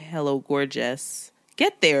Hello Gorgeous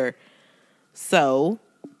get there. So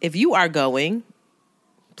if you are going,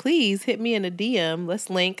 please hit me in a DM. Let's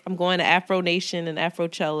link. I'm going to Afro Nation and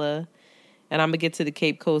Afrochella, and I'm gonna get to the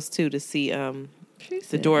Cape Coast too to see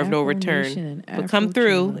the Door of No Return. But come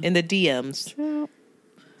through in the DMs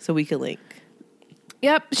so we can link.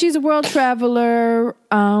 Yep, she's a world traveler.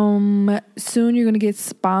 Soon you're going to get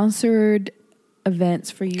sponsored events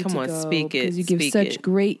for you to go. Come on, speak it. Because you give such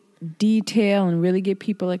great detail and really get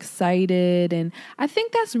people excited. And I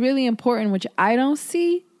think that's really important, which I don't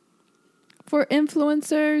see for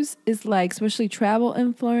influencers, is like, especially travel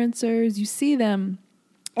influencers. You see them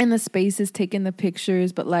in the spaces taking the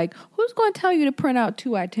pictures, but like, who's going to tell you to print out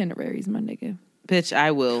 2 itineraries, my nigga? Bitch, I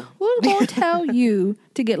will. Who's going to tell you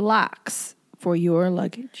to get locks for your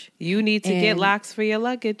luggage? You need to get locks for your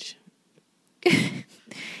luggage.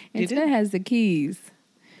 And Tina has the keys.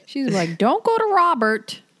 She's like, don't go to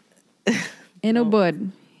Robert in a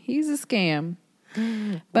bud. He's a scam.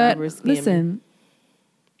 But listen,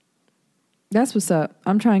 that's what's up.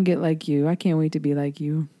 I'm trying to get like you. I can't wait to be like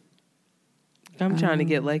you. I'm trying to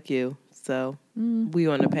get like you. So we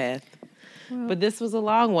on the path. Well, but this was a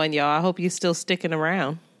long one, y'all. I hope you're still sticking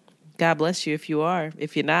around. God bless you if you are.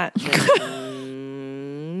 If you're not,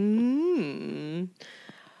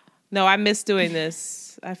 No, I miss doing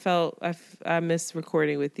this. I miss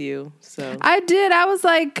recording with you. So I did. I was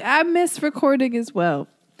like, I miss recording as well.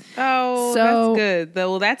 Oh, so, that's good.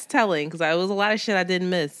 Well, that's telling because it was a lot of shit I didn't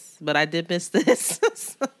miss, but I did miss this.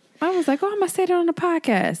 I was like, oh, I'm going to say that on the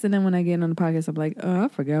podcast. And then when I get on the podcast, I'm like, oh, I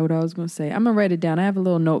forgot what I was going to say. I'm going to write it down. I have a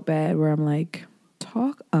little notepad where I'm like,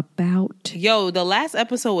 talk about. Yo, the last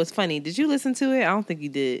episode was funny. Did you listen to it? I don't think you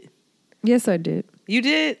did. Yes, I did. You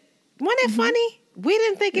did? Wasn't it funny? We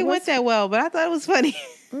didn't think it went that well, but I thought it was funny.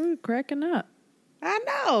 We were cracking up. I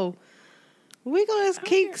know. We're going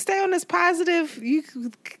to stay on this positive.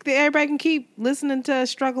 Everybody can keep listening to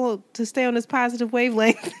us struggle to stay on this positive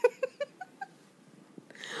wavelength.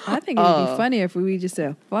 I think it would be funnier if we just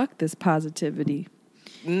said, fuck this positivity.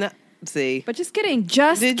 No, see. But just kidding.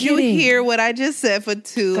 Did you hear what I just said for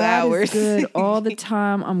 2 hours? God is good all the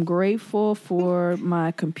time. I'm grateful for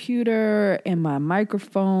my computer and my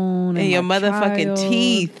microphone. And your motherfucking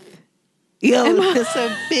teeth. Yo, it's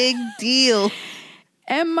a big deal.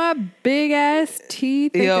 And my big ass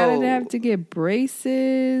teeth. I gotta have to get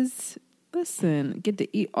braces. Listen, get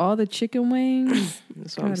to eat all the chicken wings.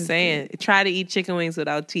 That's what I'm saying. Try to eat chicken wings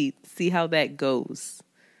without teeth. See how that goes.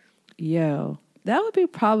 Yo, that would be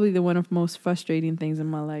probably one of the most frustrating things in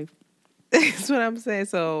my life. That's what I'm saying.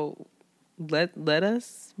 So let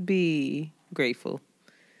us be grateful.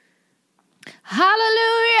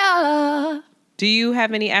 Hallelujah. Do you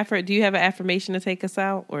have any effort? Do you have an affirmation to take us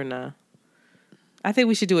out or not? I think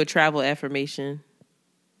we should do a travel affirmation.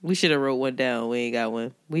 We should have wrote one down. We ain't got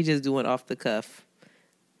one. We just do it off the cuff.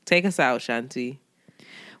 Take us out, Shanti.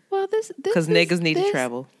 Well, this because niggas need to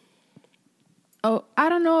travel. Oh, I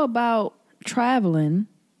don't know about traveling.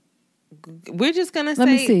 We're just gonna Let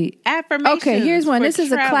me see. Affirmations. Okay, here's one. This is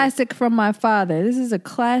travel. a classic from my father. This is a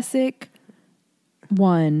classic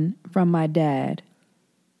one from my dad.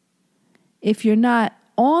 If you're not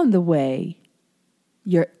on the way,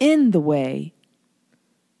 you're in the way.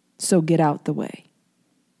 So get out the way.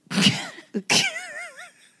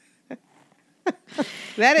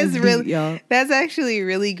 That is really, that's actually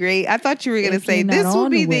really great. I thought you were going to say this will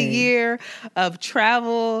be the year of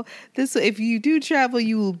travel. If you do travel,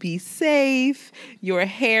 you will be safe. Your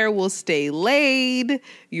hair will stay laid.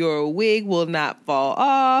 Your wig will not fall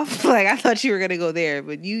off. Like I thought you were going to go there,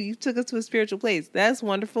 but you took us to a spiritual place. That's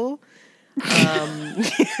wonderful.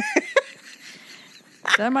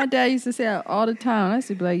 That my dad used to say all the time. I used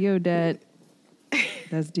to be like, yo, Dad,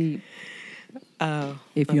 that's deep.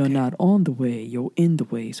 If you're not on the way, you're in the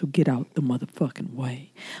way. So get out the motherfucking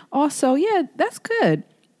way. Also, yeah, that's good.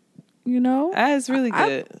 You know? That is really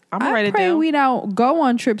good. I'm going to write it down. I pray we don't go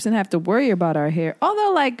on trips and have to worry about our hair.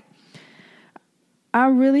 Although, like, I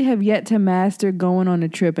really have yet to master going on a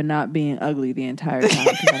trip and not being ugly the entire time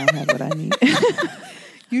because I don't have what I need.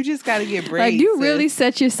 You just got to get braids. Like, you really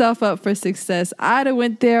set yourself up for success. I'd have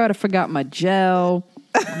went there. I'd have forgot my gel,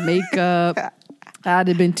 makeup. I'd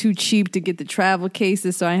have been too cheap to get the travel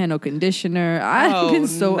cases, so I had no conditioner. I've been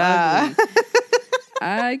so ugly.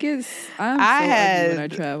 I guess I had ugly when I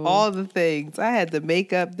travel. All the things. I had the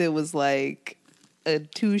makeup that was like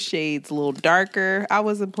 2 shades a little darker. I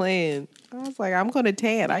wasn't playing. I was like, I'm going to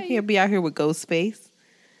tan. I can't be out here with ghost face.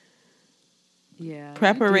 Yeah.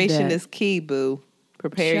 Preparation is key, boo.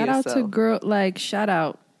 Prepare yourself. Shout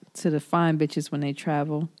out to the fine bitches when they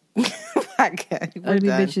travel. Okay, ugly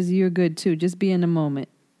bitches, you're good too. Just be in the moment.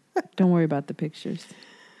 Don't worry about the pictures.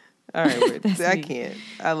 All right, I can't.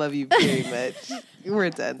 I love you very much. We're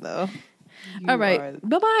done though. All right,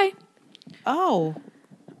 bye-bye. Oh,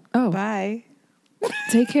 bye.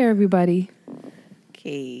 Take care, everybody.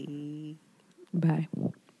 Okay. Bye.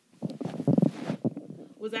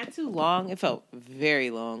 Was that too long? It felt very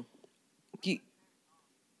long.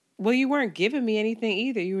 Well, you weren't giving me anything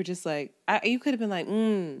either. You were just like, you could have been like,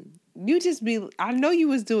 You just be, I know you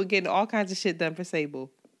was getting all kinds of shit done for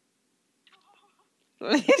Sable.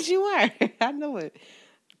 Yes, you were. I know it.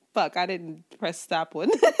 Fuck, I didn't press stop on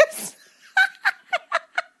this.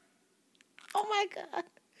 Oh my God.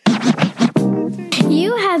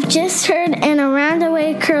 You have just heard an Around the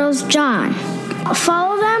Way Curls John.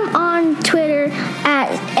 Follow them on Twitter at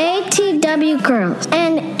ATW Curls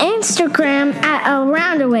and Instagram at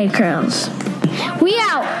Around the Way Curls. We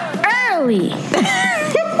out early.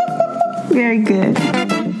 Very good.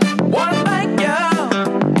 One like you,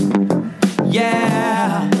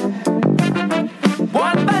 yeah.